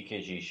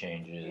EKG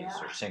changes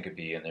or syncope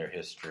in their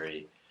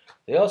history.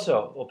 They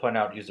also, we'll point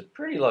out, used a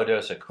pretty low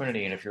dose of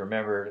quinidine. If you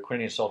remember,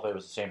 quinidine sulfate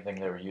was the same thing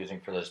they were using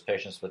for those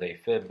patients with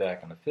AFib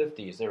back in the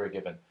 50s. They were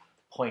given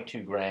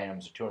 0.2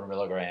 grams, 200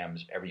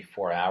 milligrams every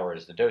 4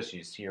 hours. The dose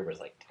used here was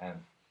like 10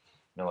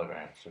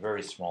 milligrams, a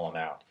very small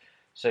amount.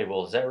 Say,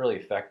 well, is that really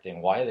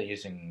affecting? Why are they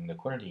using the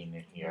quinidine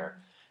in here?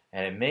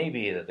 And it may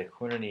be that the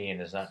quinidine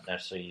is not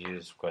necessarily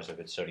used because of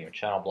its sodium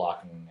channel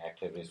blocking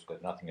activities, it's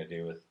got nothing to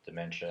do with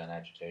dementia and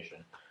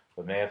agitation,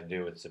 but may have to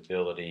do with its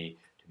ability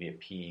to be a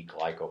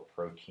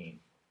P-glycoprotein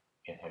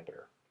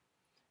inhibitor.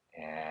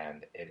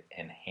 And it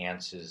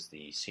enhances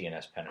the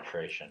CNS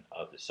penetration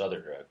of this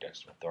other drug,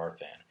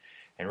 dextromethorphan.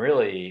 And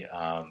really,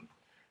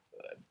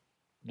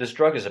 this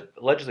drug is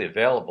allegedly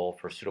available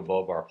for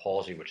pseudobulbar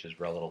palsy, which is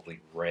a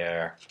relatively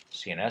rare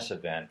CNS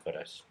event, but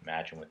I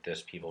imagine with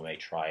this, people may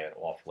try it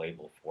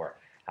off-label for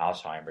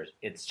Alzheimer's.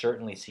 It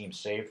certainly seems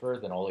safer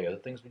than all the other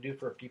things we do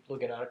for people who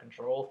get out of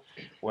control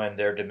when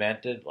they're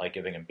demented, like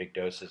giving them big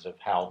doses of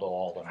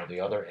Haldol and all the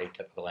other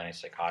atypical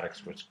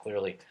antipsychotics, which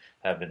clearly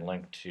have been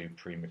linked to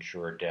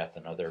premature death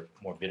and other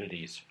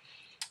morbidities.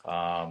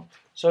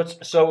 So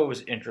it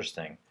was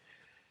interesting.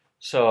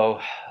 So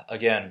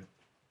again,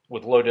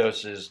 with low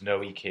doses,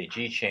 no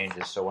EKG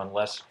changes. So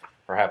unless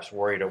perhaps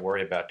worry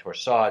about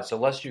Torsades, so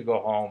unless you go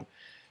home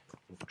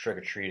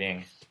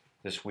trick-or-treating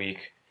this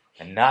week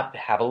and not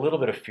have a little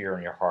bit of fear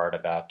in your heart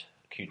about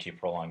QT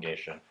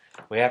prolongation,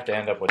 we have to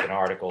end up with an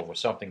article with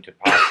something to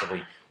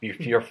possibly be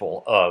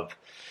fearful of.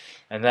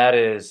 And that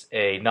is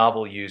a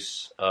novel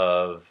use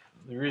of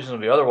the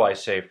reasonably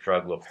otherwise safe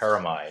drug,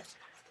 loperamide.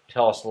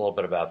 Tell us a little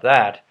bit about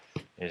that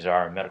is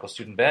our medical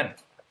student, Ben.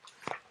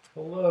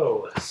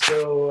 Hello.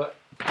 So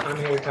I'm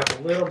here to talk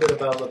a little bit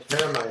about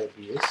loperamide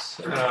abuse.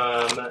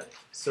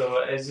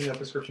 So as you know,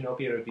 prescription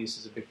opioid abuse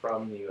is a big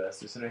problem in the U.S.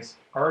 There's a nice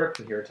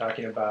article here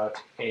talking about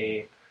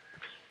a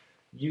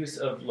use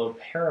of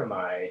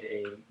loperamide,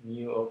 a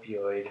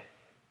mu-opioid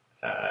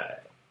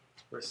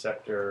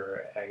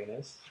receptor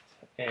agonist.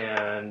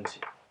 And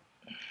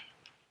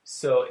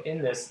so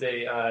in this,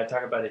 they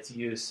talk about its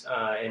use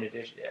in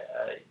addition,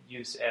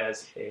 use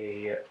as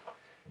a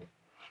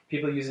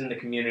people use in the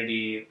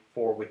community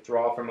for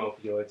withdrawal from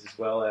opioids, as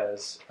well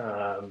as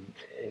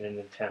in an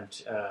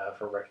attempt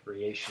for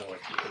recreational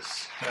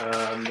abuse.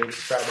 They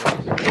described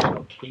an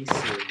observational case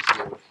series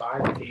with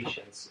 5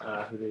 patients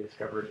who they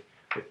discovered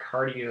with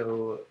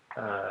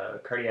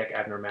cardiac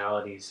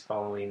abnormalities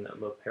following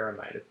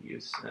loperamide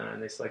abuse. And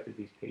they selected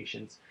these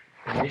patients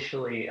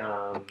initially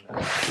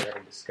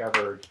having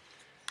discovered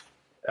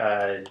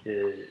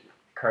the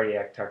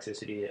cardiac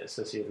toxicity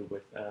associated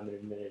with an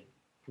admitted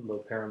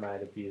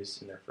loperamide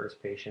abuse in their first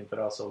patient, but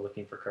also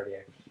looking for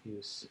cardiac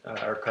use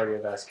or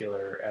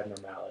cardiovascular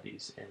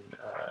abnormalities in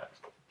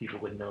people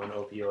with known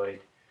opioid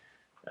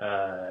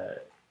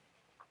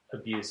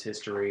abuse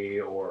history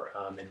or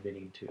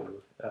admitting to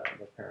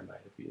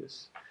loperamide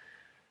abuse.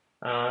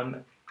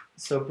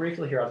 So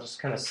briefly here, I'll just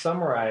kind of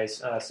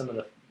summarize some of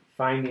the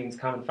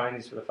common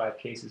findings for the 5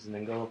 cases, and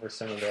then go over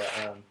some of the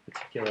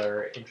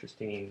particular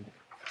interesting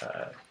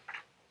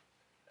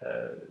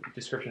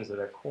descriptions of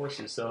their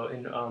courses. So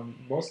in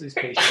most of these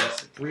patients,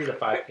 3 of the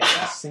 5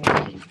 patients,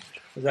 syncope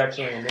was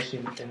actually an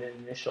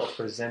initial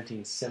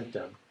presenting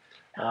symptom.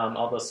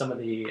 Although some of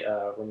the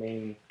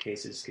remaining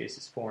cases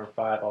 4 and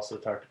 5, also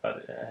talked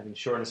about having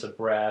shortness of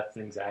breath,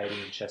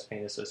 anxiety, and chest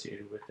pain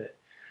associated with it.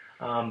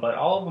 But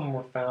all of them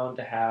were found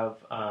to have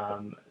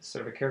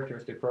sort of a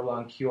characteristic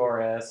prolonged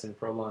QRS and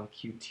prolonged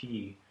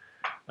QT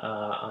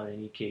on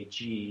an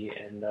EKG,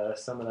 and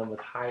some of them with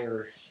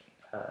higher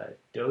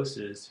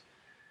doses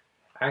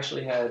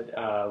actually had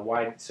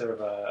wide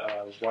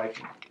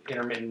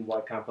intermittent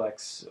wide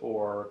complex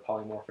or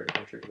polymorphic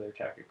ventricular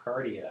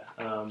tachycardia.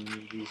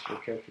 These were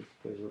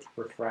characteristically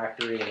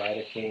refractory to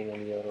lidocaine,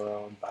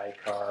 amiodarone,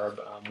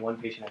 bicarb. One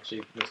patient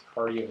actually was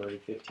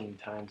cardioverted 15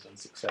 times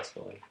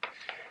unsuccessfully.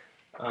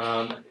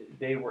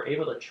 They were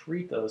able to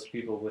treat those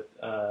people with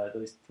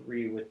those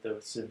 3 with the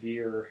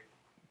severe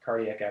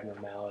cardiac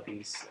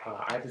abnormalities,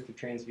 either through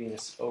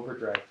transvenous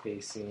overdrive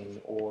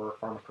pacing or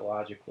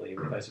pharmacologically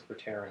with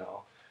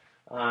isoproterenol.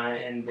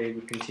 And they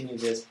would continue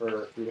this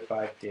for 3 to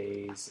 5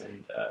 days,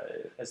 and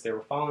as they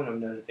were following them,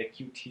 noted that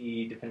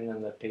QT, depending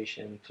on the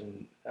patient,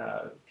 and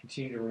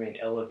continued to remain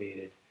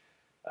elevated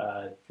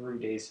through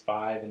days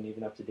 5 and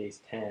even up to days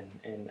 10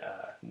 in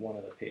one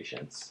of the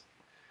patients.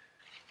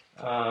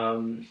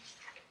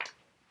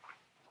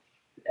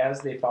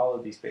 As they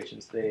followed these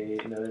patients, they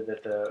noted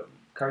that the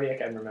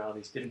cardiac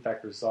abnormalities did in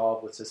fact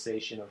resolve with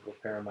cessation of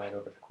loperamide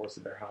over the course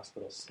of their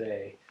hospital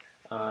stay.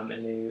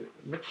 And they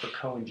looked for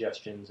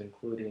co-ingestions,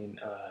 including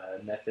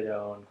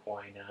methadone,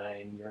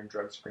 quinine. Urine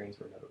drug screens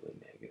were notably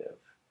negative.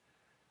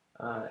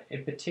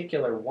 In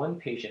particular, one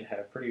patient had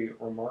a pretty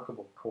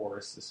remarkable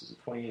course. This was a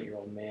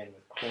 28-year-old man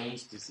with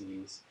Crohn's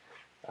disease,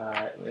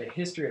 a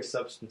history of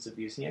substance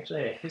abuse. And he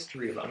actually had a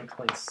history of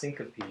unexplained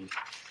syncope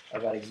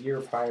about a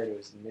year prior to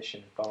his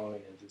admission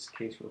following his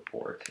case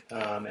report,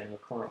 and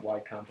recurrent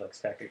wide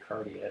complex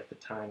tachycardia at the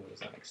time it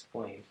was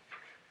unexplained.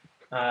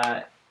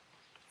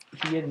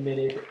 He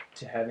admitted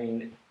to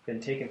having been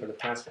taken for the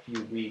past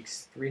few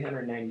weeks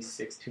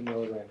 396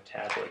 2-milligram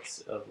tablets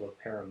of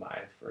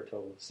loperamide for a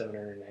total of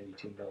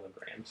 792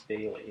 milligrams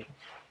daily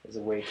as a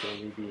way to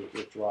alleviate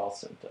withdrawal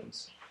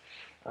symptoms.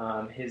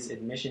 His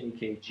admission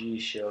EKG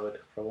showed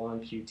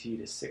prolonged QT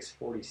to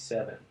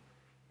 647.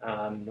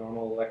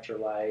 Normal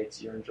electrolytes,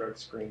 urine drug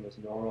screen was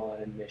normal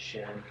at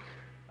admission,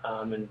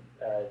 and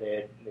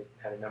they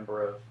had a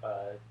number of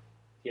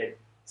he had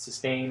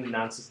sustained and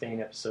non-sustained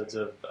episodes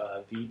of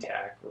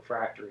VTAC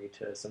refractory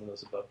to some of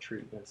those above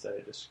treatments that I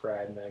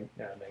described: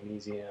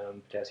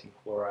 magnesium, potassium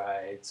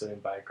chloride,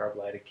 sodium bicarb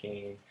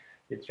lidocaine,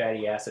 did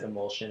fatty acid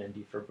emulsion and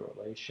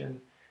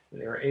defibrillation,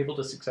 They were able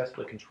to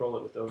successfully control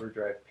it with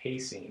overdrive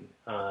pacing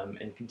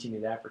and continue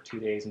that for 2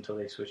 days until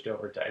they switched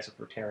over to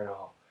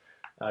isoproterenol,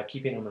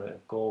 keeping them at a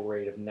goal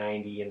rate of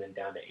 90 and then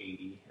down to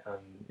 80.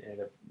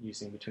 Ended up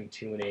using between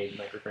 2 and 8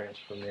 micrograms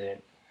per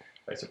minute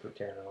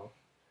isoproterenol.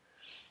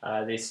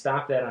 They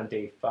stopped that on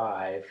day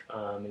 5,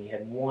 and he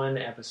had one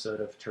episode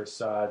of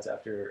torsades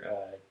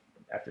after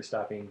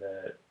stopping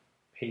the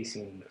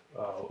pacing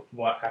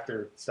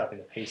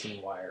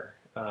wire,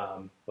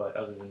 but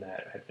other than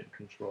that, had been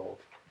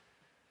controlled.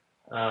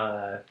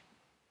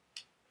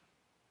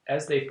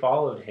 As they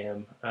followed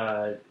him,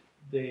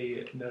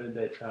 they noted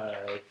that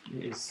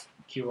his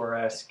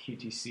QRS,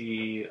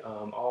 QTC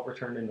all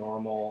returned to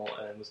normal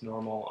and was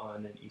normal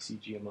on an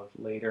ECG a month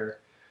later.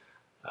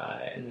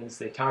 And as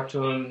they talked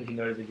to him, he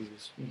noted that he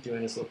was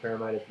doing his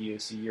loperamide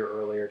abuse a year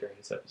earlier during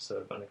this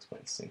episode of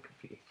unexplained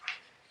syncope.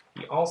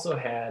 He also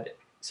had,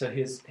 so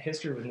his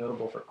history was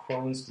notable for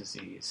Crohn's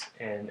disease,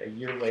 and a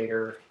year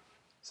later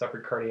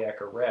suffered cardiac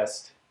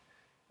arrest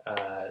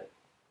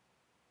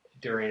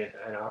during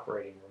an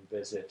operating room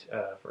visit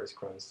for his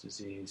Crohn's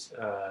disease.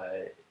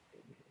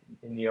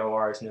 In the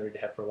OR, is noted to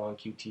have prolonged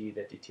QT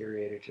that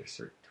deteriorated to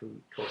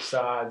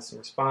torsades,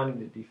 responding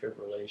to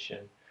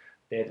defibrillation.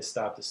 They had to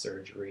stop the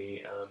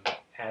surgery.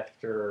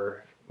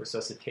 After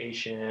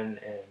resuscitation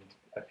and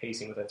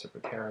pacing with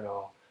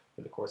isoproterenol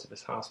for the course of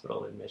his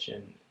hospital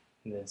admission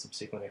and then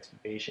subsequent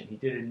extubation, he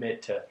did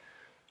admit to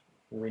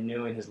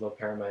renewing his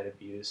loperamide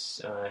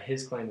abuse.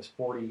 His claim was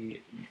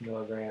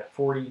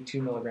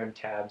 42 milligram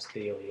tabs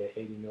daily at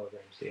 80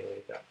 milligrams daily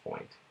at that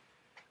point,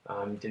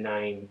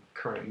 denying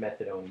current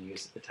methadone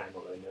use at the time,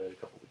 although I noted a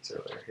couple weeks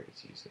earlier he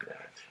was using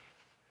that.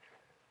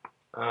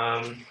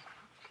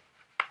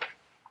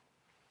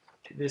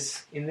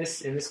 In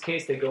this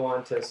case, they go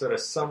on to sort of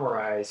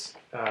summarize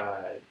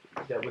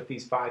that with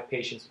these 5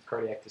 patients with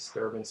cardiac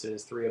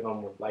disturbances, 3 of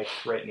them were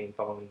life-threatening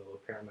following the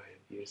loperamide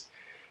abuse.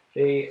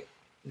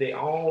 They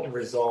all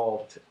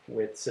resolved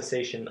with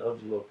cessation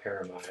of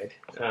loperamide,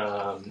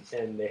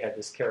 and they had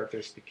this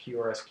characteristic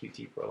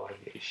QRS-QT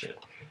prolongation.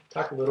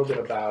 Talk a little bit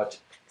about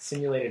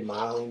simulated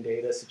modeling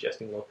data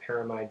suggesting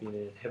loperamide being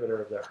an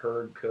inhibitor of the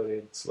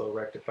hERG-coded slow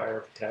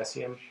rectifier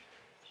potassium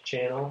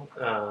channel,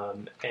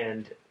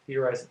 and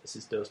theorize that this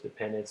is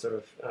dose-dependent, sort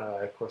of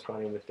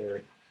corresponding with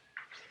their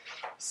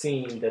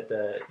seeing that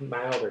the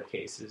milder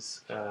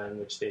cases in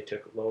which they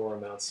took lower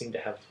amounts seem to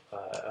have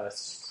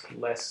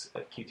less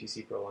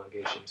QTC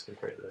prolongations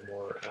compared to the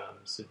more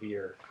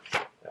severe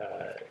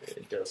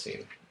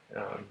dosing,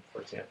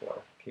 for example,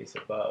 our case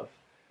above.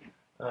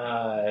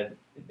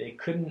 They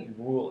couldn't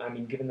rule,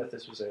 given that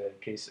this was a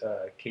case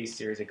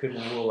series, they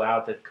couldn't rule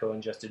out that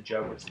co-ingested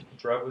drug was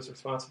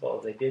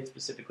responsible. They did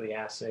specifically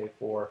assay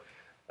for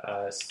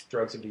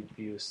drugs of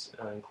abuse,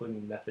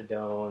 including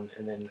methadone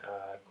and then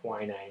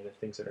quinine, the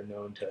things that are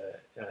known to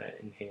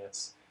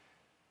enhance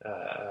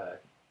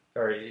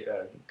or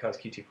cause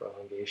QT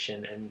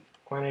prolongation. And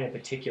quinine in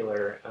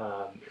particular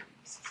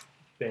has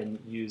been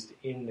used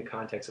in the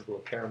context of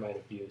loperamide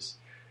abuse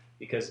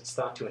because it's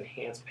thought to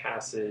enhance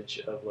passage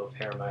of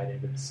loperamide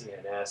into the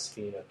CNS,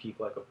 being a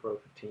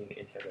P-glycoprotein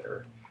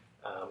inhibitor,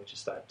 which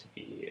is thought to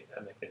be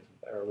a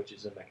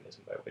mechanism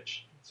by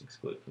which it's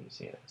excluded from the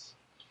CNS.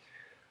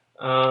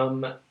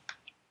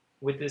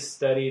 With this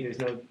study, there's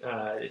no.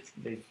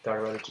 They talk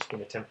about it just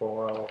being a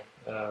temporal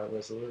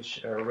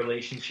resolution or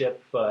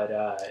relationship, but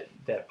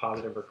that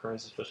positive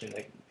recurrence, especially in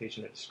the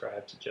patient it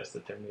described, suggests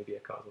that there may be a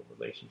causal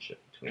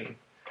relationship between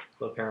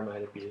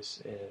loperamide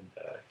abuse and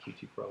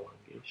QT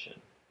prolongation.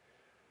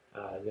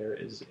 There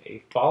is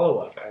a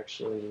follow-up,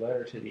 actually,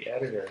 letter to the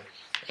editor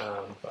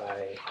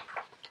by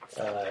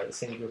the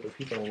same group of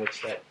people in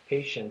which that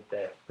patient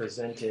that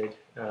presented.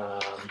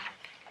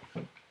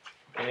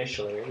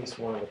 Initially, at least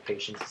one of the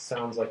patients, it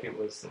sounds like it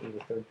was the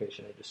third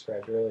patient I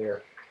described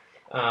earlier,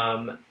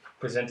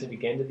 presented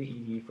again to the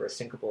ED for a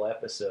syncopal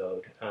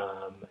episode.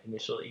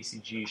 Initial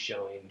ECG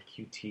showing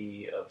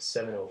QT of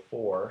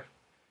 704.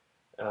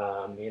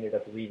 He ended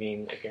up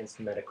leaving against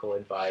medical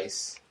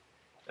advice.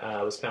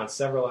 Was found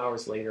several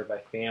hours later by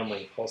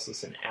family,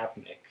 pulseless and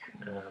apneic.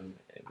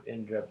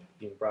 Ended up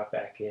being brought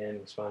back in,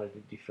 responded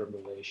to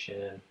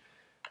defibrillation,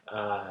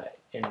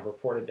 and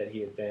reported that he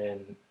had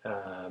been...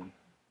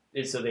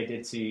 So they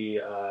did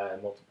see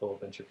multiple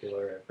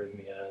ventricular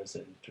arrhythmias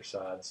and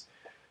torsades.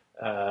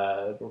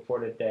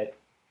 Reported that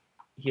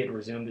he had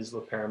resumed his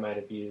loperamide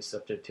abuse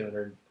up to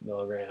 202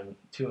 milligram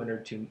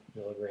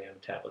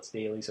tablets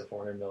daily, so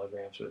 400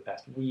 milligrams for the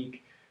past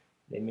week.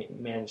 They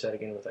managed that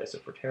again with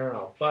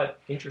isoproterenol. But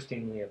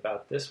interestingly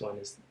about this one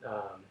is,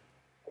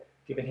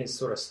 given his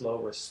sort of slow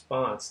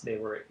response, they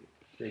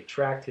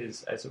tracked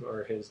his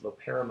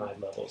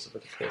loperamide levels over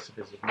the course of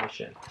his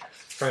admission,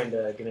 trying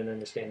to get an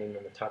understanding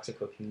of the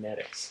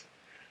toxicokinetics.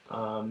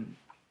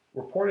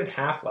 Reported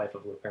half-life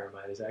of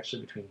loperamide is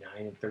actually between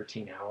 9 and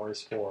 13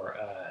 hours for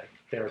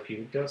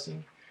therapeutic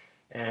dosing.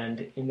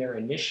 And in their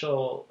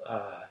initial,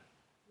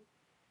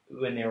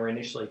 when they were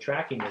initially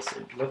tracking this,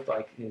 it looked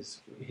like his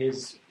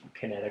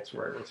kinetics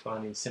were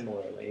responding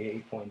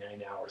similarly,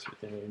 8.9 hours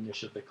within an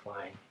initial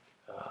decline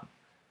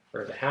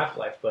or the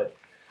half-life, but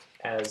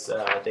as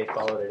they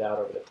followed it out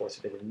over the course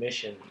of his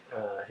admission,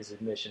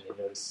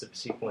 they noticed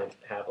subsequent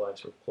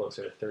half-lives were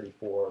closer to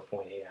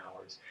 34.8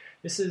 hours.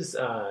 This is,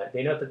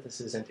 they note that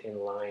this isn't in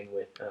line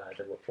with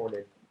the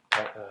reported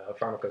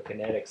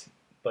pharmacokinetics,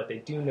 but they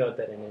do note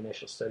that in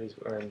initial studies,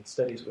 or in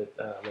studies with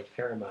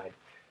loperamide,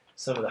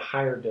 some of the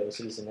higher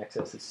doses in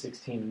excess of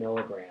 16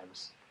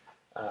 milligrams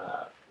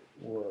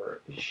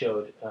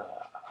showed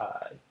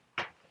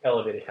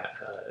elevated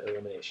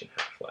elimination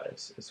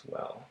half-lives as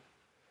well.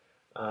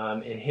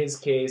 In his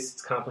case,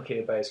 it's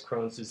complicated by his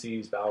Crohn's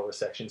disease, bowel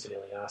resections, and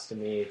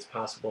ileostomy. It's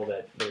possible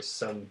that there's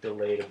some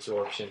delayed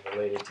absorption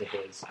related to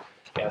his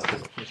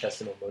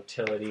gastrointestinal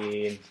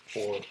motility and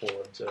poor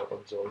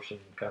absorption,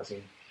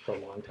 causing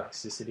prolonged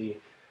toxicity.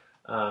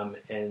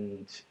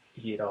 And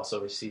he had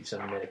also received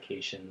some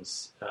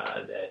medications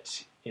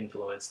that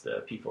influenced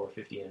the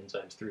P450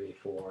 enzymes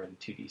 3A4 and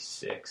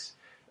 2D6,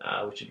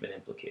 which had been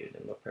implicated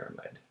in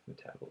loperamide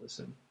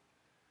metabolism.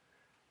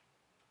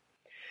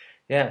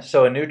 Yeah,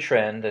 so a new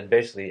trend, and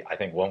basically I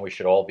think one we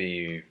should all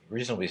be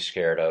reasonably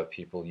scared of,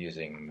 people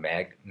using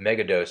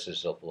mega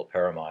doses of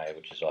loperamide,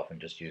 which is often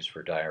just used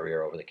for diarrhea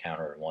over the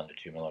counter, 1 to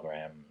 2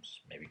 milligrams,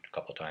 maybe a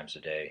couple times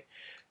a day,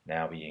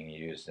 now being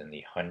used in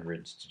the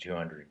hundreds to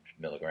 200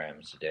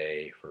 milligrams a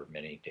day for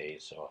many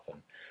days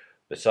often.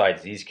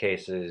 Besides these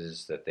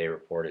cases that they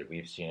reported,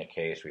 we've seen a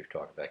case, we've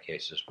talked about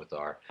cases with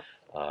our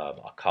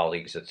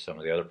colleagues at some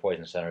of the other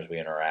poison centers we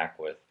interact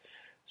with.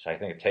 So I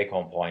think the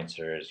take-home points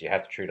is you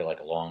have to treat it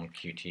like a long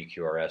QT,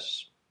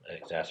 QRS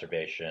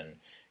exacerbation,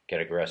 get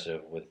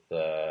aggressive with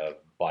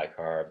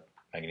bicarb,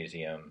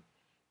 magnesium,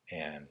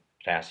 and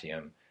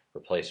potassium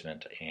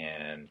replacement,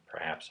 and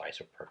perhaps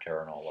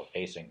isoproterenol or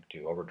pacing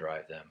to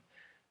overdrive them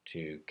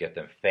to get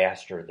them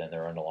faster than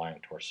their underlying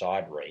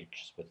torsade rate,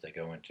 which is what they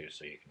go into,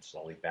 so you can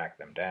slowly back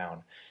them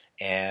down.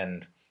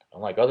 And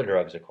unlike other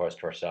drugs that cause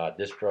torsade,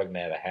 this drug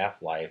may have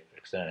a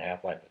extended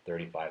half-life of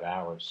 35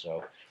 hours,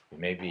 so we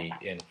may be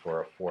in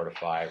for a 4 to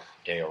 5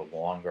 day or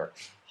longer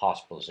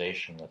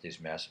hospitalization with these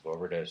massive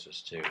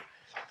overdoses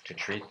to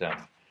treat them.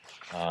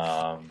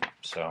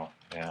 So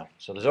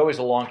there's always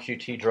a long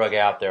QT drug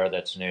out there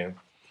that's new.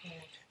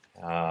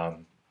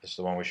 This is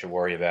the one we should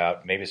worry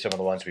about. Maybe some of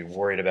the ones we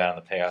worried about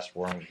in the past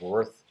weren't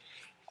worth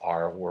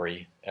our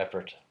worry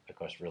effort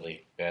because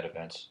really bad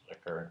events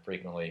occur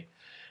frequently.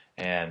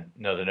 And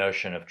the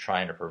notion of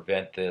trying to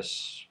prevent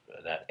this,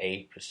 that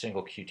a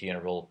single QT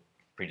interval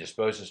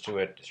predisposes to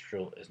it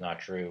is not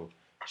true.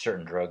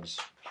 Certain drugs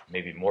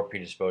may be more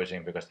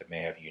predisposing because they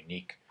may have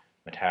unique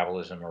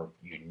metabolism or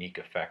unique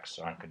effects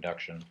on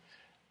conduction,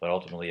 but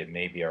ultimately it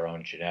may be our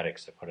own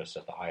genetics that put us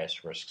at the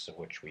highest risks, of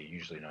which we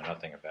usually know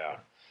nothing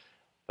about.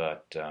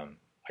 But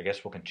I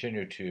guess we'll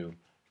continue to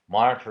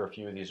monitor a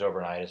few of these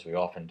overnight, as we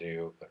often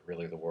do, but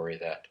really the worry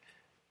that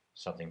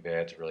something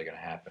bad is really going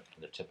to happen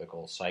to the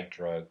typical psych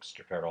drugs,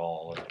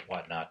 droperidol and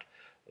whatnot,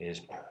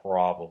 is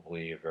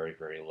probably a very,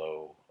 very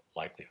low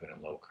likelihood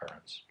and low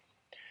occurrence.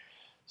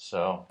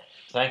 So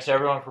thanks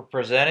everyone for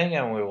presenting,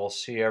 and we will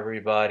see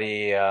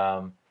everybody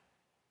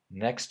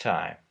next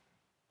time.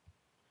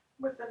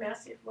 With the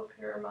massive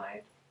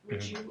loperamide,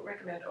 would you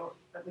recommend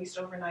at least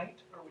overnight,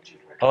 or would you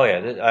recommend? Oh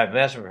yeah,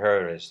 massive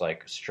loperamide is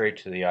like straight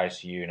to the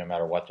ICU, no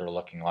matter what they're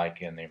looking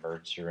like in the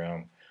emergency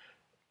room.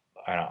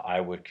 I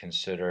would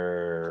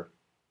consider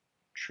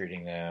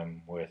treating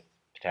them with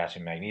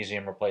potassium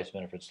magnesium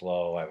replacement if it's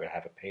low. I would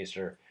have a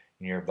pacer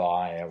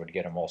nearby. I would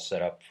get them all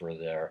set up for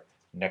their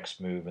next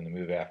move and the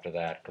move after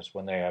that, because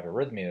when they have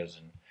arrhythmias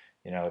and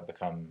it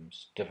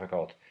becomes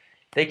difficult.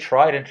 They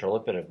tried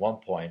intralipid at one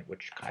point,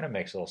 which kind of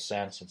makes a little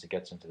sense since it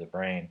gets into the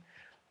brain,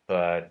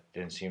 but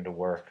didn't seem to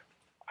work.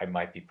 I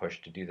might be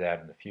pushed to do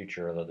that in the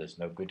future, although there's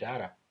no good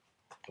data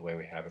the way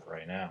we have it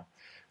right now.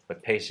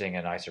 But pacing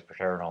and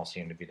isoproterenol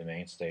seem to be the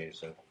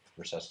mainstays of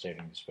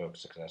resuscitating these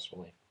folks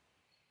successfully.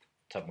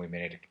 Something we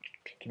may need to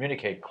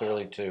communicate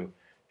clearly to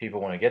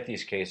people when they get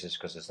these cases,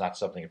 because it's not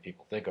something that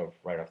people think of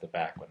right off the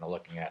bat when they're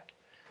looking at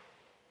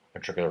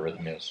ventricular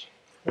arrhythmias.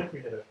 I think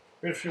we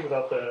had a few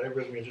without the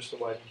arrhythmia, just the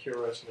YD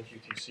QRS and the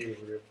QTC,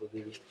 we were able to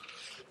do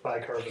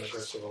bicarb and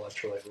aggressive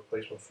electrolyte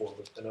replacement for.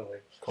 But I know I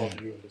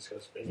called you and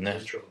discussed maybe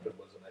intralipid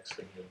was the next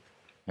thing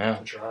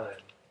to try.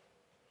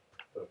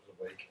 But it was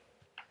awake.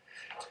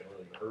 It's going to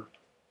really hurt.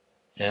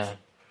 Yeah.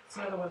 It's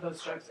another one of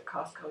those drugs at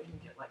Costco you can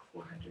get like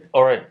 400.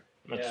 All right.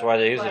 That's why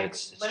they use it.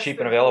 It's cheap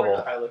and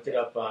available. I looked it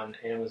up on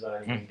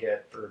Amazon. You can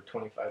get for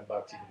 $25. You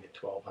can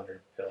get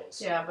 1,200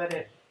 pills. Yeah, but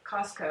at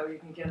Costco you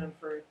can get them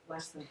for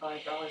less than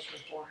 $5 for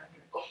 400.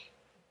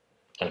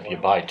 And if you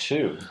buy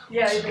two.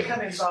 Yeah, they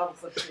come in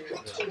bottles of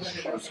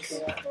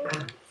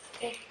 200.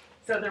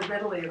 So they're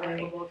readily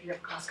available if you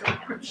have Costco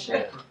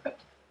membership.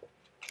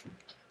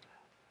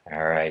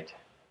 All right.